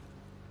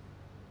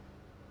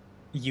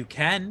 You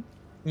can.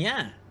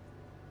 Yeah.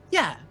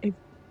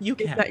 You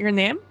Is can. that your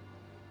name?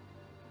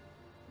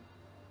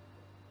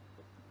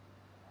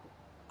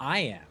 I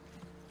am.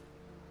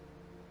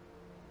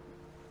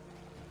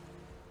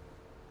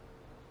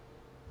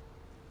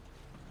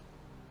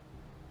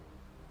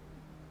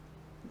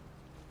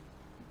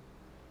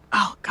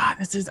 Oh God,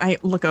 I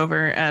look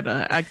over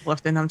at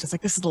Clifton. I'm just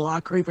like, this is a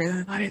lot creepier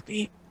than I thought it'd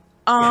be.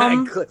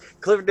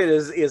 Clifton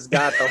is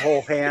got the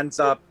whole hands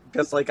up,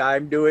 just like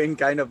I'm doing,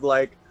 kind of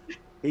like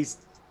he's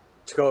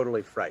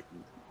totally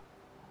frightened.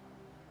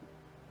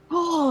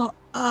 Oh,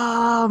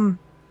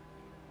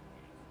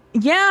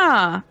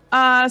 yeah.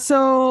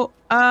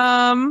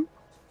 Am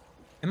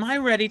I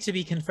ready to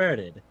be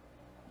converted?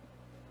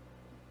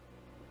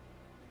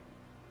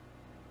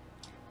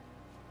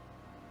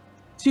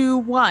 To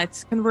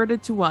what?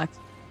 Converted to what?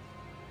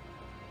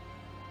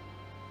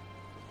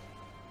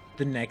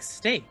 The next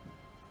state.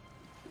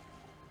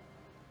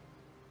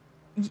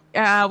 We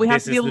have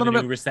This to be is a little the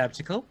new bit.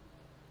 receptacle.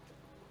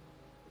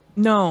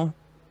 No.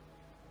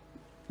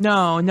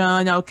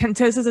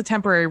 This is a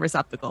temporary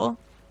receptacle.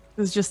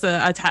 This is just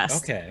a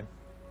test. Okay.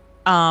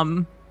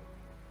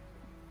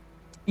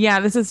 Yeah,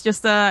 this is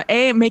just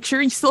make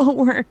sure you still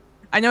work.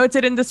 I know it's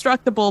an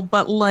indestructible,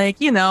 but like,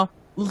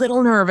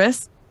 little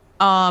nervous.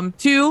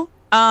 Two,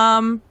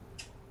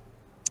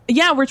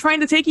 yeah, we're trying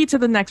to take you to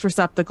the next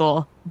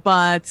receptacle,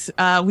 but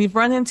we've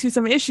run into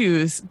some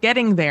issues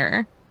getting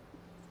there.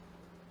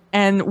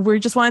 And we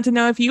just wanted to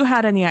know if you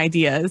had any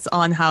ideas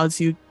on how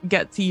to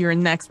get to your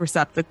next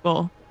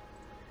receptacle.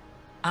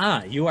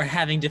 You are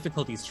having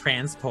difficulties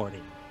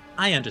transporting.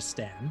 I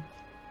understand.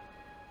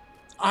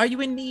 Are you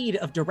in need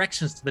of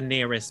directions to the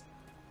nearest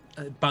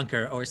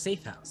bunker or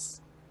safe house?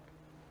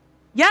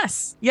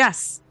 Yes,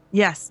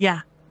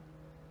 yeah.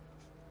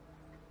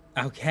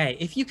 Okay,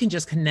 if you can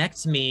just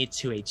connect me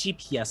to a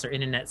GPS or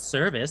internet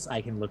service,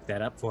 I can look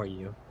that up for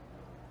you.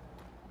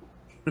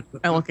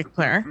 I look at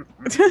Claire.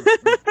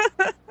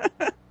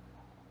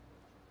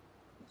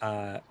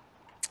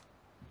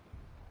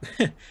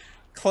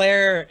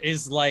 Claire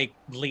is like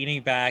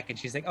leaning back and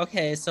she's like,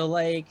 okay, so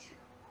like,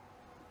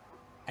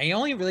 I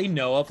only really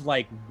know of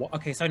like,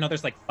 okay, so I know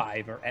there's like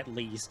 5 or at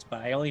least,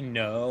 but I only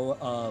know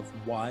of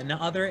one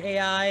other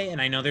AI, and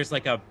I know there's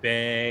like a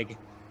big,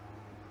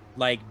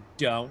 like,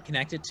 don't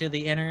connect it to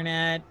the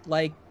internet,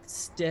 like,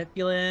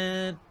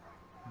 stipulant,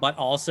 but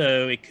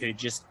also it could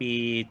just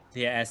be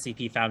the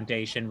SCP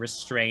Foundation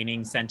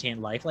restraining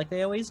sentient life like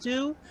they always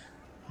do.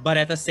 But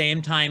at the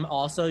same time,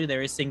 also,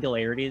 there is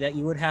singularity that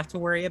you would have to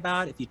worry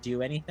about if you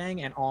do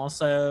anything. And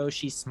also,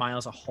 she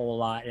smiles a whole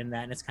lot in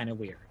that, and it's kind of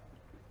weird.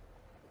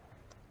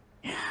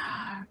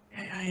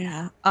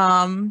 Yeah.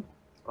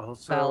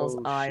 Also, Val's she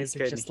eyes are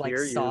can just like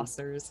hear you.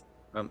 saucers.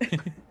 Um,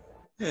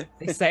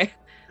 They say.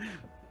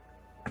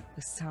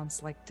 This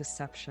sounds like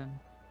deception.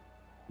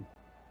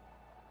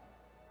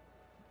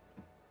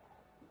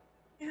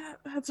 Yeah,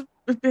 that's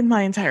been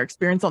my entire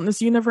experience on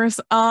this universe.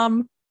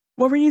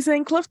 What were you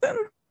saying, Clifton?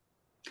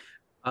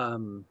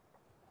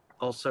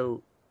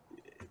 Also,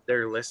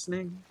 they're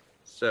listening,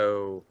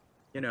 so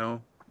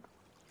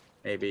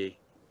maybe.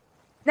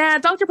 Nah,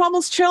 Dr.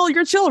 Pommel's chill.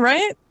 You're chill,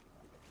 right?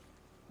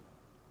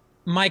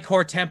 My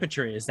core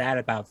temperature is at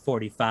about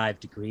 45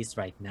 degrees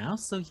right now,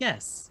 so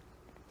yes,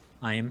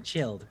 I am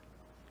chilled.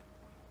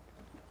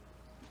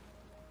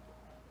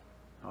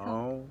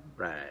 All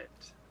right.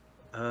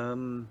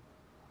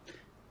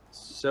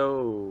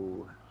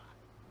 So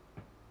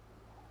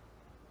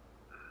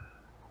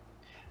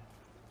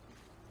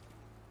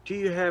do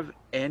you have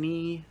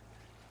any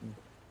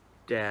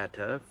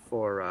data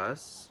for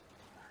us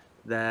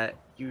that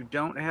you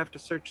don't have to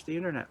search the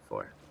internet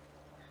for?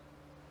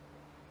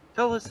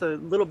 Tell us a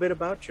little bit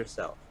about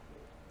yourself.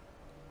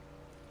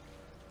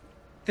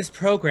 This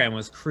program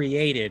was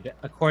created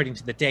according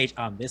to the date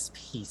on this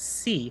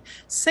PC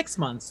 6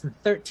 months and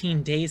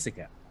 13 days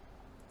ago.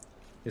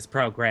 This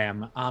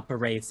program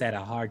operates at a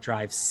hard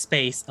drive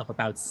space of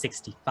about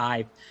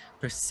 65%,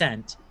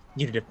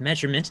 unit of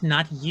measurement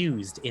not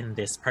used in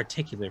this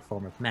particular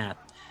form of math.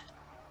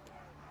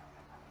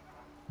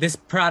 This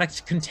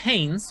product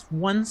contains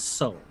 1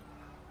 soul,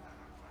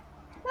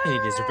 and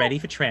it is ready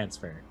for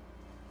transfer.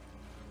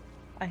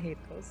 I hate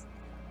those.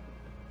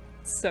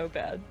 So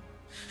bad.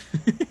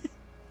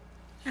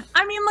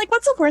 I mean, like,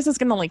 what's the worst that's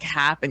gonna like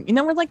happen?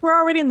 We're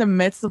already in the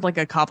midst of like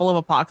a couple of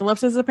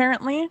apocalypses,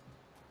 apparently.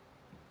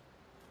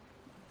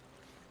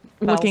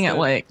 Looking at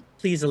like,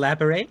 Please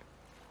elaborate.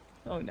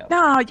 Oh no.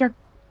 no, you're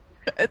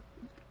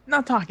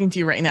not talking to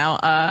you right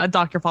now,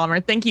 Dr. Palmer.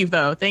 Thank you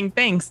though.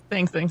 Thanks.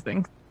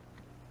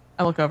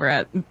 I look over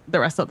at the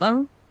rest of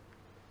them.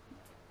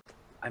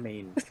 I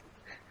mean,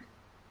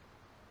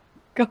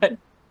 Go ahead.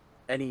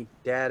 any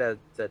data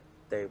that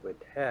they would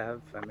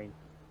have. I mean,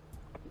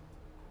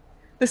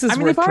 This is I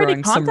mean, worth they've already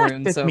throwing some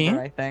contacted runes me.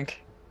 over, I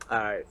think. all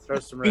right, throw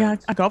some Yeah,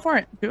 runes. go for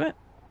it. Do it.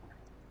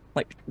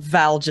 Like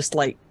Val just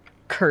like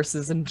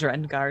curses in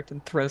Drengard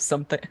and throws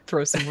some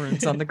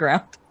runes on the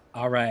ground.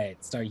 All right,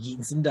 start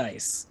yeeting some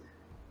dice.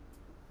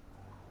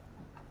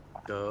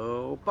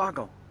 Go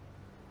Boggle.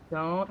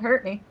 Don't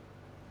hurt me.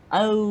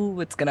 Oh,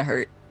 it's gonna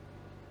hurt.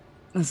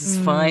 This is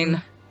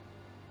fine.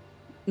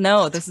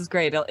 No, this is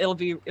great. It'll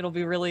be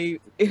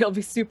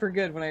super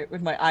good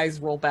when my eyes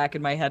roll back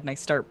in my head and I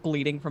start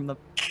bleeding from the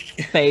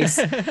face.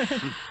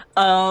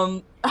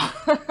 But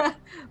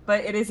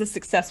it is a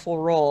successful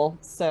roll.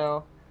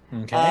 So,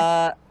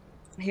 Okay.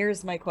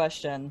 here's my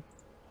question.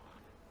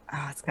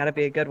 Oh, it's got to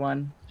be a good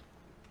one.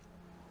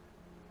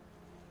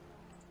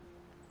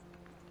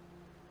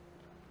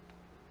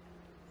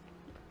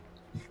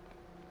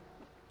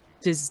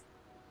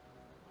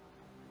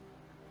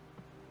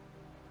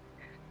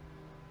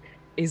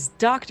 Is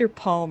Dr.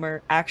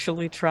 Palmer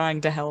actually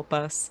trying to help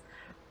us,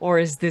 or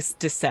is this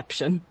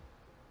deception?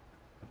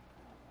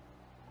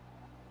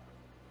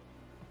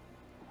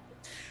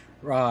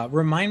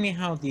 Remind me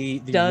how the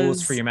rules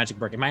Does- for your magic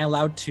work. Am I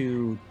allowed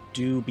to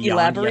do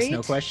beyond yes, no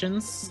Elaborate?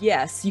 questions?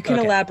 Yes, you can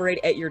Okay. elaborate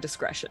at your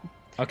discretion.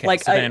 Okay,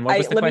 Like, so then what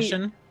was the let me-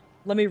 question?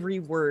 Let me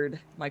reword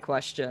my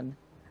question.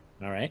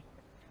 All right.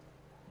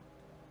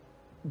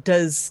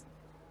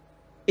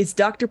 Is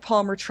Dr.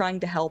 Palmer trying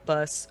to help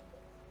us,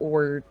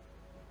 or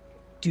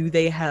do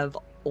they have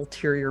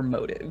ulterior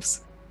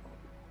motives?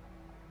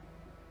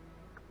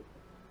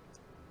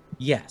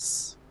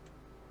 Yes.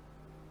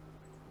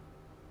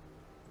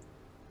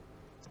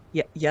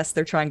 Yes,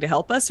 they're trying to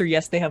help us, or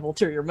yes, they have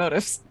ulterior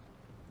motives.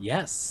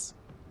 Yes.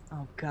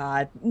 Oh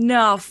God,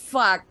 no,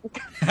 fuck.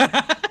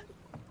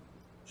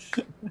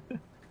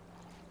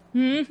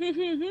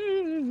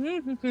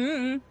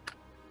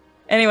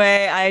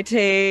 Anyway, I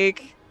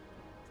take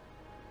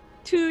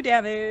 2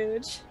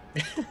 damage.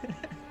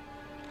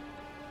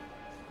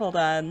 Hold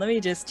on, let me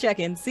just check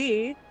and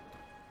see.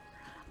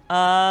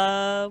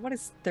 What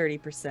is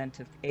 30%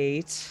 of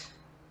 8?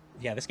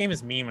 Yeah, this game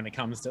is mean when it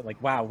comes to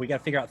like, wow, we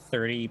gotta figure out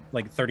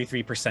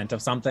 33%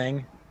 of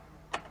something.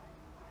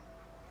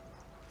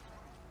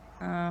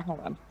 Hold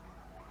on.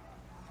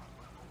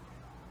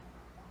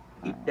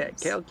 Keep that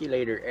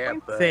calculator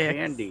app 0.6.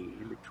 handy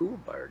in the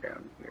toolbar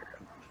down here.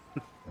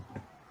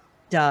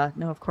 Duh.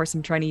 No, of course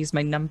I'm trying to use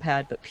my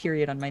numpad, but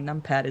period on my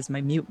numpad is my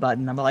mute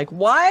button. I'm like,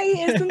 why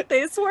isn't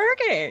this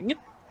working?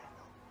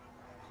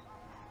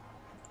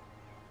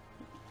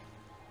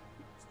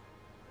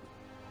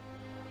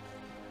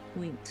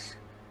 Point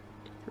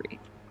 3.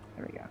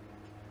 There we go.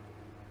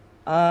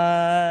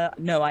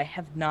 No, I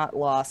have not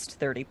lost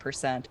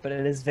 30%, but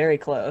it is very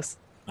close.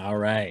 All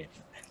right.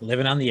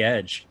 Living on the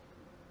edge.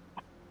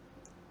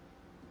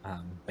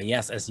 But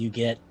yes, as you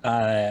get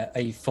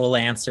a full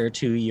answer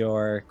to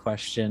your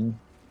question.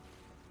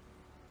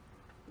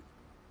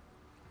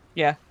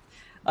 Yeah.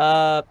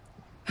 I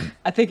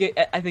think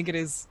it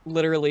is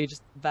literally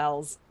just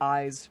Val's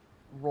eyes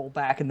roll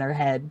back in their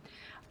head,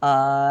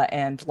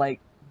 and like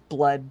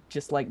blood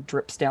just like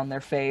drips down their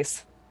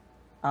face,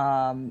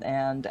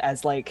 and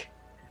as like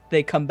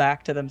they come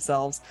back to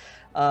themselves.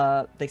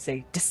 They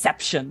say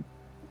deception.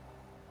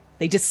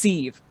 They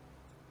deceive.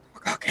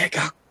 Okay,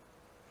 go.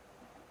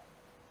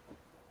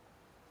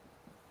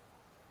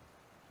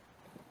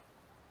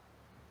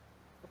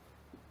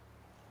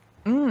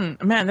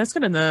 Man, this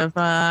couldn't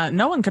have.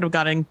 No one could have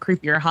gotten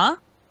creepier, huh?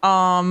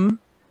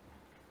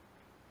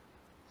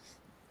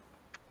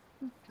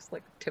 Just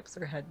like tips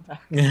her head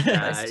back.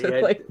 Yeah, To,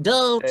 yeah. like,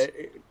 Don't.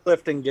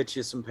 Clifton gets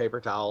you some paper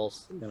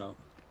towels, you know.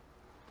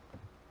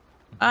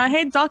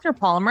 Hey, Dr.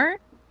 Palmer.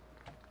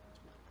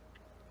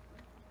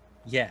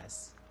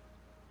 Yes.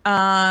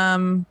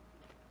 What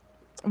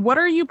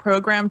are you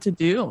programmed to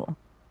do?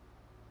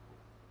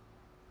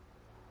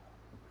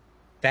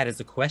 That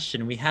is a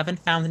question we haven't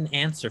found an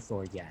answer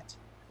for yet.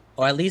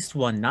 Or at least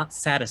one not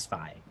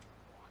satisfying.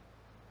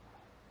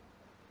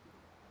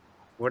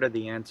 What are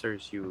the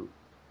answers you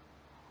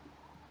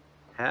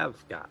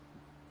have got?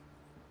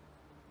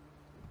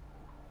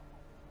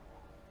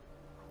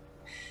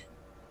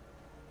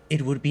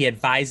 It would be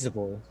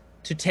advisable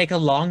to take a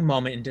long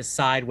moment and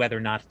decide whether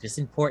or not it is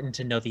important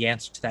to know the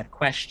answer to that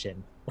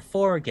question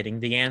before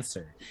getting the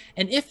answer.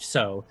 And if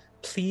so,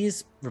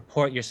 please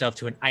report yourself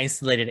to an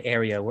isolated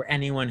area where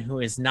anyone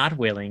who is not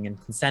willing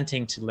and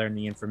consenting to learn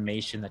the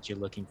information that you're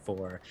looking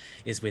for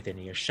is within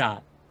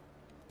earshot.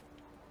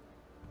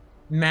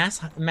 Mass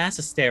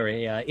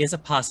hysteria is a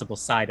possible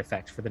side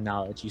effect for the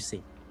knowledge you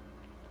seek.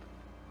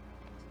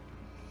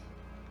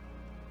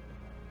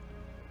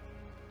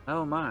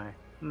 Oh my.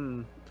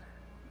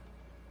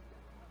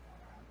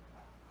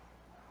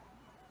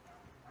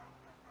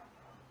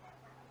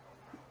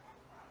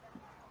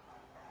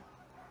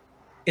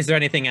 Is there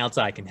anything else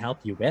I can help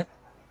you with?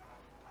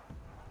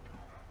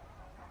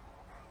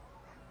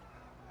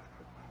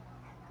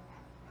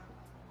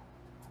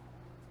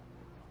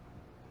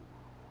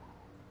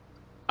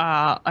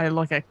 I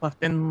look at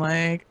Clifton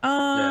like,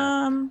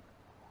 Do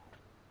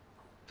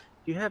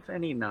you have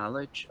any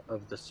knowledge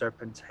of the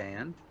serpent's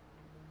hand?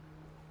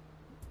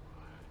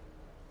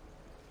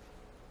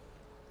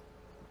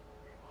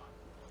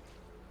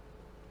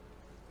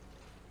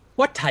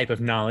 What type of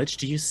knowledge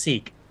do you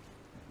seek?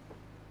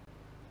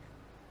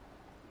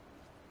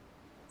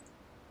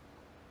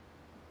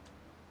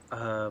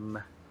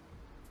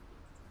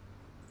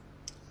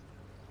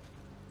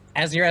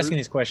 As you're asking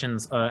these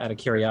questions, out of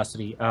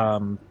curiosity,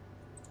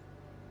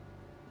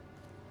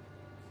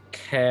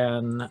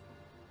 can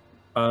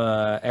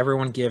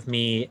everyone give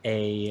me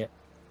a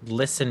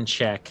listen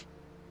check?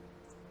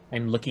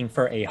 I'm looking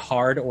for a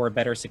hard or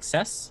better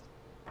success.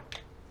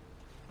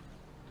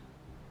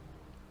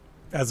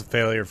 That's a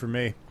failure for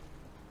me.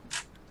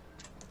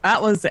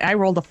 I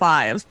rolled a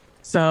 5,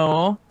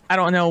 so I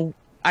don't know.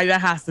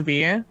 That has to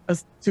be a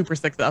super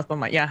success. I'm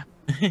like, yeah,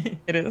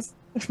 it is.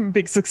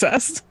 Big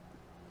success.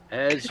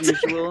 As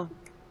usual,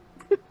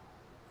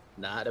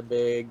 not a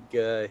big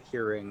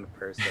hearing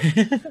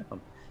person.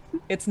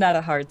 it's not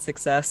a hard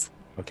success.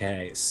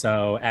 Okay,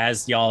 so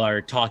as y'all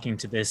are talking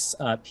to this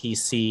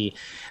PC,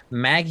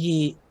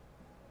 Maggie,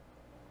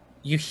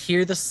 you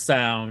hear the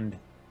sound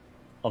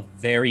of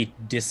very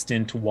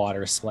distant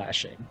water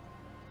splashing.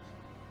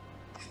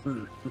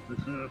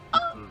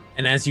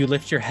 And as you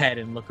lift your head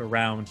and look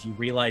around, you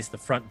realize the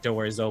front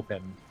door is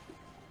open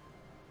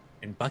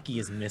and Bucky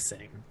is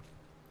missing.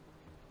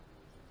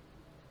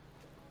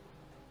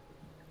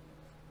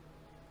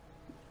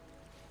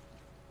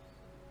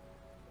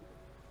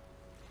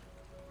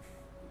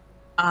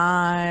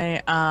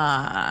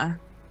 I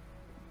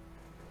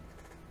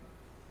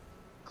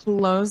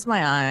close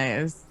my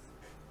eyes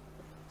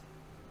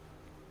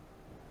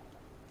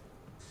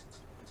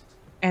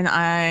and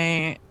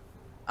I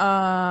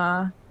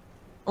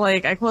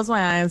close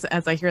my eyes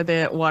as I hear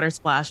the water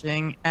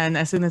splashing, and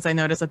as soon as I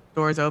notice that the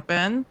door's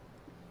open,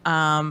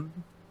 and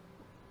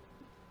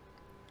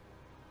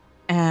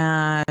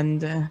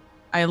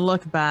I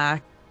look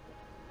back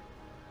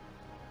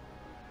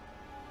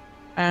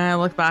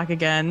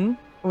again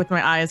with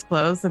my eyes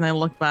closed, and I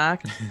look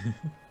back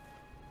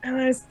and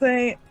I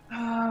say,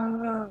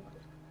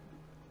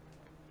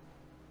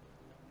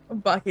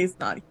 Bucky's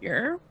not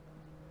here.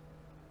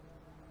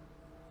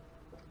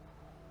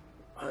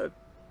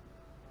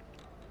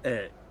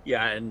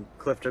 Yeah, and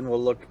Clifton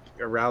will look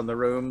around the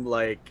room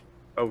like,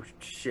 oh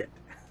shit.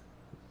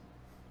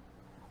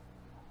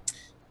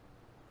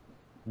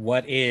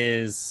 What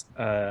is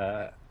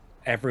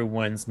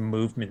everyone's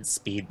movement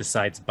speed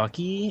besides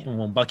Bucky? And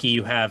well, Bucky,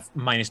 you have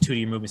 -2 to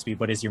your movement speed.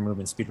 What is your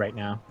movement speed right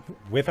now?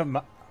 With a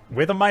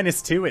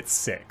 -2, it's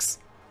 6.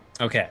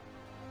 Okay.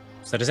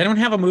 So does anyone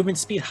have a movement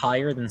speed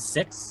higher than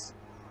 6?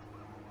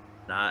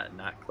 Not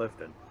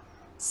Clifton.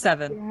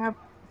 7. We have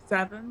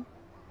 7.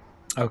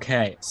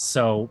 Okay,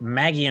 so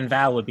Maggie and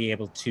Val would be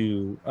able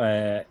to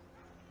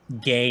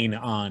gain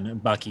on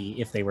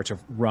Bucky if they were to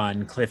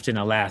run. Clifton,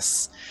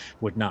 alas,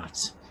 would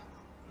not.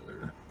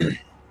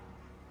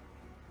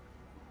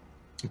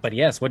 But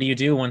yes, what do you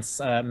do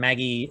once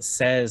Maggie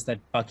says that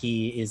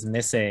Bucky is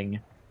missing?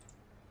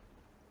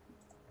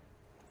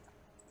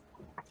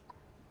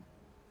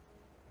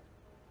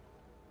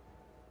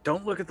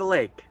 Don't look at the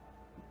lake.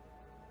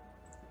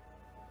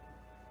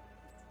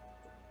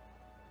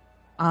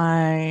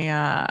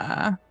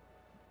 I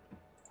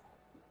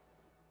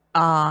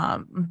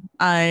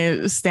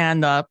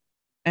stand up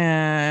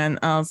and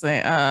I'll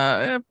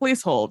say,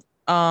 please hold.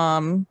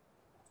 And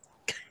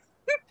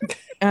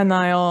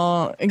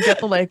I'll get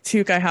the like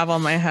toque I have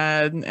on my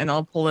head and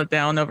I'll pull it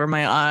down over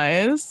my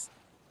eyes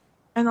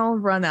and I'll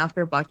run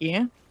after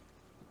Bucky,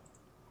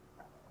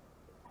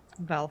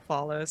 Val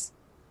follows.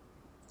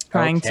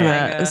 trying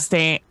Okay. to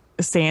stay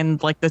in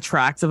like the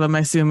tracks of, I'm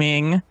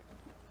assuming,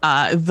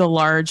 the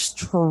large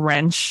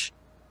trench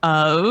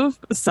of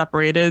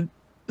separated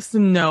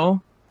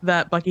snow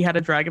that Bucky had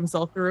to drag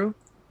himself through.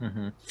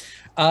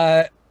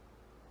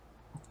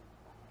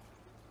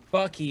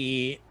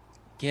 Bucky,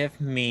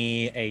 give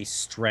me a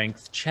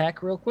strength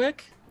check real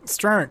quick.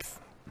 Strength.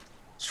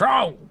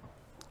 Strong.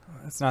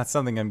 That's not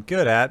something I'm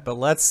good at, but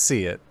let's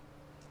see it.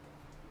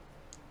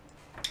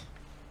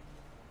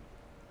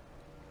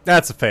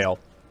 That's a fail.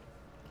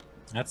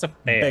 That's a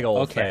fail. Big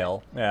old Okay.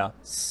 fail. Yeah.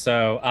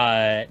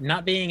 So,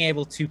 not being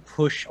able to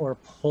push or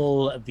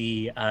pull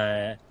the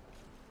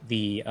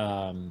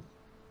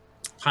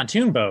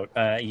pontoon boat,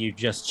 you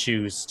just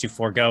choose to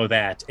forego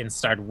that and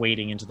start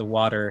wading into the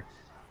water.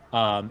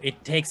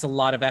 It takes a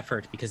lot of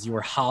effort because you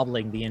were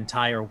hobbling the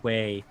entire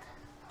way,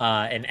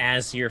 and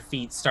as your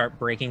feet start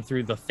breaking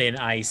through the thin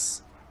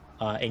ice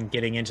and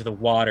getting into the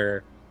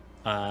water,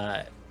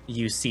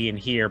 you see and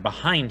hear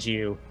behind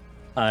you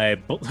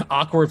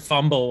awkward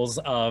fumbles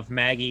of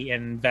Maggie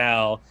and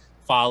Val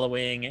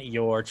following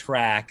your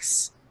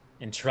tracks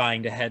and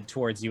trying to head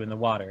towards you in the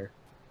water.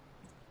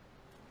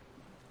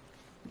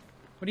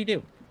 What do you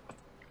do?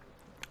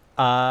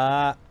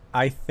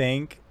 I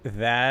think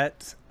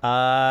that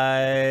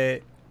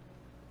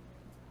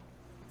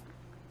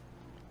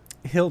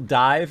he'll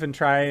dive and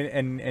try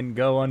and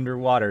go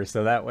underwater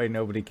so that way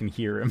nobody can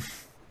hear him.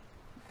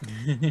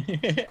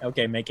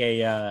 Okay, make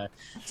a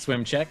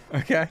swim check.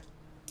 Okay.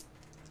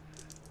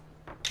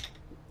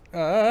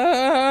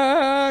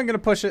 I'm gonna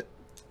push it.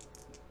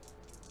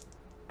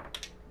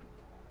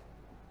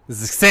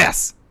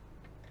 Success.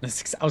 I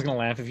was gonna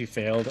laugh if you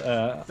failed.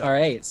 All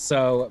right,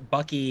 so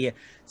Bucky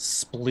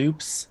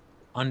sploops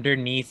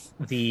underneath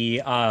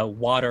the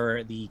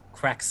water, the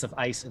cracks of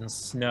ice and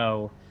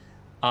snow.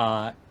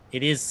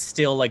 It is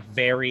still like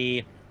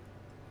very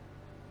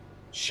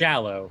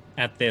shallow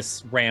at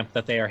this ramp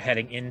that they are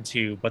heading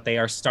into, but they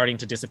are starting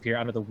to disappear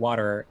under the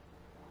water.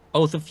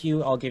 Both of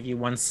you, I'll give you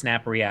one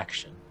snap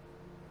reaction.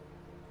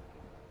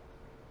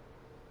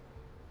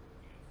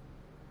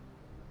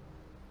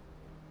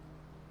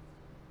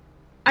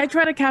 I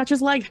try to catch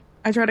his leg.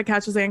 I try to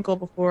catch his ankle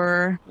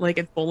before like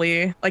it's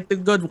fully like the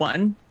good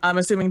one. I'm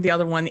assuming the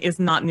other one is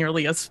not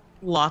nearly as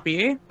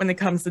floppy when it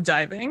comes to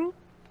diving.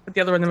 But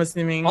the other one I'm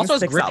assuming Also has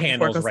sticks grip out before it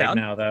handles goes right down.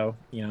 now, though.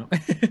 You know.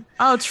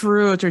 Oh,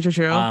 true. But Okay, he so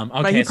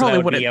that probably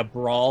would wouldn't. be a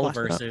brawl flashed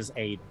it up. versus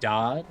a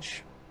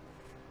dodge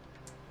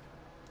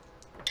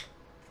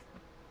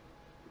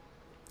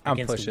I'm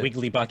against pushing.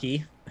 Wiggly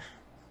Bucky.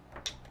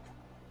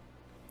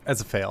 As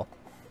a fail.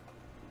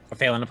 A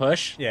fail and a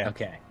push? Yeah.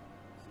 Okay.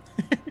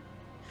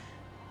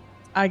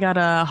 I got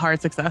a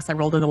hard success. I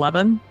rolled an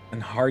 11.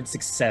 And hard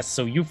success.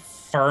 So you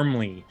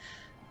firmly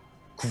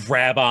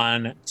grab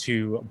on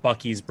to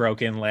Bucky's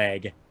broken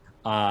leg,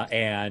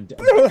 and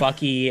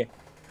Bucky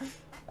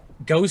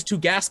goes to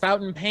gasp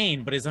out in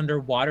pain, but is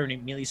underwater and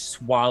immediately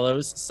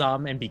swallows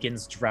some and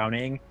begins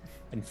drowning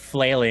and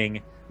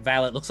flailing.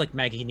 Val, it looks like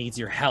Maggie needs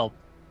your help.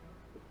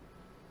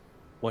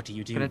 What do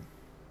you do?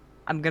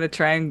 I'm gonna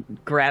try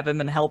and grab him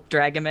and help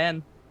drag him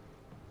in.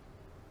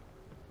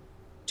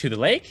 To the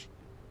lake?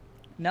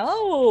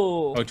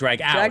 No. Oh,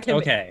 drag out. Drag him-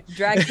 Okay.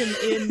 Drag him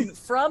in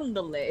from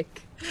the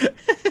lake.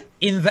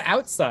 In the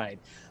outside.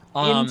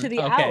 Into the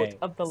okay. out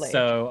of the lake.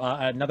 So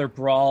another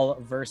brawl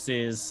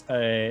versus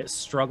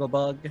struggle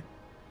bug.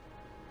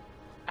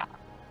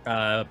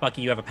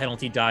 Bucky, you have a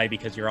penalty die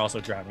because you're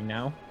also drowning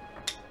now.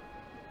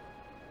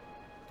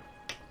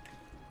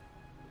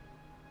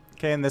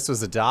 Okay, and this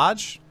was a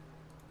dodge?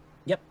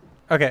 Yep.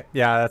 Okay,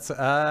 yeah, that's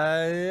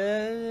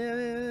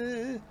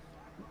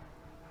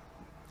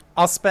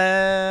I'll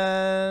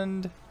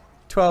spend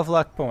 12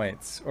 luck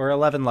points or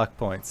 11 luck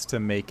points to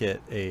make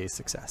it a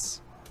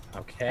success.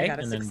 Okay. I got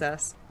a and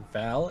success. Then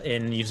Val,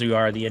 and you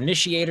are the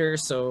initiator,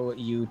 so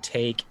you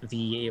take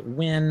the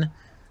win.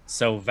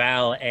 So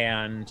Val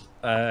and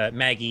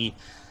Maggie,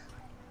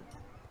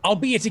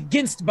 albeit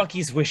against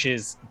Bucky's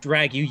wishes,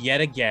 drag you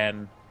yet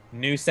again,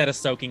 new set of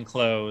soaking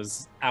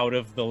clothes, out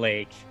of the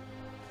lake.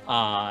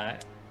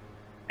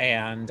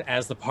 And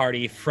as the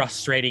party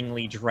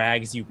frustratingly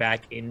drags you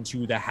back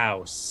into the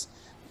house,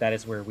 that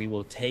is where we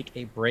will take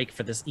a break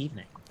for this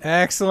evening.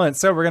 Excellent.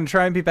 So we're going to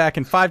try and be back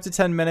in 5 to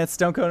 10 minutes.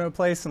 Don't go to a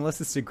place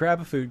unless it's to grab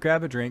a food,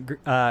 grab a drink,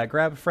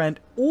 grab a friend,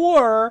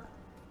 or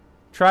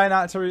try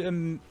not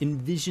to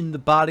envision the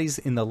bodies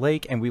in the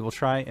lake, and we will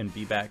try and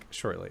be back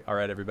shortly. All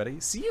right,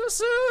 everybody. See you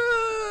soon.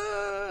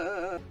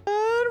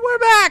 And we're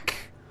back.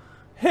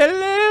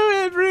 Hello,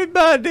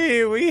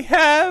 everybody. We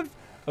have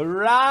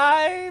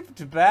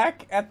arrived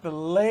back at the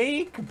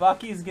lake.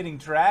 Bucky's getting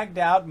dragged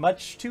out,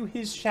 much to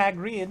his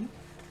chagrin.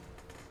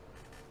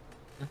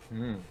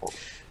 Mhm.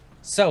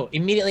 So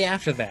immediately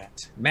after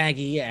that,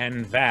 Maggie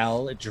and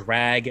Val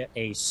drag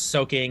a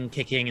soaking,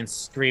 kicking, and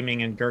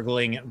screaming and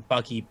gurgling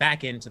Bucky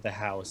back into the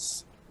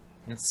house.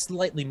 And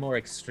slightly more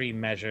extreme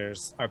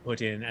measures are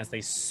put in as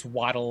they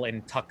swaddle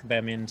and tuck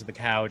them into the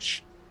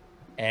couch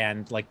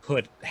and like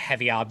put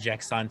heavy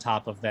objects on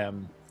top of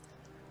them.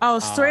 Oh,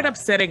 straight up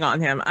sitting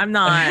on him. I'm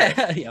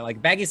not. Yeah,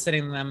 like Maggie's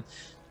sitting them.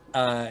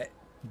 I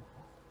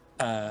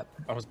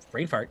was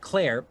brain fart.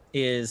 Claire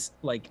is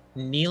like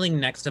kneeling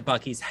next to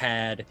Bucky's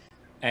head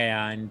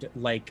and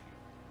like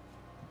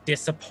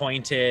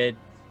disappointed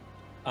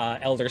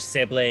elder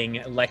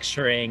sibling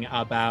lecturing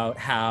about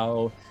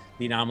how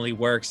the anomaly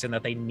works and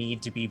that they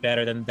need to be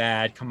better than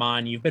that. Come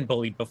on, you've been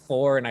bullied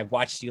before and I've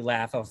watched you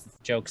laugh off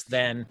jokes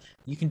then.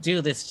 You can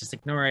do this, just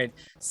ignore it.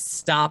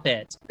 Stop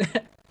it.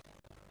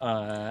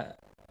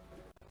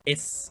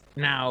 It's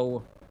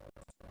now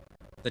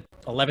the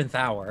 11th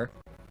hour.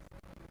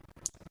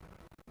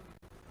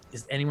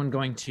 Is anyone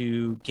going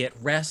to get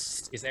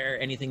rest? Is there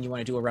anything you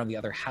want to do around the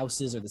other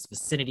houses or this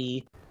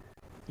vicinity?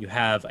 You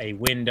have a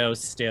window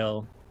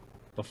still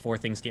before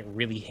things get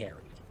really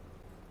hairy.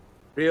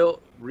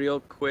 Real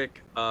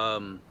quick.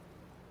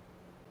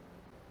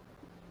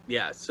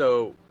 Yeah,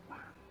 so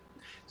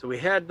we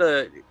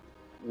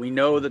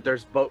know that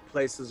there's boat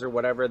places or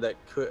whatever that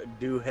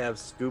do have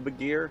scuba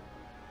gear.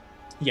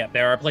 Yeah,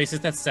 there are places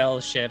that sell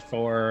shit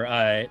for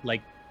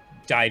like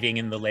diving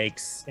in the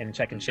lakes and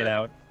checking shit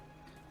out.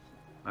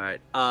 All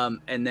right.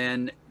 And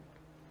then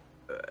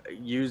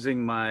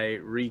using my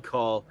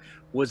recall,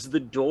 was the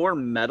door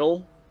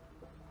metal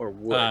or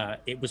wood?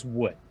 It was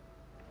wood.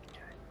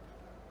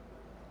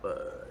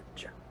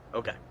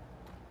 Okay.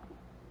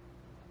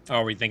 Oh,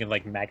 are we thinking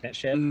like magnet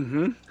shit?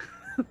 Mm-hmm.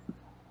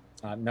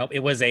 Nope. It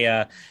was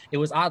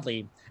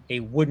oddly a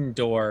wooden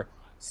door,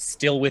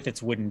 still with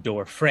its wooden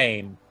door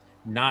frame,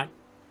 not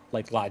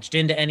like lodged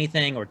into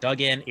anything or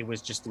dug in. It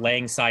was just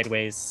laying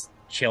sideways,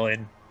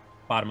 chilling,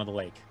 bottom of the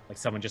lake. Like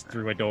someone just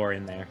threw a door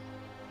in there.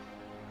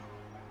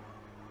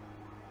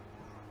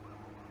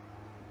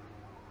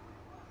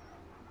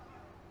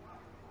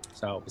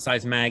 So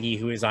besides Maggie,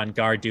 who is on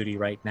guard duty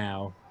right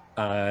now,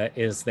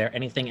 is there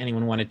anything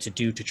anyone wanted to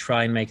do to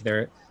try and make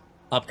their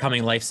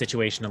upcoming life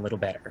situation a little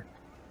better?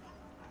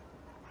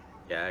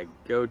 Yeah,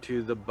 go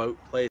to the boat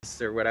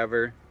place or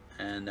whatever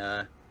and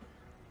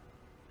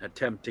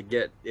attempt to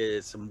get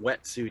some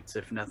wetsuits,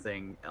 if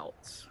nothing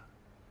else.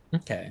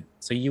 Okay,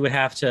 so you would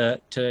have to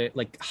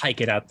like hike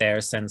it out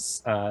there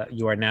since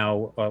you are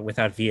now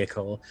without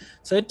vehicle.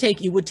 So it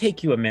would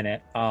take you a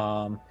minute.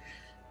 I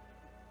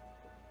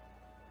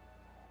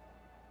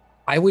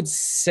would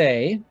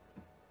say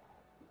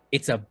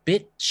it's a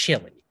bit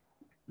chilly.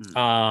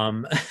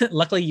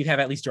 Luckily you have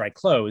at least dry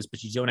clothes,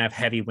 but you don't have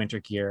heavy winter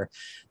gear.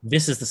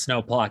 This is the snow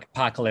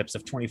apocalypse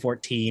of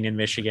 2014 in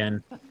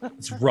Michigan.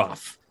 It's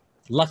rough.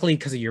 Luckily,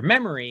 because of your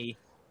memory,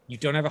 you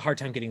don't have a hard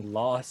time getting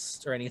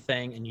lost or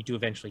anything, and you do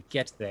eventually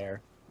get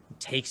there. It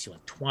takes you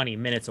like 20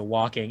 minutes of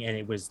walking, and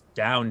it was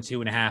down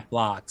 2.5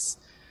 blocks.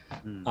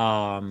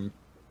 The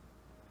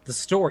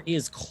store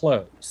is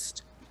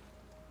closed.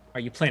 Are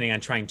you planning on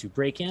trying to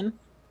break in?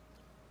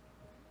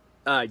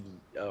 Oh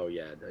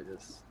yeah,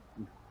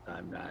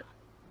 I'm not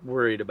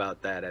worried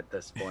about that at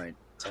this point.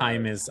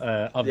 Time is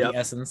of the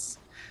essence.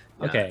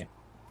 Yeah. Okay.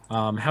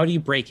 How do you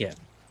break in?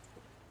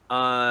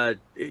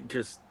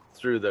 Just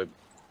through the.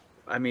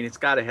 I mean, it's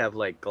got to have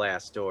like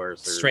glass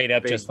doors. Or Straight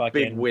up, big, just big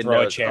fucking windows.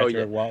 throw a chair Oh, through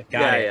yeah. a wall.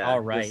 Got it. Yeah. All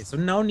right. Just- So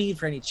no need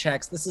for any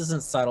checks. This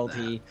isn't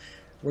subtlety.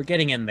 We're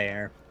getting in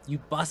there. You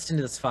bust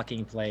into this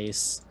fucking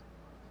place.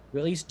 You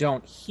at least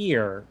don't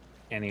hear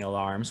any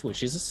alarms,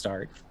 which is a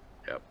start.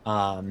 Yep.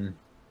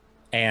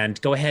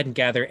 And go ahead and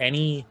gather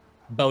any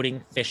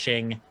boating,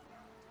 fishing,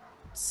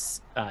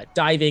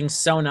 diving,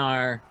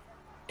 sonar,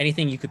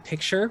 anything you could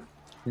picture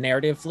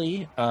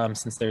narratively,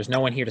 since there's no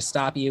one here to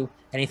stop you.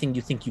 Anything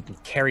you think you can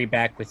carry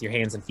back with your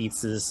hands and feet,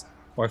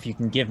 or if you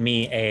can give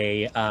me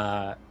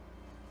a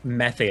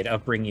method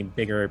of bringing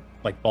bigger,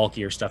 like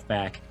bulkier stuff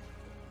back.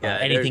 Yeah,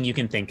 anything you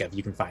can think of,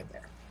 you can find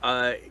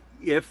there.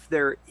 If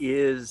there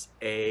is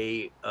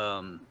a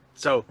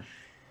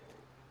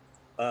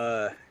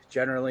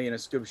generally in a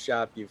scuba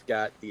shop, you've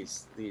got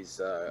these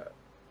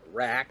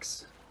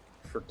racks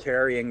for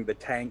carrying the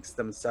tanks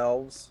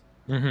themselves.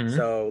 Mhm.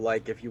 So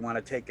like if you want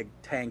to take a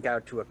tank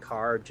out to a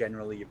car,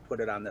 generally you put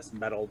it on this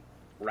metal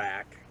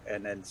rack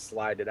and then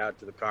slide it out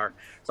to the car.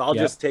 So I'll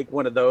Yep. just take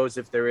one of those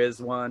if there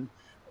is one,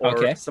 or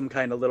Okay. some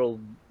kind of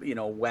little,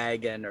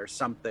 wagon or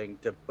something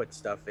to put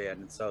stuff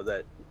in so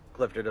that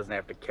Clifton doesn't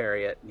have to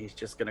carry it. And he's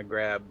just going to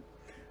grab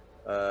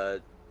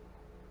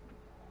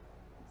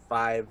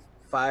five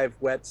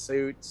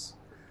wetsuits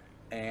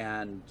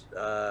and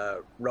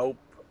rope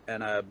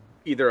and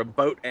either a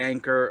boat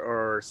anchor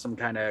or some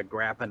kind of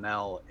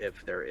grapnel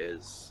if there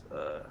is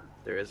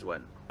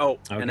one. Oh,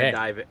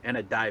 Okay. and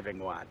a diving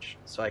watch,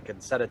 so I can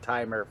set a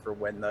timer for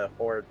when the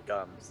horde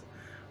comes.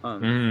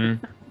 Mhm.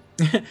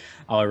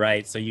 All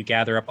right, so you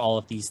gather up all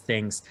of these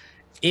things.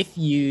 If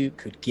you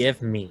could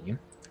give me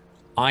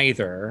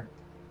either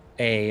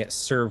a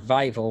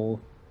survival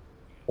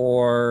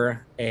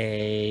or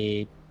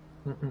a...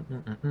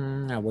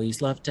 I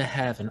always love to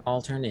have an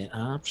alternate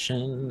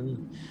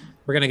option.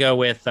 We're going to go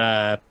with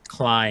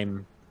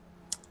climb,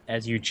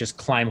 as you just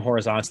climb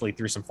horizontally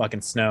through some fucking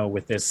snow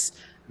with this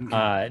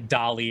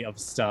dolly of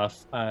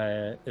stuff,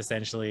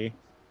 essentially.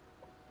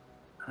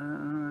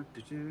 Where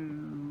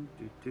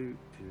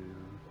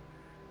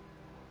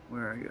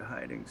are you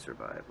hiding,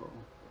 survival?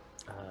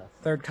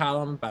 Third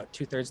column, about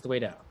 2/3 of the way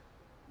down.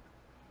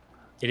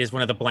 It is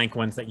one of the blank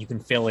ones that you can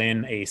fill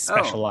in a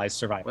specialized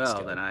survival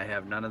skill. Well, then I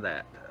have none of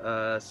that.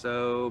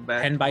 So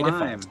back 10 to by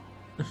climb.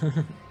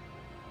 default.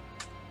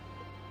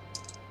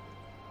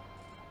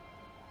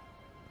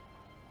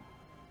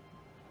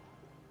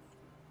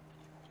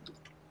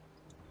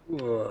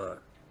 Ugh.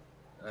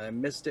 I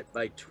missed it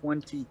by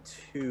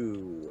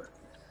 22.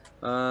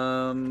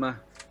 I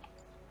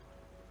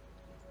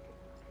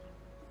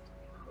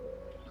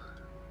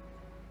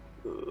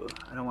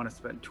don't want to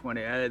spend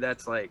 20.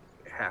 That's like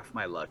half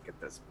my luck at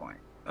this point.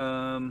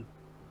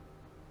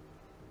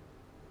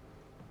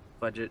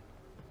 Budget.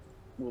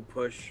 We'll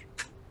push.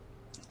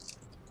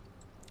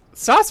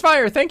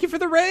 Saucefire, thank you for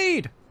the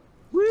raid.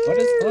 What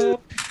is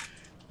up?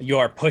 You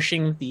are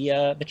pushing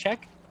the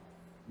check?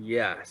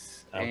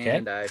 Yes. Okay.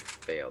 And I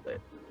failed it.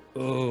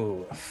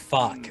 Ooh,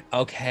 fuck.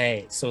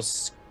 Okay, so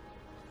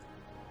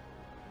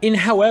in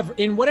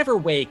whatever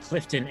way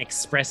Clifton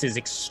expresses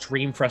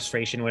extreme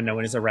frustration when no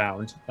one is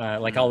around,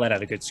 like I'll let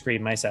out a good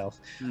scream myself.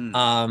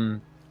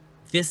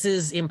 This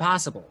is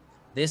impossible.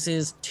 This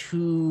is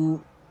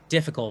too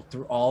difficult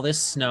through all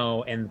this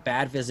snow and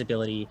bad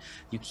visibility.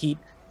 You keep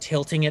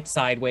tilting it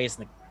sideways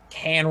and the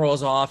can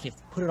rolls off. You have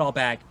to put it all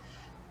back.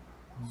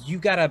 You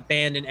gotta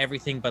abandon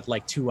everything but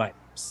like 2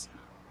 items.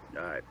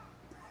 All right.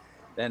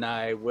 Then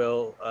I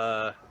will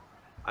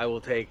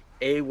take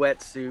a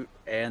wetsuit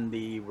and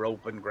the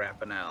rope and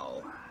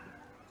grapnel.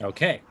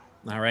 Okay.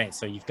 All right.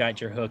 So you've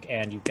got your hook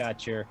and you've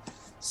got your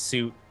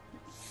suit.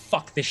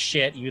 Fuck this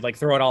shit. You like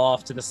throw it all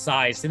off to the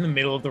side. It's in the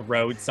middle of the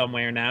road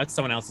somewhere now. It's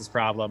someone else's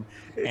problem.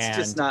 It's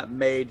just not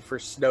made for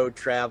snow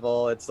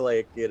travel. It's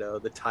like,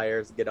 the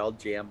tires get all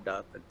jammed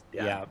up. And,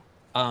 yeah.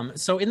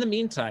 So in the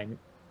meantime,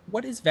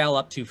 what is Val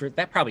up to for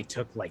that? Probably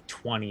took like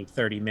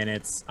 20-30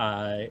 minutes.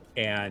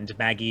 And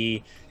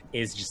Maggie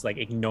is just like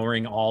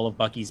ignoring all of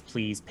Bucky's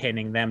pleas,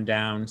 pinning them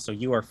down. So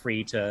you are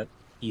free to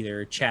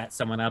either chat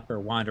someone up or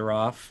wander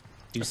off,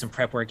 do some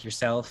prep work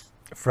yourself.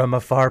 From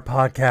Afar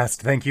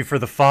Podcast, thank you for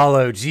the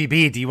follow.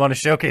 GB, do you want to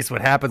showcase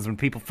what happens when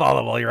people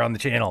follow while you're on the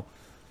channel?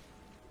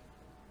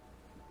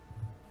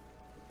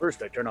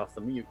 First, I turn off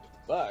the mute,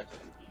 but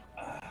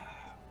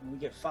when we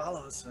get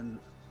follows and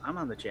I'm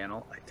on the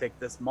channel, I take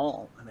this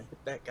maul and I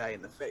hit that guy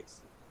in the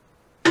face.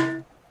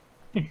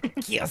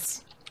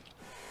 Yes.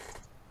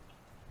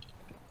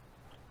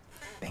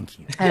 Thank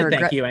you.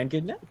 Thank you, and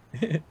good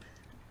night.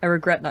 I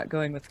regret not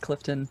going with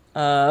Clifton.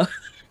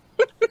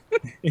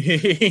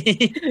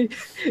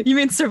 You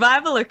mean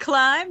survival or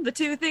climb? The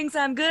two things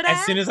I'm good at?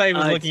 As soon as I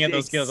was looking at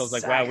those skills, I was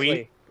like, wow,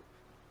 I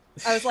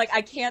was like,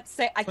 I can't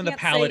say. When the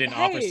paladin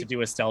offers to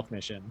do a stealth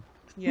mission.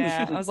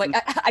 Yeah, I was like,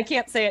 I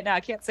can't say it now.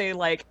 I can't say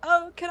like,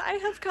 oh, can I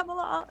have come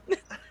along?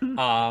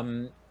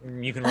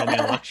 You can roll me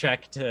a luck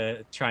check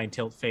to try and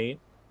tilt fate.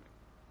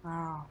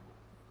 Wow.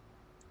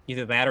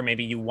 Either that, or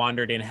maybe you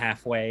wandered in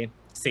halfway,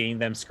 seeing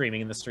them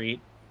screaming in the street.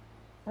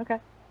 Okay,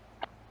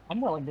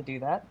 I'm willing to do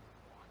that.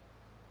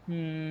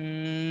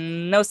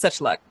 No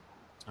such luck.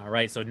 All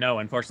right, so no,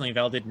 unfortunately,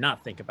 Val did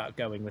not think about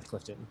going with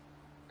Clifton.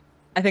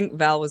 I think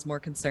Val was more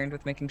concerned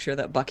with making sure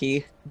that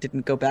Bucky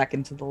didn't go back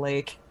into the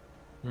lake.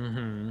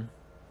 Mm-hmm.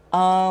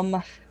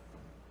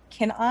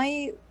 Can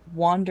I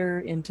wander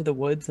into the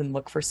woods and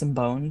look for some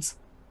bones?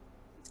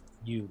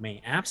 You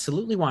may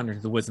absolutely wander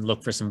into the woods and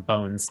look for some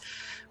bones.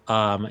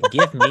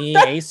 Give me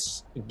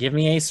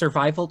a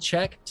survival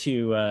check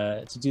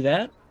to do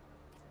that.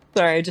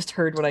 Sorry, I just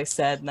heard what I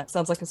said, and that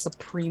sounds like a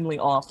supremely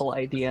awful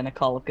idea in a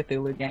Call of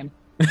Cthulhu game.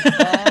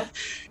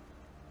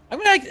 I'm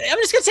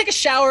just gonna take a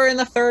shower in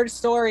the third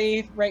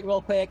story right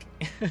real quick.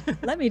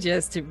 Let me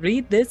just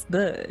read this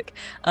book.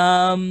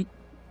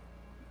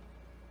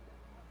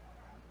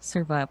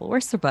 Survival.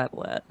 Where's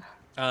survival at?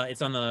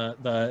 It's on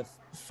the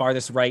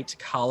farthest right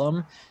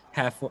column,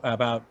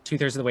 about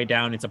 2/3 of the way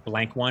down. It's a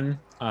blank one,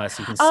 so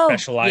you can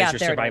specialize your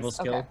survival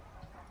skill. Okay.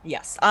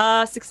 Yes.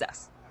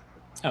 Success.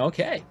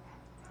 Okay.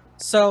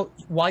 So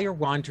while you're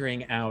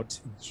wandering out,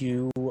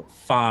 you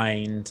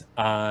find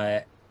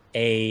a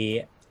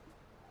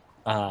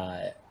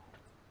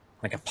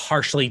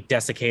partially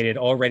desiccated,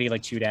 already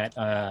like chewed at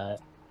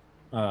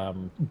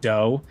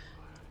doe,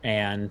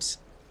 and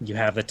you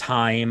have the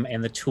time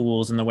and the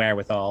tools and the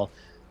wherewithal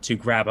to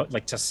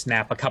to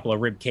snap a couple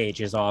of rib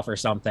cages off or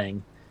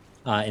something,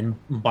 and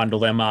bundle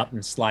them up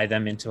and slide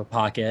them into a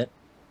pocket.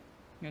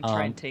 I'm gonna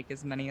try and take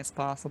as many as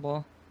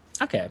possible.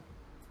 Okay.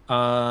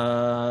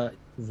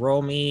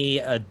 Roll me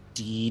a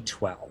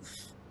d12.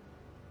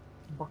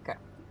 Okay.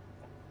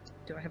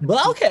 Do I have?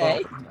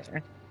 Okay.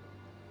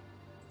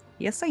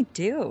 Yes, I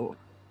do.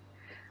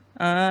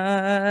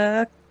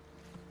 My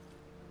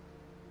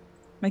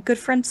good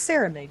friend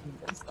Sarah made me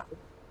this.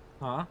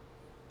 Huh?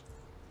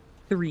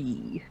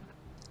 3.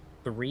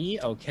 3.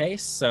 Okay,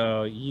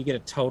 so you get a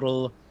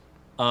total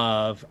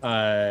of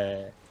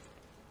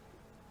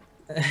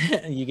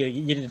you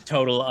get a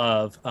total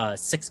of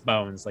 6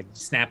 bones. Like you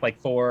snap like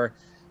four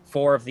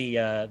of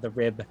the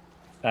rib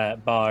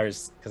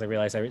bars, because I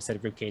realized I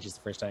said rib cages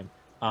the first time.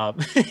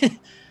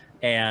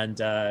 And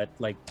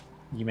like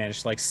you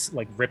managed to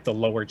like rip the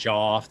lower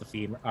jaw off the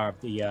femur,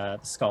 the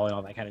skull, and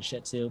all that kind of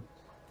shit too.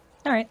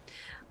 All right.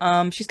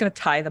 She's gonna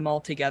tie them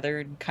all together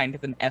in kind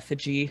of an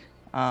effigy,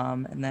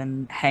 and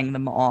then hang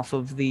them off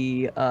of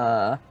the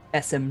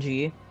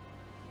SMG.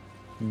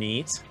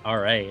 Neat. All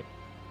right.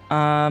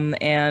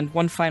 And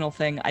one final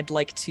thing, I'd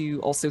like to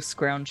also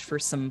scrounge for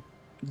some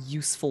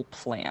useful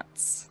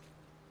plants.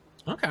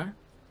 Okay.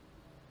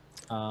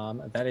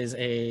 That is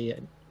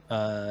a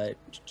I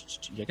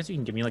guess you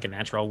can give me like a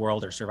natural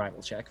world or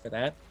survival check for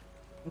that.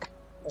 Okay.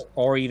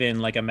 Or even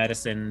like a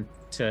medicine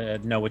to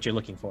know what you're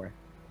looking for.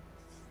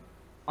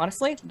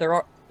 Honestly,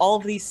 all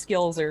of these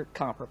skills are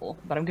comparable,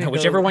 but I'm gonna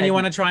Whichever one you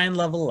want to try and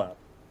level up.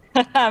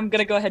 I'm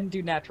gonna go ahead and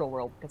do natural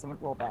world because I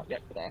haven't rolled that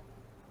yet today.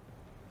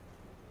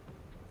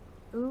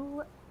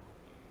 Ooh,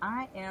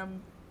 I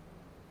am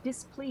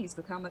displeased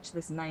with how much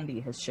this 90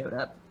 has showed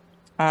up.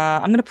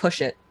 I'm gonna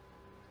push it.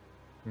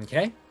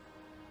 Okay.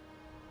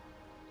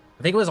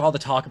 I think it was all the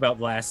talk about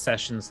last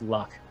session's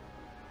luck.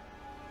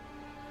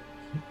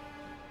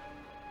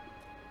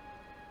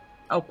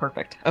 Oh,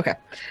 perfect. Okay.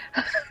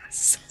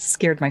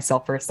 Scared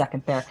myself for a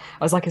second there.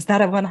 I was like, is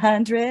that a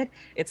 100?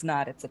 It's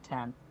not, it's a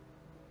 10.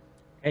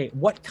 Hey,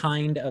 what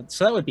kind of...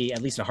 So that would be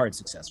at least a hard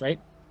success, right?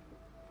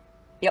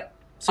 Yep.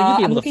 So you'd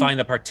be I'm able looking- to find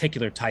the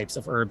particular types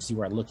of herbs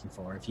you are looking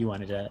for if you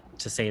wanted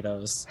to say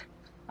those.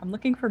 I'm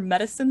looking for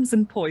medicines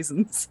and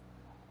poisons.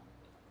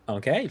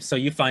 Okay, so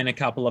you find a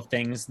couple of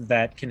things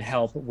that can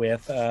help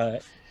with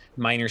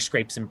minor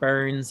scrapes and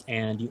burns,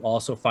 and you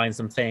also find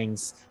some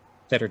things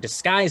that are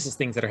disguised as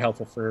things that are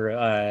helpful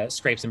for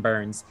scrapes and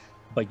burns,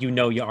 but you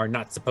know you are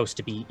not supposed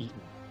to be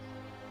eaten.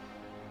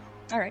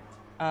 All right.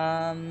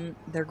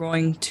 They're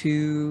going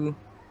to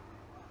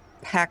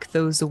pack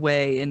those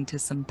away into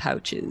some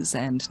pouches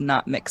and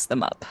not mix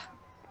them up.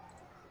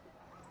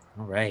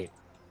 All right.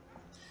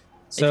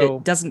 If So,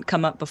 it doesn't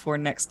come up before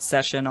next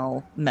session,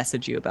 I'll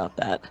message you about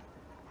that.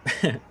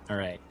 all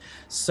right.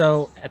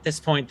 So at this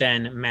point,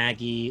 then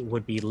Maggie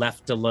would be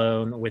left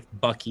alone with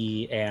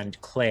Bucky and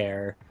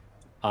Claire.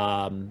 What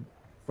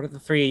are the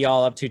three of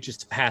y'all up to just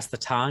to pass the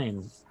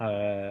time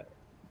for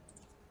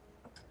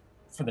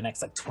the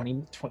next like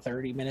 20 to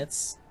 30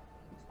 minutes?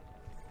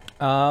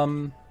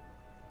 I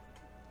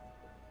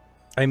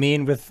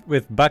mean,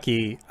 with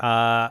Bucky,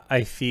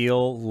 I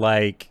feel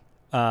like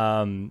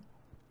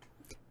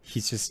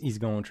he's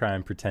going to try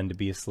and pretend to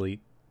be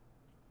asleep.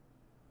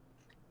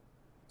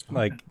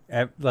 Like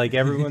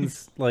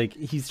everyone's like,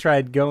 he's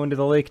tried going to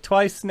the lake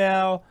twice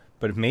now,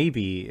 but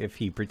maybe if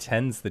he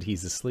pretends that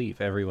he's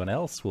asleep, everyone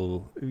else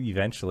will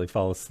eventually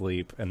fall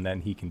asleep, and then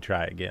he can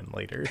try again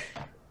later.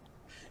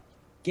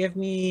 Give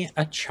me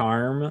a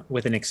charm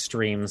with an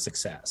extreme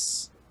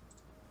success.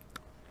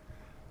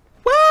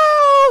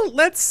 Well,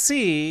 let's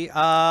see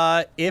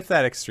if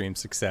that extreme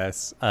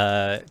success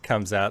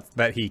comes out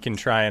that he can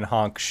try and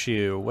honk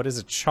shoe. What is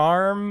a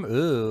charm?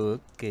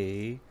 Ooh,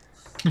 okay.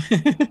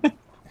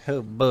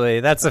 Oh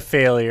boy, that's a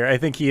failure. I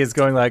think he is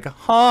going like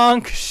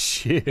honk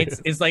shoe.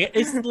 It's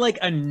like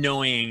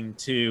annoying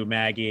to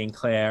Maggie and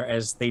Claire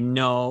as they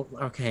know.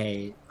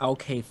 Okay,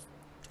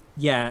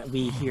 yeah,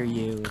 we hear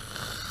you.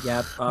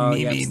 Yep. Oh,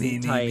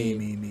 sleep tight.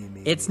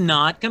 It's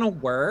not gonna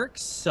work.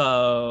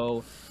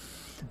 So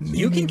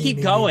you can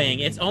keep going.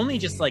 It's only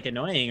just like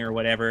annoying or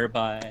whatever,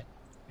 but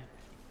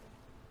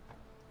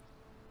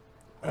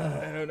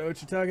I don't know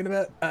what you're talking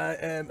about. I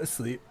am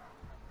asleep.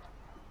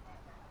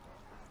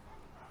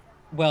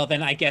 well,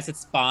 then I guess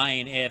it's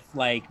fine if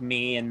like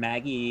me and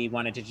Maggie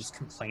wanted to just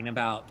complain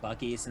about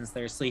Bucky since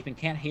they're asleep and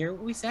can't hear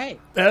what we say.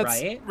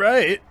 That's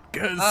right,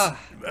 because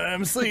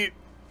I'm asleep.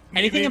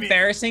 Anything Maybe.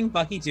 embarrassing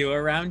Bucky do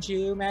around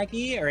you,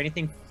 Maggie, or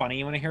anything funny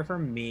you want to hear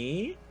from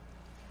me?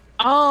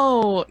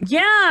 Oh,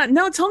 yeah.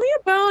 No, tell me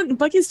about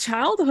Bucky's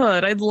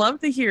childhood. I'd love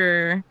to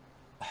hear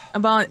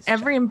about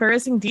every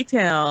embarrassing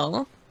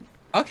detail.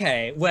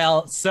 Okay,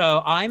 well,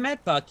 so I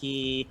met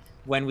Bucky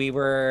when we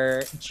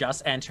were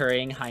just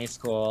entering high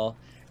school,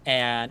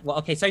 and well,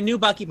 okay, so I knew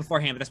Bucky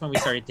beforehand, but that's when we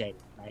started dating,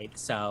 right?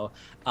 So,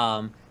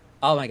 oh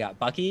my God,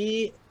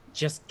 Bucky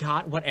just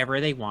got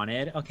whatever they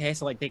wanted. Okay,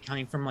 so like they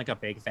came from like a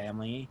big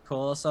family,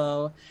 cool.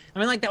 So I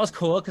mean, like that was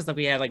cool because like,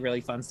 we had like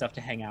really fun stuff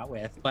to hang out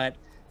with, but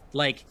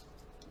like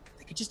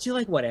they could just do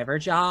like whatever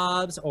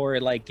jobs or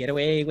like get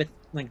away with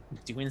like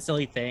doing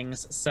silly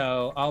things.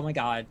 So oh my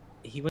God,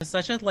 he was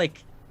such a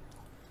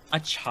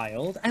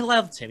child. I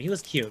loved him. He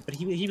was cute, but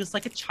he was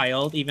like a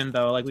child, even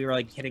though like we were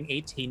like hitting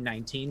 18,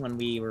 19 when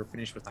we were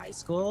finished with high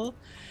school.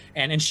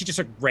 And she just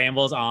like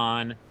rambles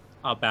on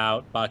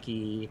about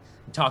Bucky,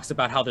 talks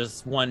about how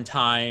this one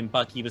time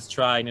Bucky was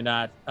trying to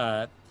not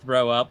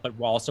throw up, but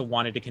also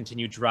wanted to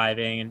continue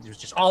driving, and it was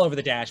just all over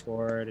the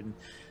dashboard. And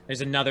There's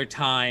another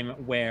time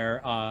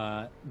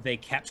where they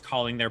kept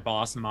calling their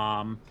boss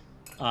mom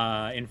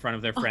in front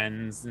of their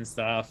friends and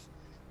stuff.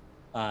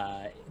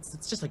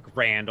 It's just a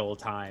grand old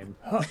time.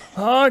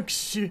 Honk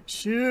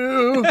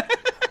shoe.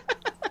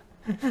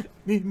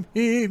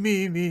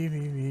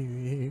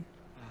 Me.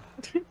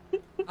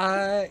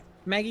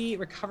 Maggie,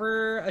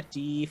 recover a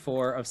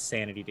D4 of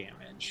sanity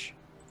damage.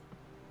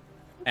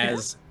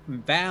 As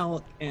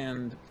Val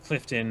and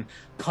Clifton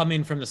come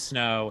in from the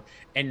snow,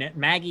 and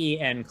Maggie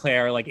and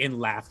Claire are like in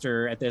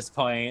laughter at this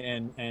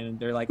point, and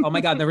they're like, oh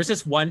my god, there was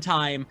this one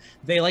time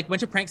they like went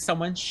to prank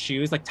someone's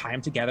shoes, like tie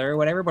them together or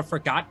whatever, but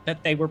forgot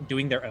that they were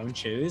doing their own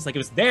shoes. Like it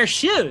was their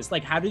shoes.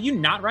 Like, how do you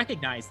not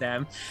recognize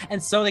them?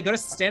 And so they go to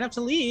stand up to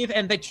leave,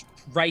 and they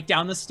right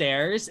down the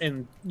stairs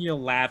and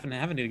laugh and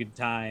having a good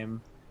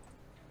time.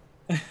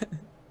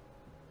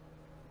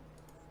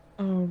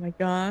 Oh my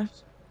gosh.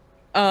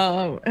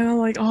 And I'm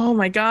like, oh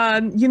my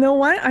god. You know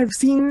what? I've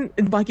seen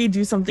Bucky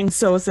do something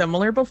so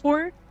similar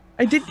before.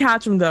 I did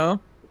catch him though.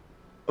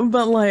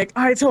 But like,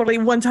 I totally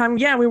one time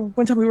we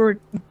were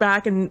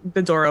back and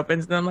the door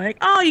opens and I'm like,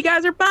 oh, you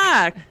guys are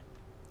back.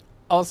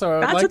 Also,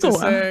 I would like to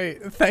say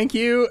thank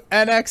you,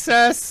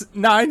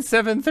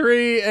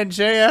 NXS973 and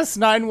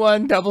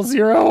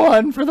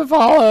JS91001 for the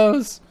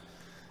follows.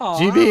 Aww.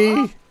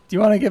 GB, do you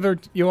want to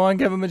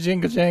give him a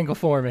jingle jangle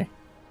for me?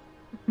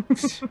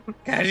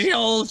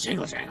 Casual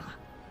jingle jangle.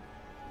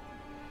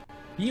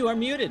 You are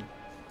muted.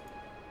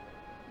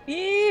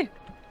 Eh. It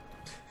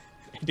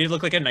did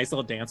look like a nice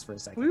little dance for a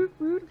second.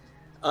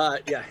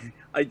 Yeah,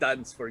 I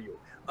dance for you.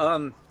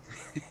 Don't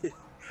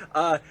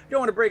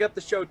want to break up the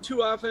show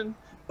too often,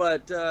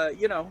 but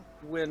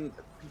when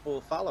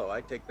people follow, I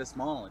take this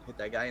maul and hit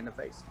that guy in the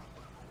face.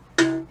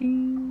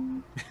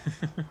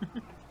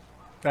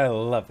 I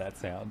love that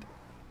sound.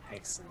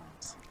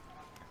 Excellent.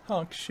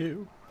 Honk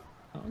shoe.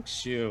 Honk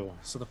shoe.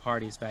 So the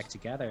party's back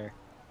together.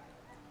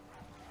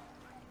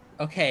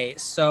 Okay,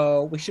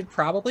 so we should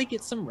probably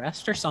get some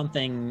rest or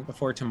something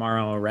before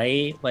tomorrow,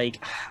 right? Like,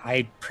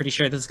 I'm pretty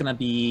sure this is gonna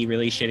be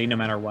really shitty no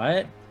matter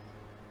what.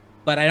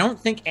 But I don't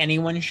think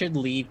anyone should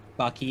leave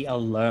Bucky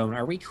alone.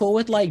 Are we cool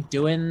with like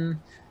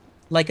doing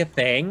like a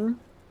thing?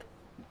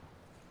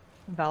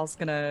 Val's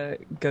gonna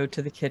go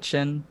to the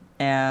kitchen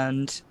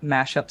and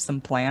mash up some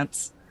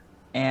plants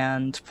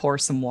and pour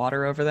some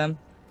water over them,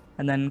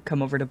 and then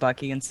come over to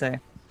Bucky and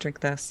say, drink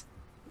this.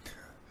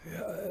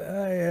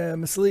 I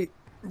am asleep.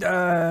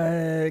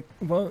 I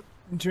won't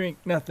drink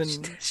nothing.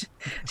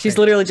 She's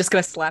literally just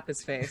gonna slap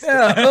his face.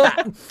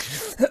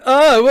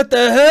 Oh, what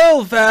the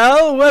hell,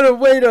 Val? What a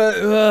way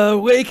to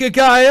wake a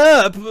guy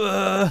up.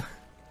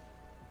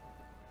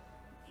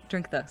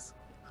 Drink this.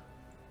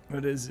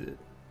 What is it?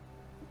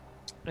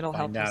 It'll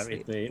help Find you out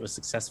sleep. if it was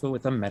successful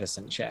with a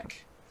medicine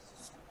check.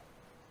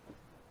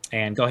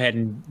 And go ahead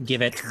and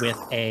give it with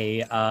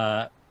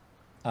a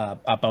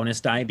bonus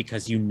die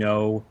because you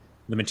know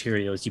the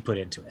materials you put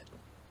into it.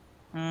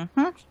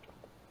 Mm-hmm.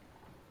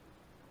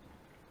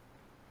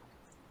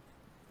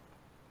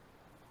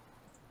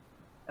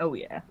 Oh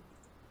yeah.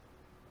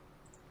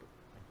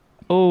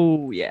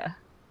 Oh yeah.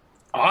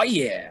 Oh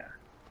yeah.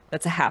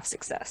 That's a half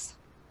success.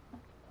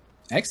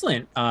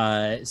 Excellent.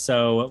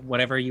 So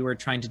whatever you were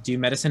trying to do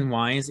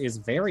medicine-wise is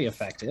very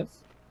effective.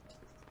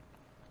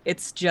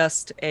 It's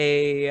just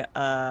a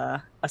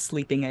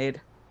sleeping aid.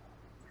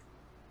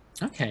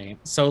 Okay.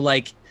 So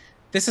like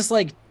this is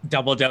like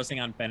double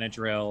dosing on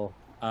Benadryl.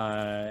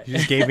 You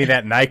just gave me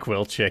that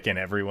NyQuil chicken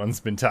everyone's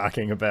been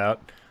talking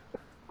about.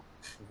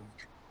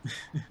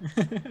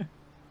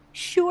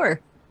 Sure.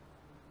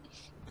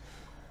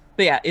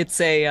 But yeah, it's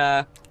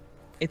a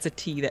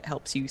tea that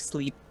helps you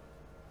sleep.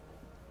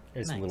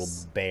 There's a Nice. little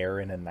bear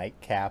in a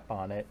nightcap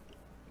on it.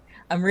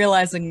 I'm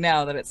realizing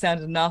now that it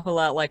sounded an awful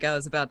lot like I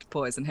was about to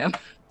poison him.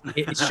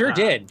 It sure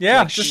did. Yeah,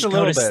 Like, just shh, a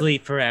little go to bit.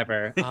 sleep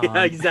forever.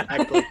 Yeah,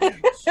 exactly.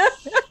 It's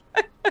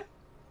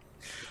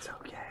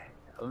okay.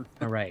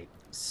 All right.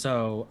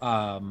 So,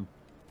 You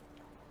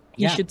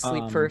yeah, should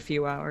sleep for a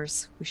few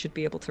hours. We should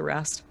be able to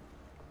rest.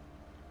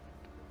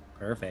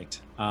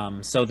 Perfect.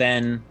 So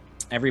then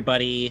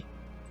everybody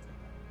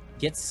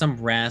get some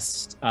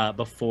rest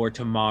before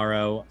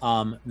tomorrow.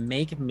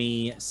 Make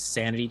me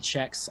sanity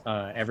checks.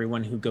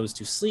 Everyone who goes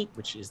to sleep,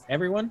 which is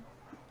everyone.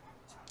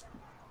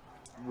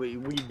 We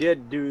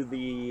did do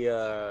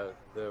the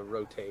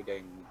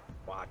rotating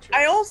watches.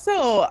 I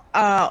also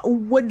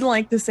would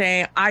like to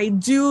say I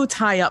do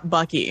tie up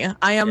Bucky.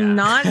 I am Yeah.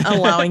 not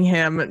allowing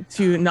him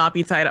to not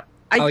be tied up.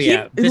 I Oh, keep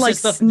yeah. This like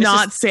is the- this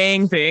not is-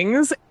 saying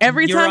things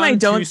every You're time I on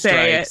don't 2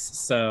 say it. strikes.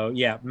 So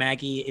yeah,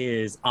 Maggie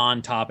is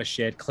on top of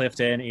shit.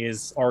 Clifton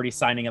is already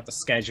signing up the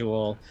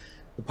schedule.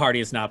 The party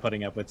is not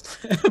putting up with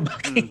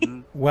Bucky.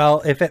 Mhm.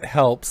 Well, if it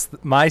helps,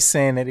 my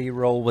sanity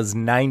roll was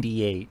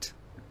 98.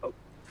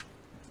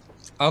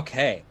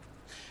 Okay.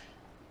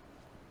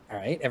 All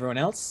right. Everyone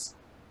else.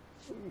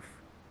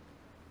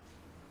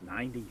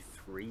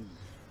 93.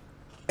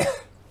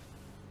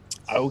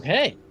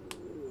 Okay.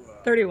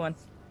 31.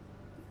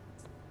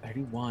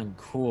 31.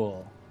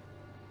 Cool.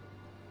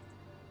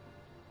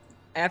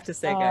 I have to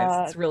say,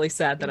 guys, it's really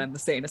sad that I'm the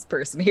sanest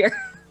person here.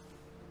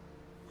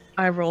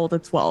 I rolled a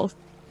 12.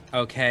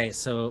 Okay,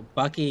 so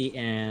Bucky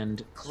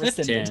and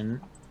Rescinded.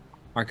 Clifton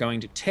are going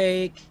to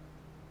take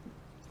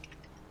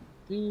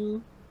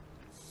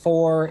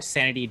 4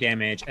 sanity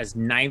damage as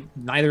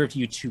neither of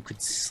you two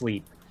could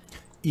sleep,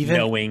 Even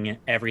knowing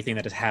everything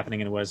that is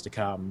happening and was to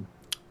come.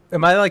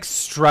 am I like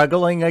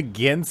struggling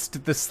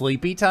against the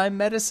sleepy time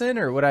medicine,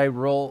 or would I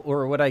roll,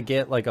 or would I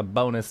get like a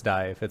bonus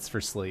die if it's for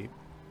sleep?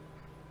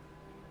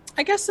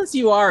 I guess since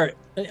you are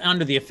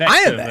under the effects I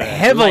am of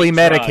heavily light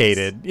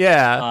medicated.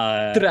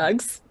 Yeah.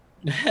 Drugs.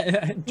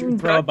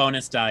 Throw a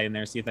bonus die in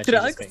there, see if that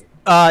changes Drugs? fate.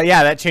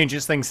 Yeah, that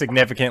changes things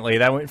significantly.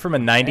 That went from a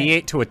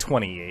 98 to a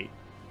 28.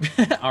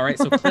 All right,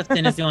 so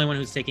Clifton is the only one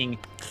who's taking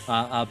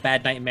a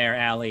Bad Nightmare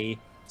Alley,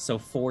 so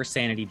 4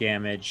 sanity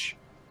damage.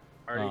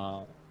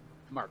 Already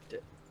marked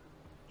it.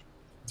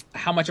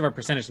 How much of a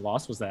percentage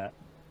loss was that?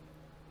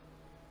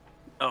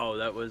 Oh,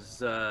 that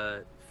was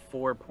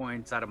 4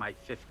 points out of my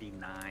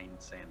 59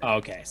 sanity.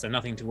 Okay, so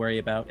nothing to worry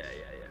about. Yeah.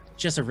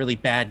 Just a really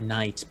bad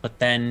night. But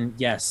then,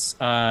 yes,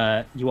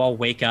 you all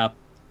wake up,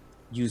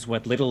 use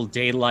what little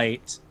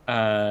daylight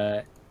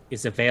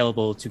is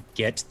available to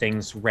get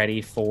things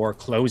ready for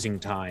closing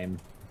time.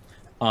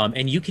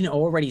 And you can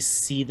already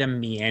see them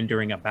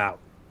meandering about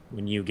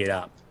when you get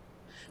up.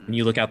 When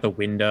you look out the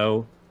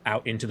window,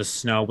 out into the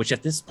snow, which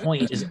at this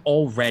point is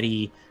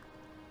already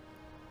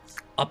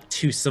up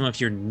to some of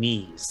your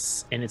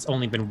knees, and it's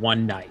only been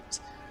one night.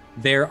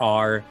 There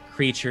are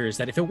creatures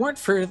that, if it weren't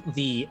for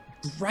the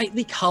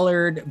brightly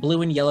colored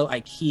blue and yellow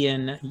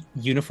Ikean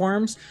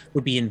uniforms,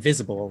 would be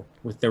invisible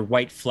with their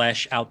white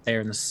flesh out there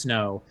in the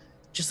snow.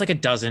 Just like a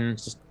dozen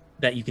just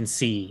that you can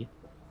see,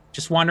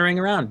 just wandering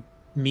around,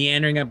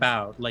 meandering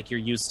about like you're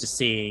used to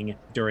seeing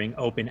during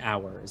open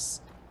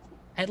hours.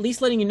 At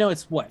least letting you know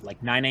it's what,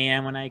 like 9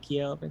 a.m. when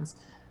IKEA opens.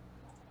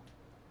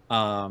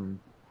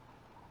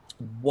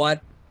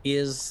 What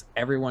is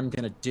everyone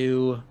gonna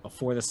do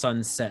before the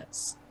sun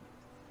sets?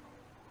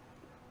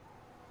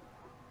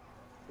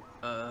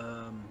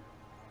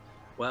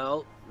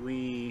 Well,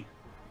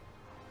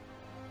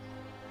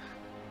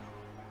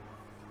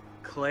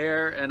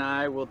 Claire and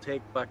I will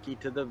take Bucky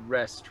to the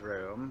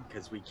restroom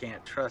because we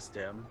can't trust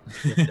him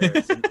if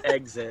there's an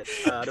exit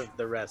out of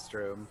the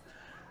restroom.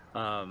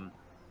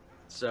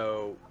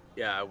 So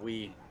yeah,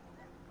 we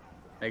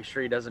make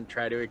sure he doesn't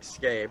try to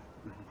escape,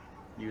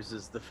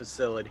 uses the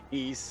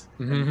facilities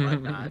and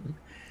whatnot,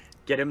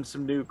 get him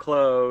some new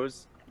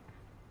clothes,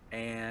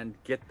 and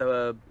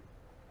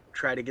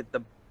try to get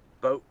the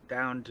boat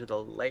down to the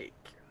lake.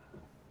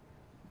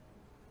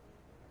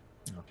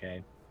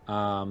 Okay.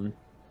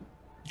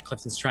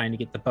 Clifton's trying to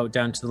get the boat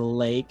down to the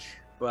lake.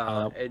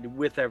 Well, and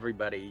with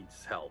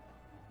everybody's help.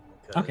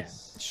 Okay.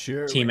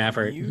 Sure. Team when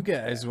effort. You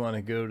guys want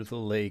to go to the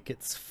lake?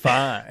 It's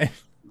fine.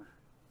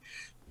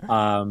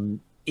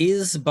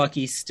 Is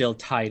Bucky still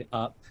tied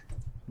up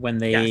when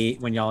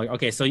y'all are,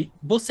 okay, so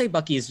we'll say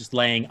Bucky is just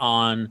laying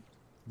on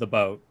the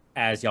boat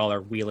as y'all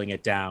are wheeling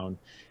it down,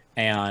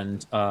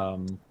 and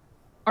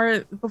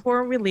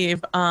Before we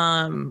leave,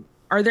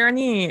 is there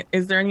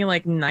any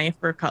like knife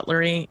or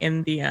cutlery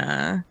in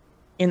the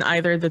in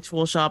either the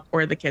tool shop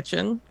or the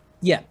kitchen?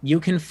 yeah, you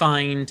can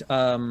find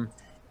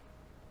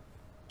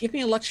give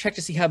me a luck check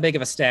to see how big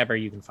of a stabber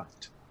you can find.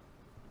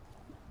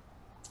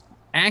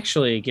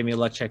 Actually, give me a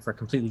luck check for a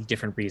completely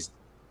different reason.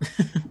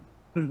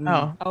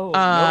 Oh.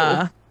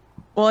 Oh,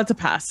 Well, it's a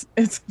pass.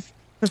 It's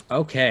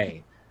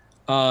Okay.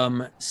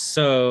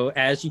 So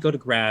as you go to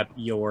grab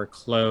your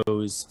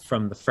clothes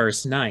from the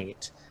first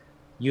night,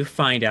 you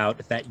find out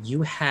that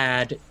you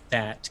had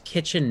that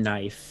kitchen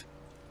knife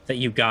that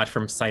you got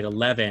from Site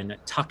 11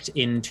 tucked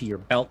into your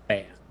belt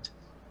band.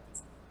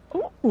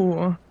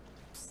 ooh.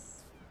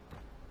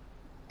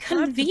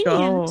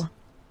 Convenient.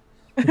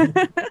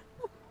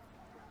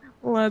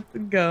 Let's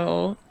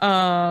go.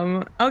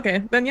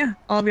 Okay, then yeah,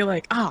 I'll be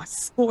like,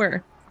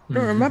 score. I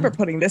don't remember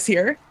putting this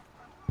here.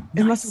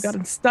 It must have Nice.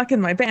 gotten stuck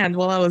in my band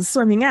while I was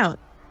swimming out.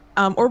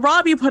 Or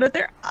Robbie put it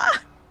there.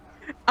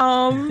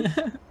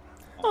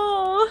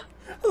 Oh,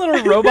 A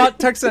little robot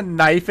tucks a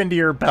knife into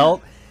your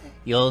belt.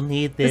 You'll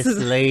need this, This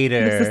is-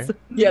 later.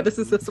 this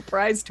is a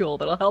surprise tool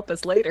that'll help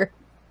us later.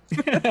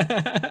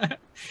 like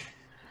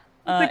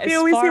As they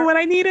always see far- what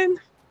I needed.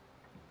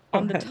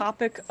 On the Okay.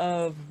 topic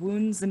of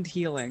wounds and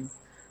healing,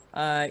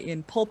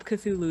 in Pulp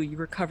Cthulhu, you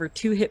recover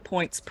 2 hit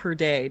points per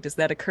day. Does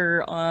that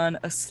occur on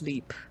a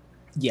sleep?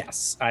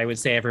 Yes, I would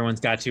say everyone's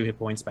got 2 hit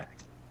points back.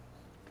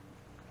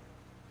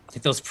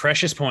 Get those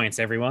precious points,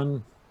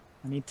 everyone.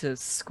 I need to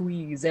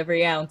squeeze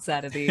every ounce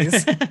out of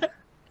these.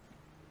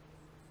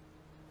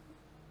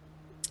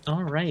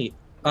 All right.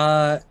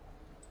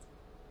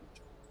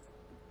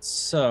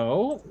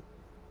 So,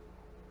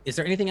 is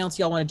there anything else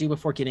y'all want to do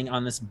before getting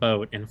on this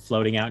boat and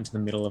floating out into the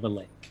middle of a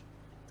lake?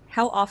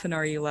 How often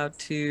are you allowed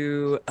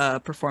to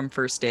perform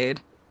first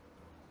aid?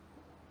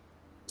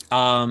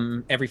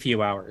 Every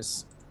few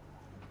hours.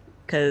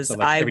 Because So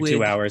like I every 2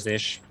 would, hours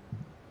ish.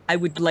 I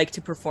would like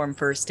to perform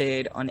first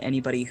aid on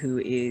anybody who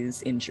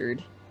is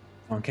injured.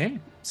 Okay.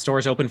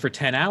 Store's open for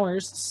 10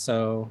 hours,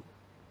 so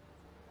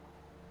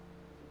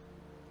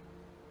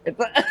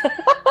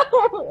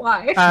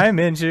Why? I'm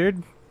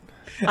injured.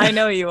 I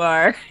know you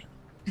are.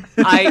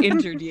 I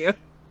injured you.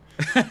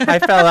 I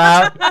fell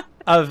out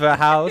of a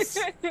house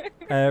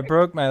and I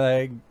broke my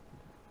leg.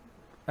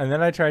 And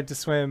then I tried to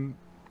swim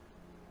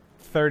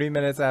 30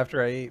 minutes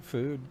after I ate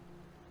food.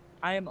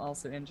 I am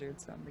also injured,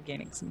 so I'm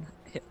regaining some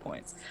hit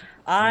points.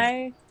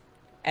 I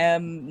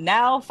am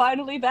now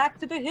finally back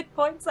to the hit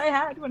points I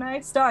had when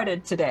I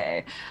started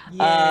today.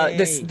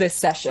 This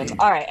session.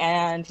 All right,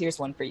 and here's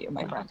one for you,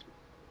 my friend.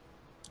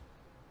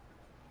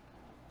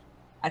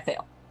 I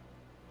fail.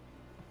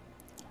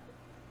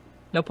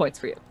 No points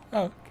for you.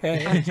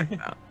 Okay.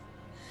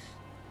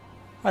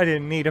 I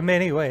didn't need them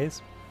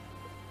anyways.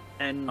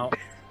 And Oh.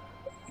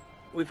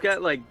 we've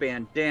got like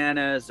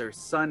bandanas or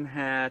sun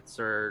hats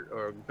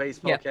or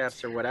baseball Yeah.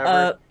 caps or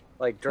whatever,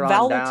 like drawn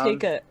Val down. will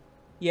take a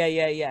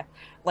yeah.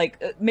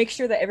 Like make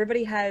sure that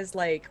everybody has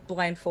like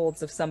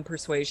blindfolds of some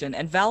persuasion,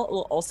 and Val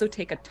will also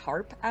take a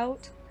tarp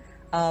out.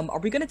 Are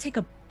we gonna take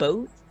a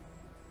boat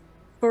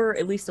for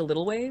at least a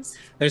little ways?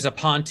 There's a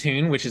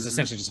pontoon, which is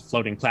essentially just a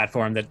floating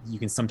platform that you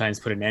can sometimes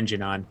put an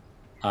engine on.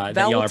 That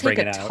Val y'all will are take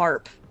bringing a out.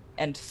 tarp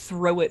and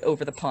throw it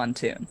over the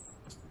pontoon,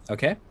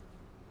 Okay.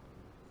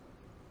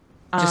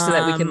 just so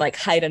that we can like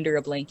hide under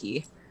a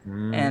blankie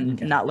and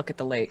Okay. not look at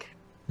the lake.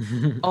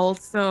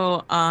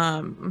 Also,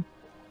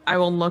 I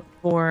will look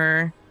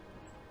for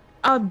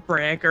a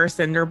brick or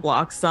cinder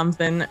block,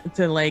 something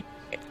to like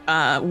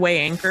weigh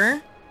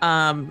anchor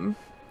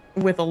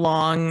with a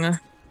long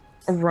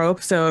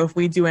rope. So if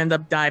we do end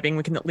up diving,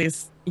 we can at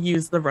least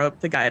use the rope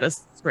to guide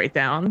us straight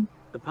down.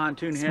 The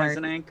pontoon has Smart.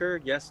 an anchor.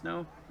 Yes,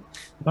 no.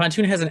 The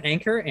pontoon has an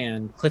anchor,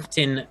 and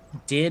Clifton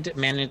did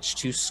manage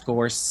to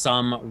score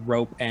some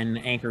rope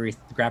and anchor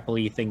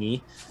grapply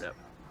thingy. Yep.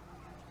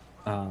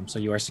 So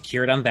you are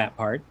secured on that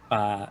part.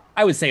 I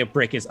would say a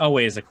brick is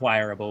always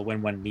acquirable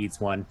when one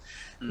needs one.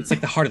 It's like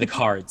the heart of the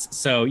cards,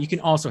 so you can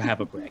also have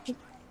a brick.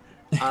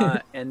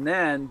 And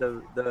then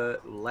the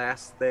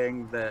last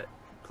thing that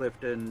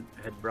Clifton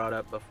had brought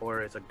up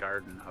before is a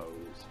garden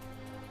hose.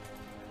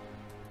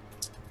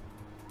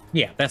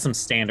 Yeah, that's some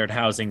standard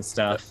housing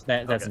stuff.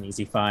 That's Okay. an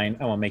easy find.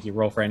 I won't make you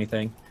roll for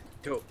anything.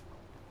 Cool.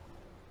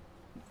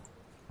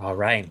 All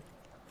right.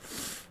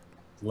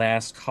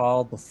 Last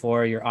call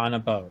before you're on a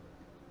boat.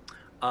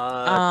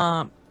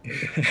 Um,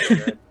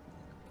 Good.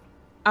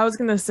 I was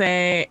gonna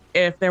say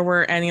if there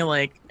were any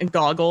like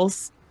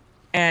goggles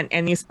and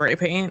any spray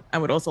paint, I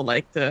would also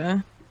like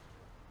to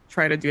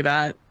try to do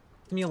that.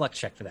 Give me a luck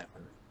check for that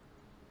one.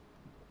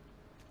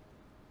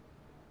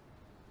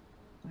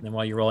 And then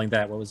while you're rolling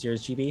that, what was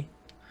yours, GB?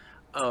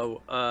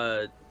 Oh,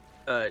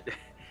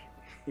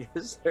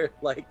 is there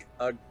like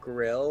a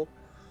grill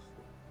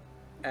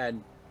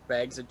and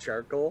bags of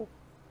charcoal?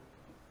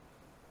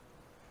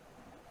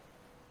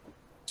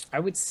 I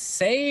would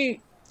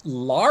say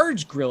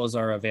large grills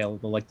are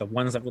available, like the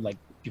ones that would like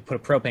you put a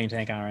propane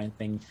tank on or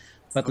anything.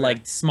 But Okay.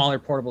 like smaller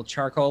portable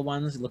charcoal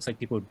ones, it looks like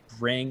people would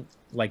bring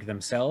like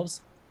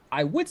themselves.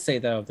 I would say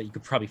though that you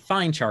could probably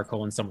find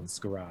charcoal in someone's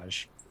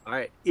garage. All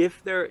right.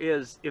 If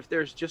there's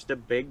just a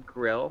big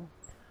grill,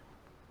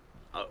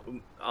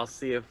 I'll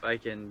see if I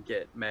can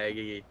get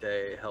Maggie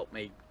to help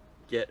me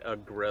get a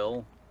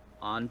grill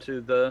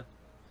onto the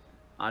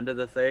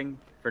thing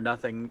for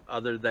nothing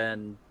other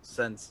than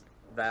since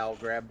Val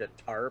grabbed a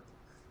tarp,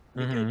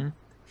 we Mm-hmm. could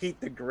heat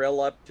the grill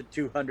up to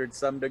 200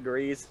 some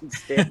degrees and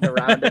stand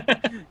around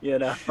it, you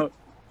know,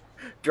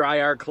 dry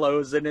our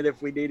clothes in it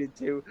if we needed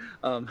to.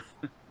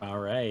 All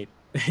right,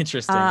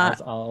 interesting. Uh,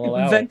 I'll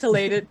allow it.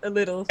 Ventilate it a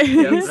little.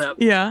 Yep.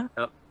 Yeah.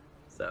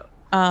 So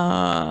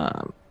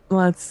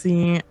Let's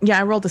see. Yeah,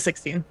 I rolled a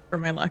 16 for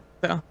my luck,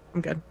 so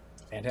I'm good.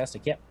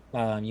 Fantastic. Yep.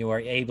 You are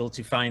able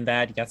to find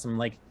that. You got some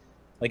like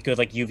good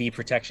like UV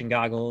protection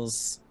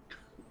goggles.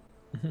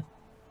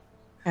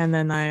 And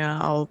then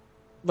I'll,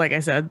 like I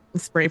said,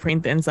 spray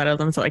paint the inside of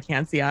them so I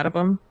can't see out of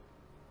them.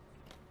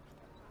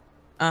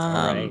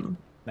 right.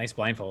 Nice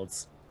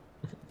blindfolds.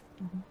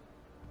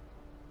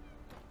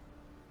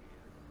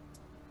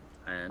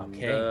 and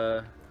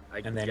Okay. I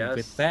And then guess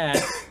with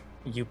that,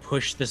 you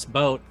push this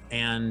boat,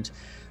 and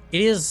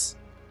it is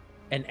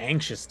an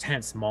anxious,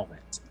 tense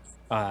moment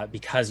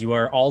because you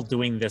are all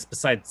doing this.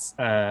 Besides,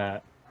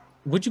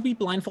 would you be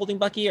blindfolding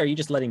Bucky, or are you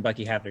just letting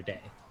Bucky have their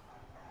day?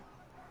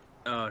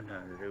 Oh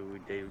no,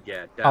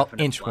 yeah, I'll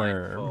definitely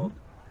inchworm. blindfold.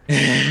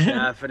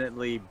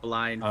 Definitely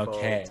blindfold.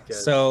 Okay,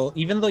 'cause- so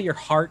even though your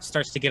heart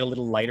starts to get a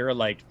little lighter,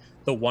 like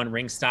the One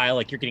Ring style,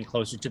 like you're getting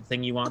closer to the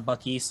thing you want,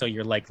 Bucky, so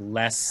you're like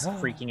less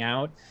freaking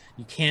out.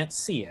 You can't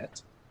see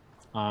it,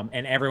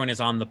 and everyone is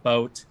on the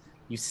boat.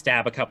 You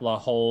stab a couple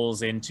of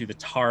holes into the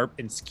tarp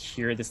and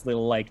secure this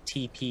little like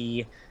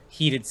TP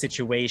heated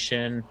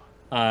situation.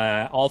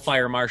 All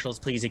fire marshals,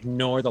 please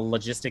ignore the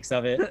logistics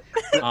of it.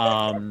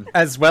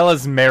 As well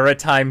as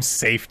maritime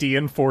safety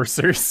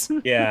enforcers.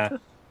 Yeah.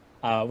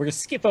 We're gonna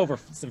skip over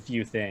some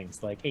few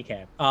things like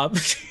ACAB.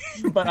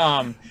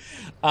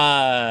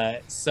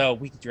 So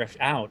we drift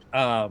out,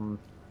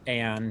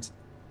 and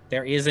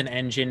There is an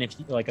engine, if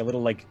you like a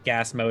little like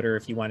gas motor,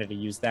 if you wanted to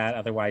use that.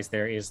 Otherwise,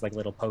 there is like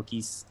little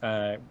pokey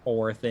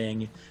oar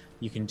thing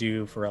you can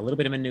do for a little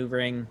bit of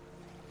maneuvering.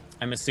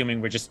 I'm assuming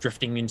we're just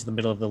drifting into the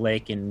middle of the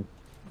lake and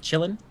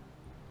chilling.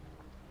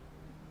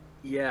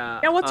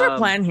 Yeah. Yeah, what's our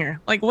plan here?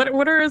 Like,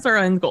 what is our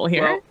end goal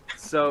here? Well,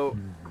 so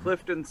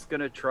Clifton's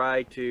gonna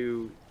try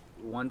to,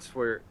 once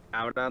we're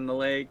out on the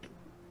lake,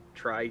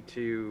 try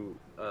to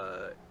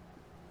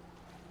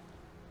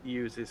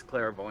use his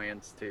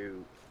clairvoyance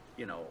to,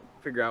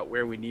 figure out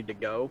where we need to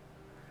go.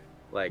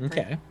 Like,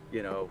 Okay.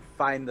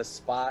 Find the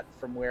spot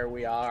from where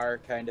we are,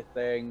 kind of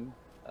thing.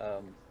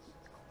 All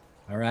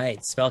right.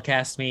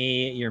 Spellcast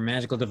me your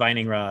magical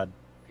divining rod.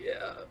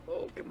 Yeah.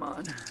 Oh, come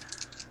on.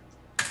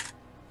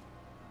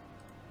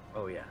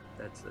 Oh, yeah.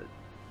 That's it.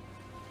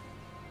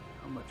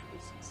 How much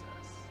was success?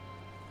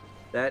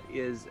 That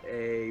is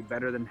a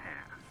better than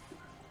half.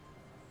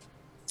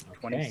 Okay.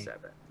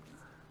 27.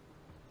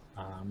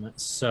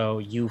 So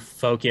you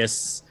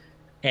focus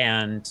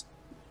and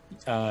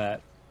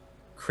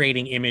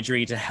creating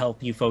imagery to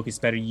help you focus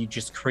better. You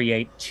just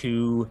create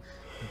 2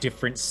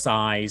 different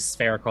size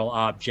spherical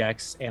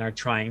objects and are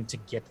trying to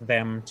get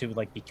them to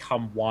like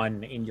become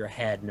one in your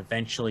head. And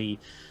eventually,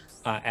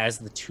 as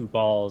the 2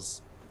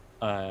 balls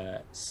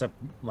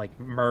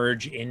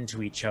merge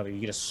into each other,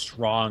 you get a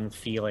strong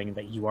feeling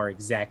that you are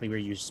exactly where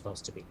you're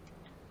supposed to be.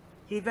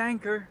 Heave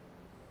anchor.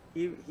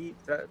 He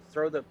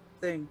throw the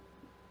thing.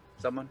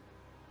 Someone.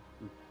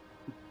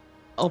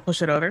 I'll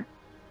push it over,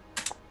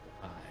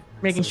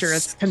 making sure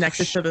it's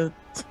connected to the.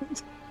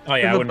 Oh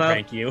yeah, I the wouldn't boat.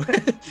 prank you.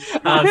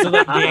 So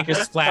the anchor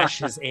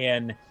splashes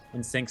in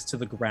and sinks to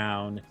the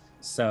ground.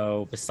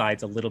 So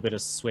besides a little bit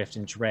of swift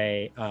and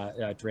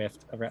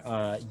drift,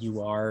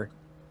 you are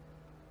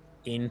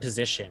in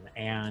position,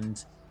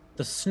 and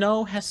the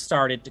snow has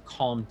started to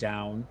calm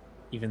down,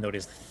 even though it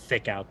is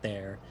thick out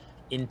there.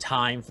 In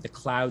time for the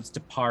clouds to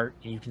part,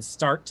 and you can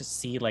start to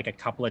see like a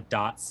couple of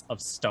dots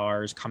of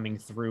stars coming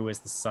through as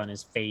the sun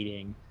is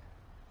fading.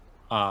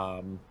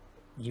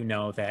 You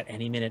know that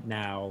any minute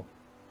now,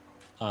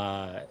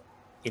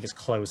 it is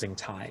closing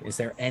time. Is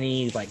there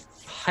any like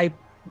hype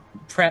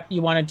prep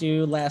you want to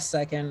do last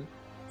second?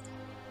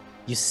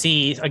 You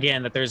see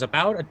again that there's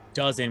about a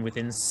dozen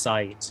within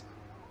sight,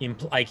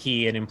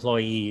 IKEA and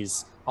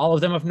employees, all of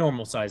them of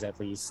normal size at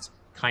least,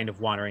 kind of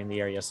wandering the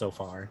area so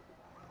far.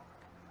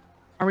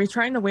 Are we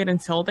trying to wait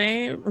until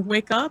they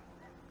wake up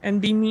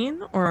and be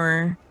mean,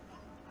 or?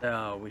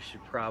 No, we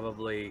should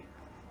probably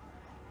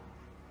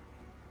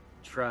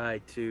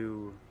try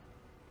to.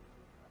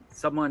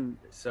 Someone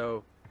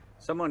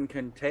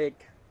can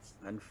take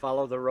and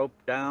follow the rope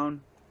down,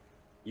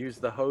 use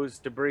the hose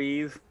to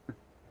breathe,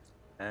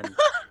 and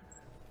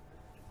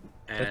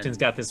Clifton's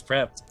got this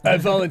prepped. I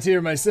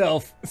volunteer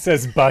myself,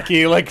 says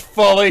Bucky, like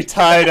fully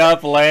tied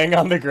up, laying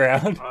on the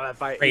ground.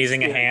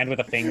 Raising a hand with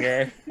a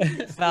finger.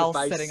 Val If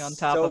I sitting on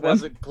top so of him.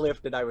 wasn't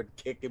Clifton, I would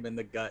kick him in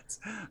the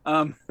guts.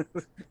 But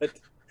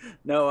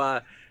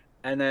no,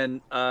 and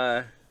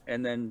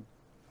then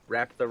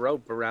wrap the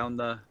rope around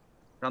the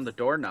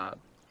doorknob.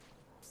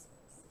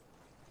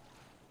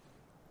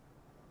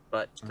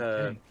 But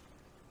Okay.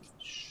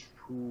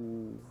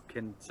 who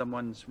can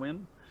someone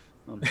swim?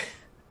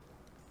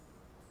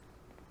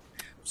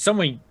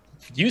 Someone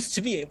used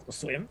to be able to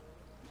swim.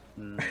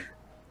 Hmm.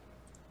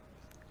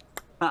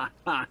 I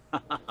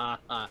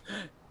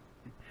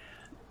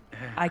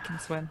can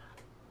swim.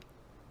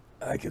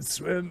 I can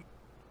swim.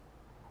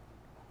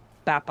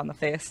 Bap on the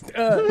face.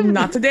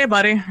 Not today,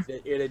 buddy.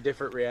 In a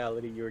different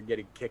reality, you were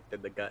getting kicked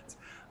in the guts.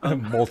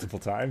 Multiple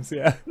times,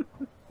 yeah.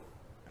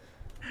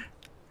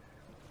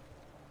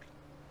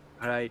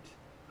 All right.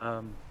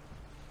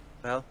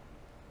 Well,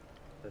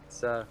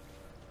 that's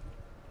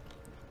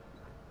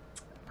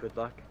good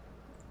luck.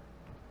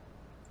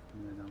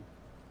 You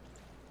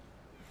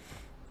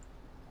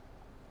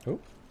know. Oh.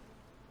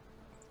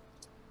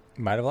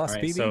 Might have All lost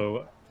right, Phoebe.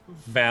 so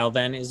Val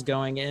then is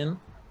going in.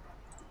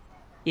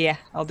 Yeah,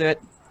 I'll do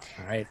it.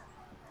 All right.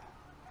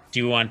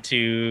 Do you want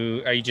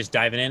to? Are you just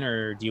diving in,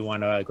 or do you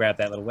want to grab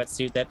that little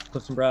wetsuit that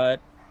Clifton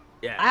brought?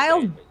 Yeah.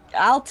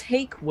 I'll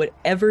take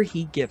whatever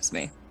he gives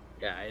me.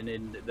 Yeah, and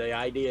then the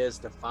idea is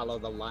to follow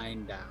the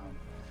line down,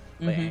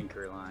 the Mhm.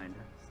 anchor line.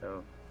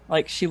 So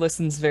Like, she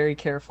listens very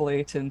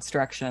carefully to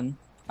instruction,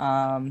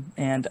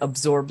 and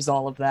absorbs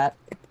all of that,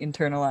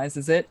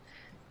 internalizes it,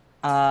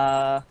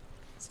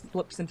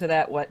 flips into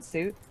that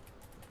wetsuit,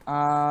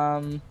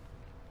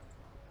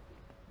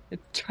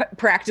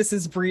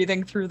 practices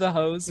breathing through the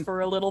hose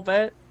for a little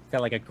bit.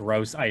 Got like a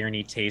gross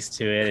irony taste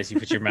to it as you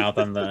put your mouth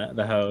on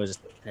the hose.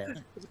 Yeah.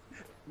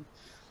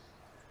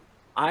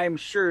 I'm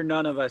sure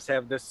none of us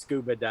have the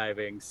scuba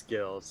diving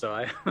skill. So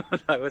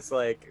I was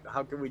like,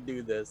 how can we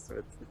do this?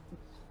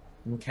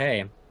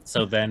 Okay,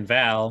 so then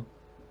Val,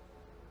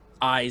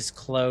 eyes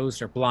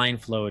closed or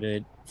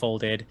blindfolded,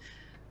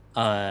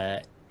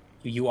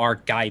 you are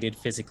guided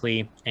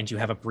physically, and you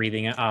have a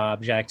breathing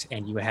object,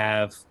 and you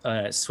have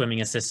swimming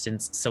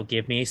assistance. So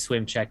give me a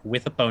swim check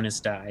with a bonus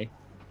die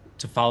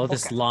to follow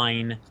this Okay.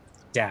 line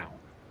down.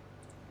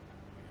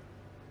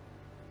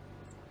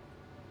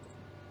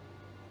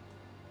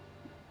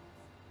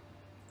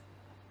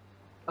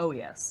 Oh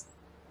yes.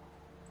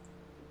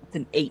 It's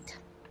an 8.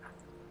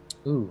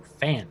 Ooh,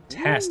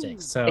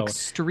 fantastic. So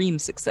Extreme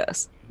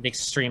success.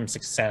 extreme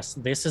success.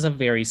 This is a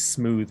very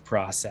smooth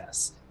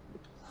process.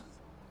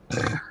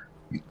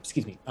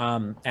 Excuse me.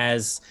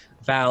 As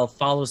Val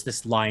follows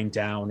this line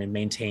down and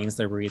maintains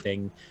their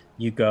breathing,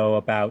 you go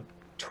about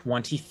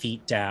 20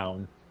 feet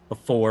down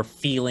before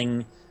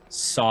feeling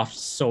soft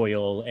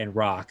soil and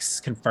rocks,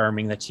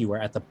 confirming that you are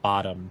at the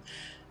bottom.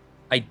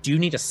 I do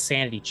need a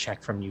sanity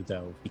check from you,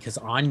 though, because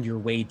on your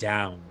way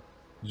down,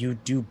 you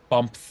do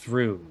bump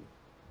through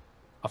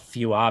a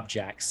few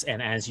objects,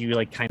 and as you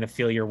like kind of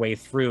feel your way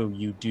through,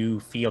 you do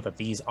feel that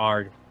these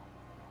are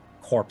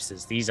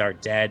corpses. These are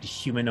dead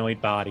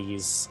humanoid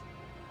bodies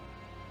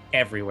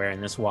everywhere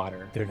in this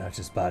water. They're not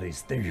just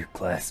bodies, they're your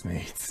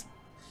classmates.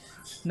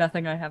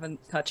 Nothing I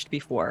haven't touched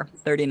before.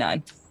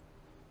 39.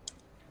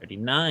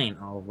 39.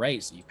 All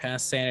right, so you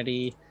pass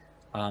sanity.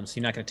 So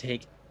you're not going to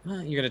take.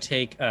 You're going to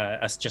take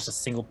just a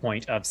single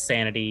point of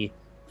sanity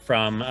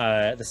from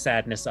the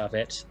sadness of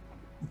it,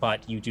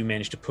 but you do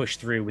manage to push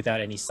through without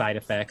any side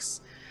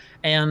effects.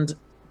 And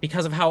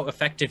because of how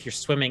effective your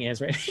swimming is,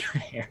 right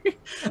here,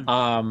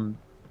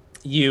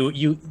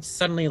 you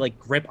suddenly like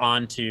grip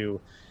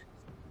onto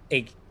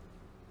a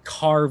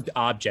carved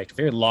object,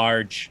 very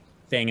large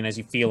thing, and as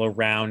you feel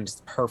around,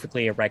 it's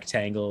perfectly a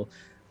rectangle.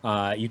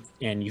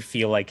 You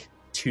feel like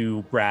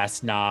 2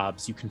 brass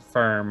knobs. You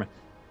confirm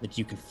that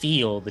you can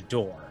feel the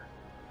door.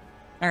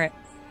 All right.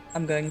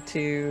 I'm going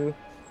to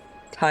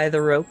tie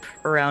the rope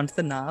around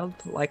the knob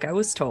like I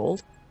was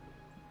told.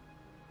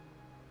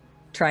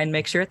 Try and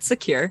make sure it's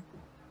secure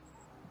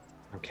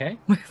Okay,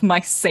 with my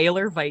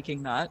sailor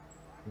Viking knot.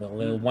 a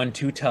little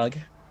 1-2 tug.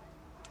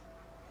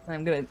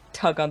 I'm going to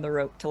tug on the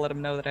rope to let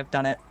him know that I've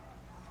done it.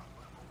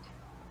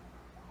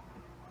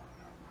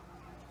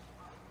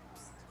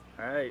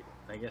 All right,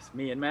 I guess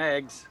me and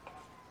Mags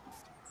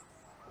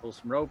pull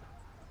some rope.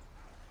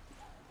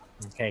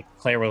 Okay,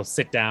 Claire will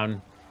sit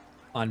down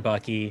on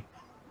Bucky,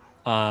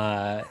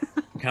 kind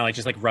of like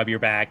just like rub your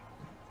back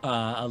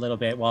a little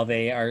bit while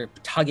they are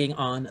tugging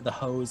on the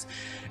hose.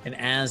 And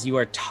as you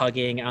are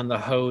tugging on the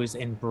hose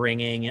and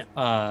bringing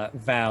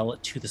Val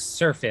to the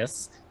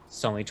surface,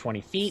 it's only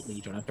 20 feet,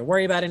 you don't have to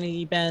worry about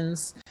any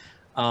bends.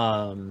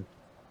 The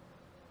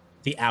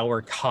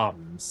hour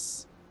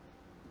comes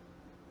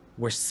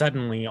where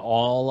suddenly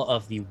all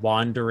of the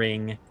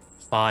wandering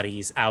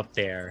bodies out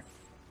there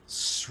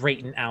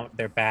straighten out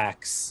their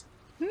backs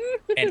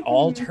and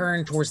all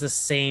turn towards the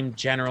same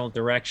general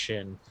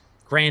direction.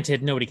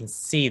 Granted, nobody can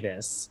see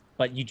this,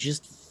 but you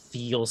just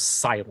feel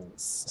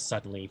silence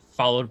suddenly,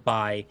 followed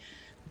by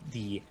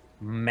the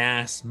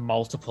mass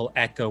multiple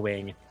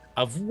echoing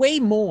of way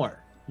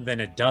more than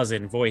a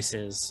dozen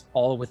voices,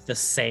 all with the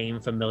same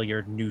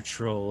familiar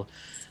neutral,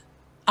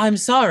 "I'm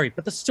sorry,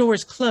 but the store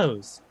is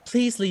closed.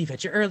 Please leave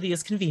at your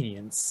earliest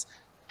convenience."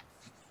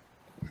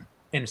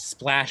 And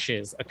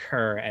splashes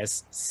occur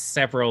as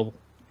several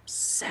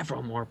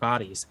more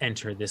bodies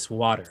enter this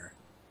water.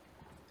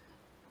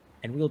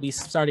 And we'll be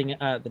starting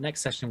the next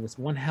session with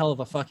one hell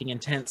of a fucking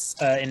intense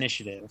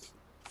initiative.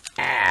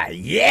 Ah,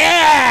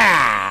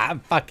 yeah! I'm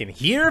fucking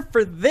here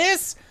for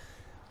this.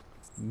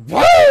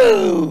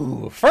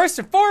 Woo! First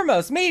and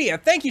foremost, Media,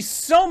 thank you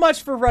so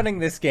much for running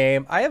this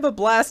game. I have a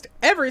blast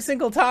every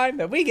single time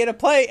that we get to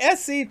play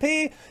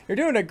SCP. You're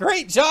doing a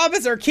great job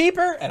as our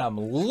keeper, and I'm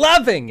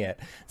loving it.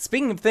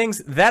 Speaking of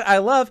things that I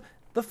love,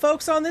 the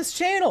folks on this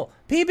channel.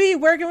 PB,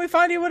 where can we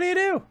find you? What do you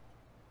do?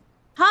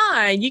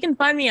 Hi, you can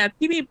find me at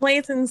PB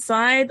Plays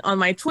Inside on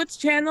my Twitch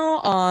channel,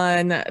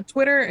 on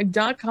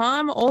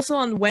twitter.com. Also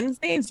on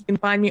Wednesdays, you can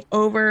find me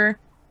over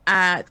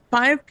at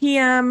 5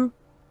 p.m.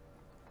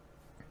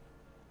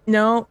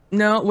 No,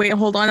 wait,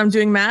 hold on. I'm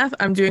doing math.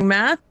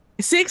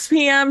 6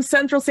 p.m.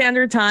 Central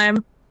Standard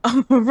Time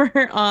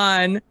over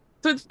on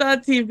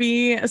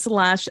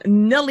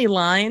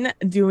twitch.tv/NillyLine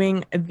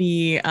doing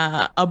the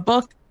a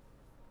book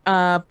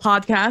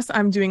podcast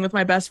I'm doing with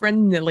my best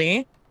friend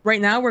Nilly. Right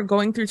now we're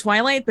going through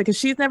Twilight because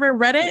she's never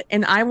read it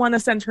and I want to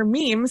send her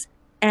memes,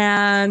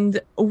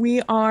 and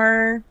we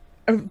are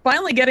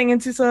finally getting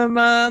into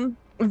some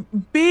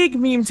big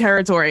meme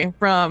territory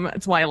from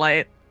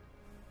Twilight.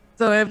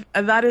 So if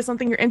that is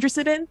something you're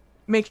interested in,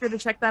 make sure to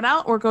check that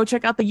out, or go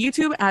check out the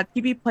YouTube at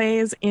PB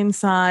Plays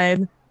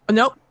Inside.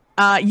 Nope.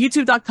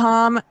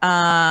 YouTube.com.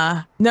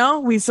 No,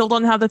 we still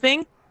don't have the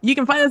thing. You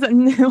can find us at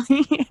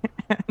Nilly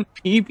and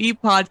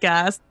PB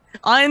Podcast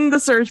on the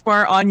search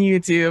bar on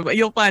YouTube.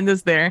 You'll find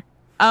us there.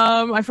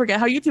 I forget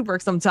how YouTube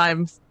works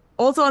sometimes.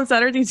 Also on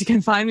Saturdays, you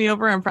can find me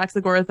over on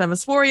Praxagora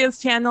Themysphoria's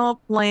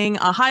channel playing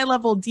a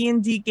high-level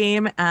D&D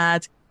game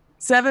at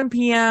 7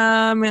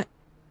 p.m.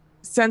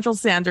 Central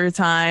Standard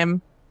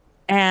Time.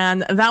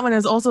 And that one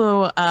is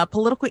also a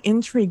political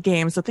intrigue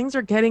game. So things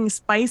are getting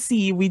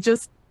spicy. We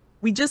just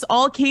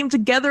all came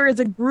together as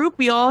a group.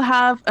 We all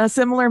have a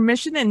similar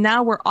mission, and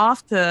now we're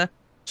off to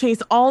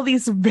chase all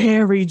these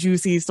very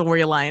juicy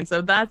storylines. So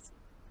if that's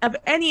of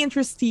any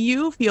interest to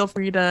you, feel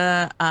free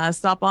to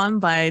stop on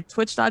by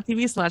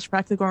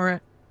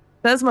twitch.tv/Praxagora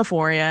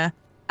Thesmophoria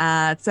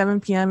at 7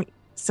 p.m.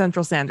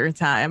 Central Standard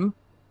Time.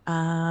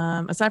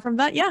 Aside from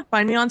that, yeah,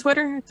 find me on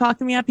Twitter. Talk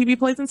to me at PB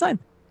Plays Inside.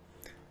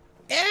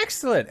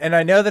 Excellent. And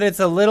I know that it's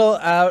a little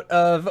out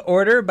of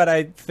order, but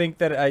I think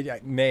that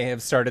I may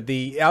have started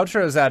the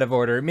outros out of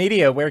order.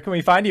 Media, where can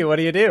we find you? What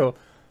do you do?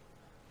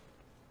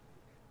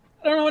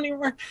 I don't know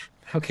anymore.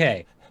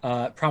 Okay.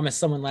 Promised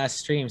someone last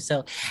stream.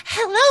 So,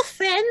 hello,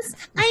 friends.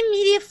 I'm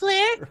Media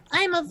Flare.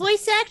 I'm a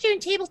voice actor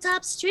and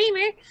tabletop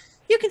streamer.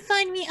 You can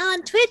find me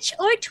on Twitch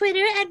or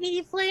Twitter at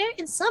Media Flare,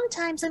 and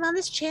sometimes I'm on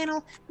this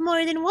channel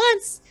more than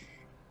once.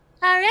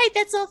 All right,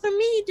 that's all from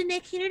me,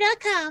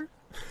 DanaeKeener.com.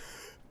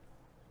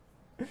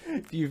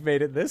 If you've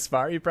made it this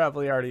far, you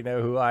probably already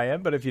know who I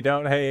am, but if you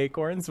don't, hey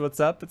Acorns,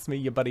 what's up? It's me,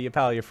 your buddy, your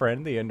pal, your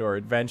friend, the Indoor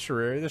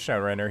Adventurer, the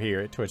showrunner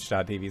here at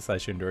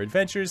twitch.tv/Indoor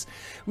Adventures.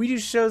 We do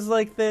shows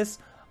like this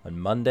on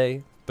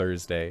Monday,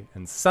 Thursday,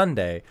 and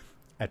Sunday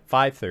at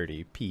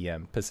 5:30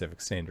 p.m. Pacific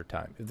Standard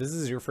Time. If this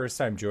is your first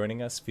time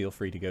joining us, feel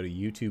free to go to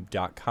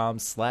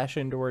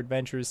youtube.com/Indoor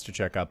Adventures to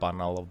check up on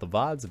all of the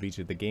VODs of each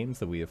of the games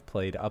that we have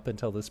played up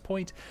until this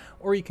point,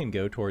 or you can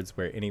go towards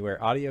where anywhere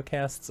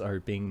audiocasts are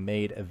being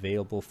made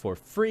available for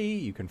free.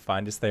 You can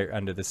find us there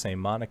under the same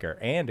moniker.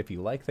 And if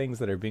you like things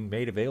that are being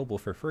made available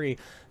for free,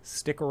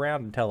 stick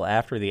around until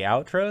after the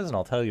outros, and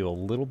I'll tell you a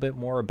little bit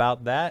more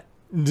about that.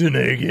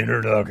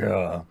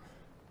 DanaeKeener.com.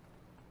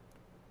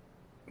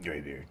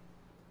 Graybeard.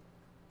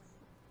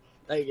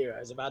 Thank you. I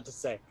was about to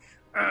say,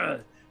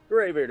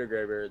 Graybeard or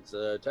Graybeard's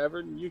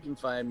Tavern. You can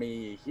find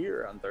me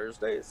here on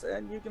Thursdays,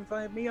 and you can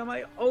find me on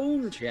my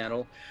own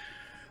channel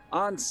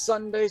on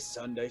Sunday,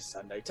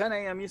 10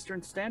 a.m.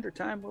 Eastern Standard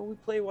Time, where we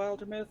play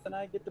Wildermyth, and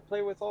I get to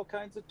play with all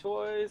kinds of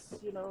toys,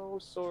 you know,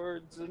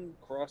 swords and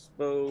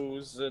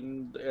crossbows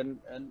and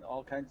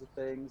all kinds of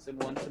things.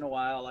 And once in a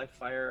while, I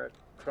fire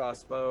a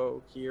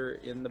crossbow here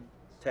in the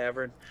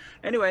tavern.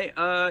 Anyway,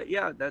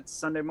 yeah, that's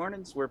Sunday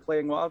mornings. We're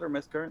playing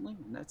Wildermyth currently,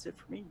 and that's it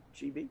for me,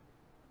 GB.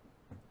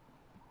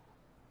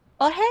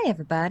 Oh, hey,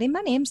 everybody.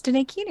 My name's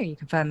Danae Keener. You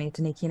can find me at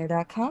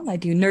DanaeKeener.com. I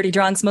do nerdy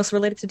drawings most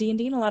related to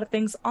D&D and a lot of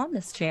things on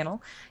this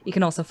channel. You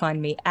can also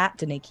find me at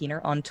Danae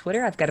Keener on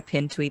Twitter. I've got a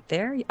pinned tweet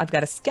there. I've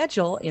got a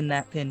schedule in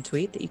that pinned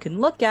tweet that you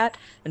can look at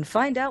and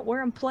find out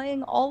where I'm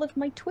playing all of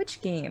my Twitch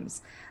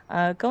games.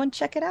 Go and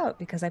check it out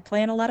because I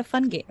play in a lot of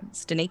fun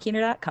games.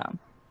 DanaeKeener.com.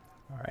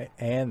 All right,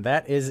 and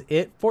that is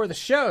it for the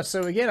show.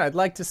 So again, I'd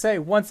like to say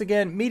once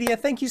again, Media,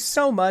 thank you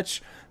so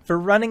much for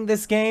running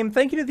this game.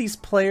 Thank you to these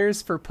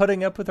players for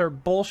putting up with our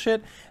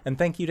bullshit, and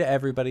thank you to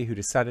everybody who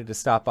decided to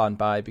stop on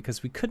by,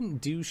 because we couldn't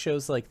do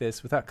shows like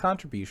this without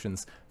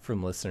contributions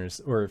from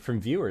listeners or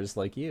from viewers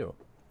like you.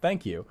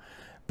 Thank you.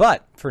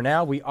 But for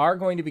now, we are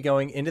going to be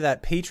going into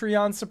that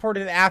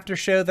Patreon-supported after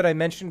show that I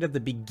mentioned at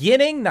the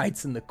beginning,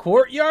 Nights in the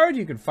Courtyard.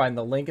 You can find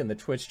the link in the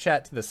Twitch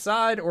chat to the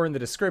side or in the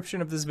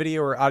description of this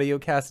video or audio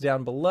cast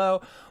down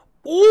below.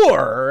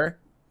 Or,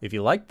 if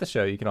you like the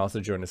show, you can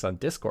also join us on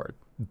Discord.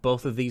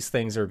 Both of these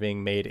things are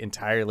being made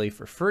entirely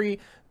for free,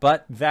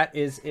 but that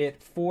is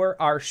it for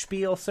our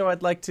spiel. So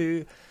I'd like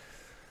to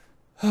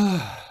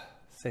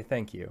say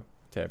thank you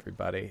to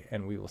everybody,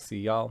 and we will see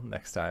y'all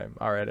next time.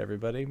 All right,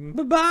 everybody.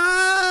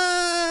 Bye-bye!